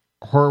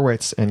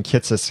Horowitz and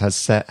Kitsis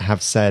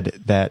have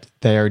said that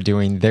they are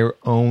doing their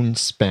own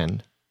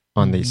spin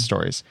on these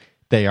stories.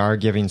 They are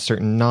giving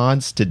certain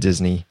nods to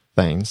Disney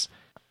things,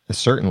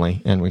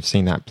 certainly, and we've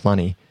seen that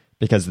plenty,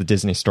 because the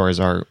Disney stories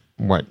are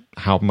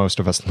how most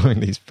of us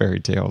learn these fairy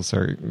tales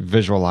or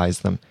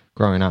visualize them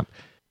growing up.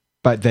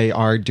 But they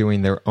are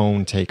doing their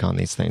own take on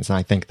these things. And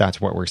I think that's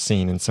what we're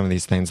seeing in some of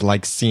these things,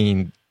 like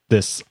seeing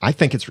this. I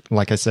think it's,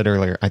 like I said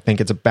earlier, I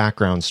think it's a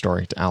background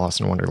story to Alice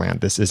in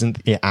Wonderland. This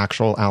isn't the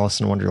actual Alice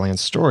in Wonderland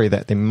story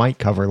that they might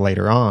cover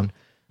later on,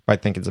 but I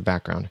think it's a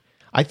background.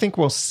 I think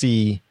we'll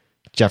see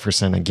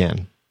Jefferson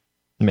again,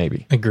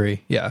 maybe.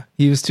 Agree. Yeah.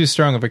 He was too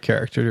strong of a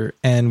character,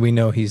 and we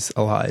know he's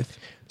alive.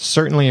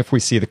 Certainly, if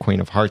we see the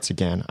Queen of Hearts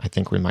again, I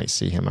think we might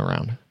see him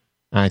around.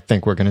 I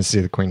think we're going to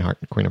see the Queen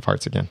of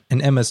Hearts again.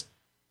 And Emma's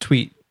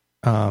tweet,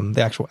 the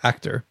actual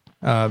actor,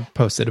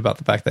 posted about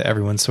the fact that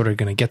everyone's sort of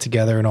going to get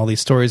together and all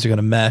these stories are going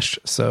to mesh.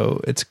 So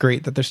it's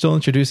great that they're still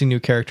introducing new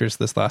characters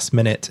this last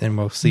minute, and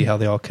we'll see how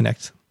they all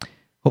connect,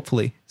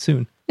 hopefully,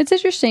 soon. It's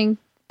interesting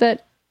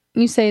that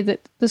you say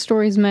that the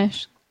stories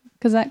mesh,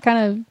 because that kind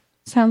of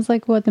sounds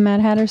like what the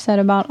Mad Hatter said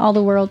about all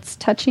the worlds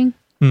touching.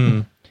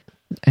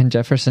 And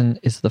Jefferson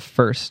is the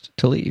first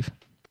to leave.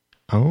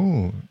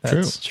 Oh,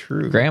 That's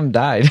true. Graham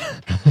died.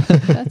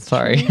 That's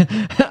Sorry.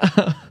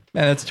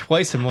 Man, that's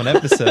twice in one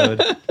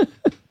episode.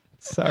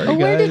 Sorry, Oh, guys.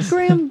 where did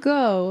Graham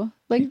go?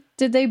 Like,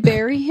 did they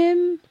bury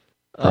him?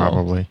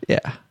 probably.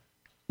 Yeah.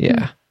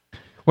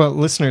 Well,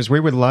 listeners, we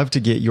would love to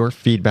get your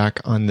feedback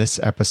on this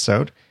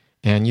episode.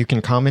 And you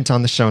can comment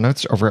on the show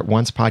notes over at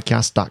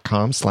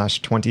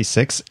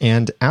oncepodcast.com/26.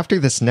 And after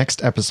this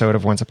next episode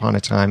of Once Upon a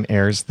Time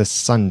airs this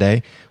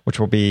Sunday, which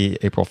will be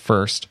April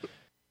 1st,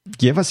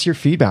 give us your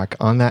feedback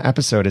on that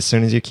episode as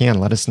soon as you can.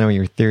 Let us know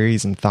your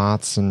theories and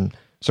thoughts and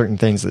certain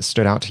things that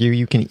stood out to you.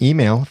 You can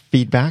email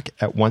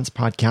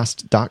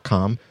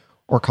feedback@oncepodcast.com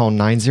or call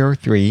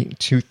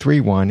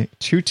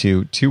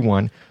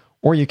 903-231-2221.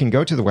 Or you can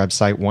go to the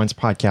website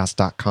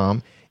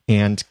oncepodcast.com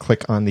and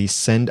click on the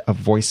send a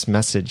voice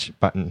message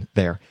button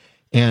there.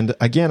 And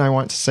again, I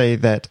want to say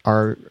that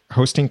our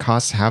hosting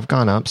costs have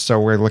gone up, so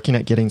we're looking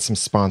at getting some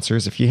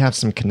sponsors. If you have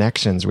some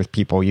connections with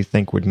people you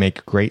think would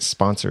make great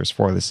sponsors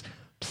for this,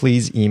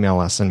 please email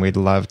us, and we'd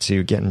love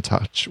to get in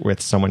touch with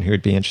someone who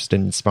would be interested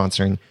in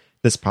sponsoring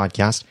this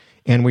podcast.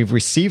 And we've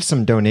received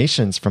some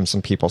donations from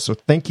some people, so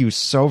thank you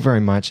so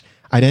very much.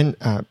 I didn't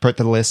put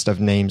the list of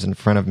names in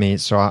front of me,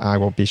 so I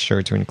will be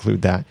sure to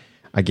include that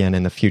again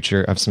in the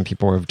future, of some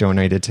people who have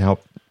donated to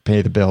help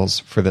pay the bills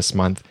for this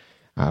month,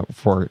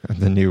 for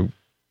the new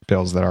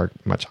bills that are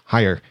much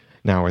higher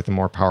now with a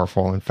more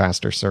powerful and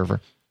faster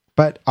server.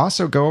 But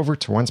also go over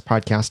to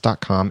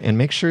oncepodcast.com and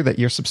make sure that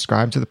you're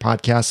subscribed to the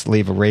podcast.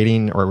 Leave a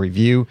rating or a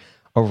review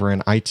over in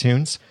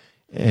iTunes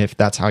if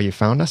that's how you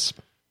found us.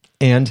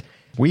 And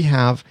we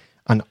have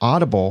an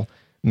Audible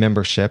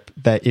membership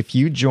that if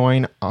you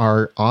join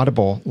our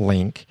Audible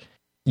link,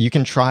 you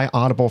can try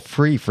Audible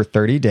free for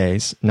 30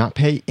 days, not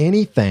pay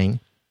anything,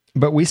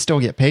 but we still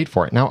get paid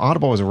for it. Now,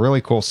 Audible is a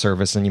really cool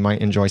service, and you might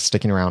enjoy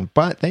sticking around,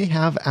 but they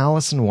have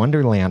Alice in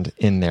Wonderland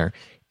in there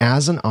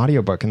as an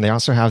audiobook, and they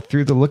also have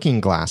Through the Looking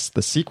Glass,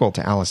 the sequel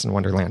to Alice in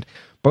Wonderland.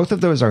 Both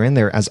of those are in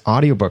there as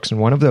audiobooks, and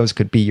one of those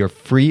could be your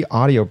free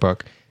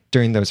audiobook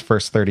during those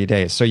first 30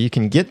 days. So you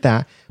can get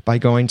that by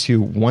going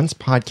to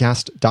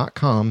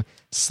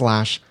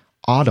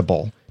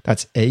oncepodcast.com/audible.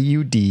 That's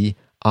AUDIBLE.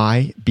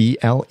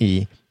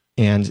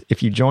 And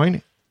if you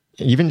join,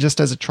 even just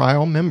as a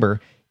trial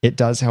member, it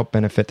does help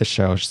benefit the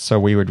show. So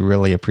we would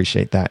really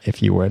appreciate that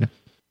if you would.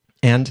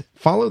 And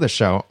follow the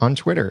show on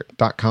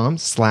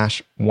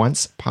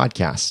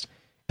twitter.com/oncepodcast.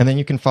 And then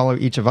you can follow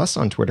each of us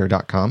on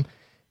twitter.com.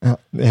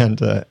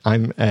 And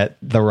I'm at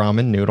the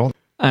Ramen Noodle.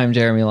 I'm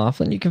Jeremy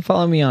Laughlin. You can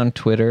follow me on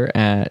Twitter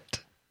at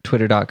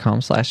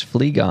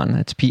twitter.com/Fleegon.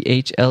 That's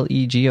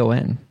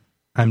PHLEGON.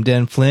 I'm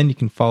Dan Flynn. You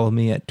can follow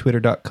me at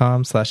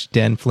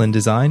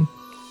twitter.com/DanFlynnDesign.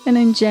 And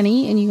I'm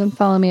Jenny, and you can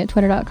follow me at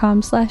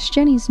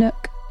twitter.com/Jenny's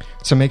Nook.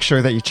 So make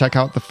sure that you check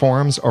out the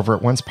forums over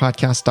at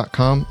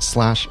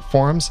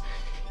oncepodcast.com/forums.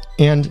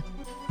 And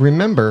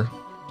remember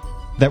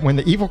that when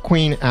the evil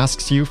queen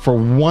asks you for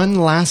one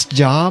last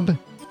job,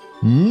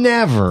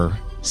 never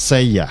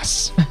say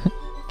yes.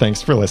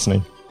 Thanks for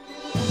listening.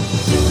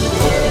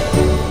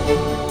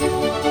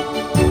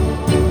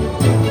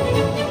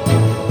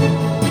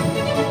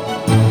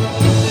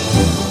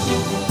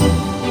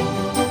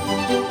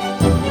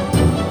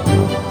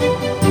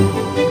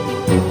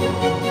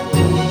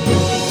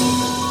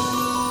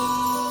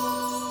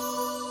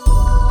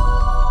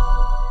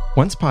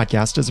 Once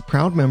Podcast is a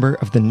proud member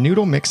of the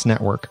Noodle Mix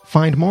Network.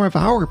 Find more of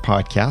our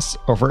podcasts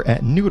over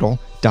at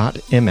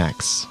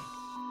noodle.mx.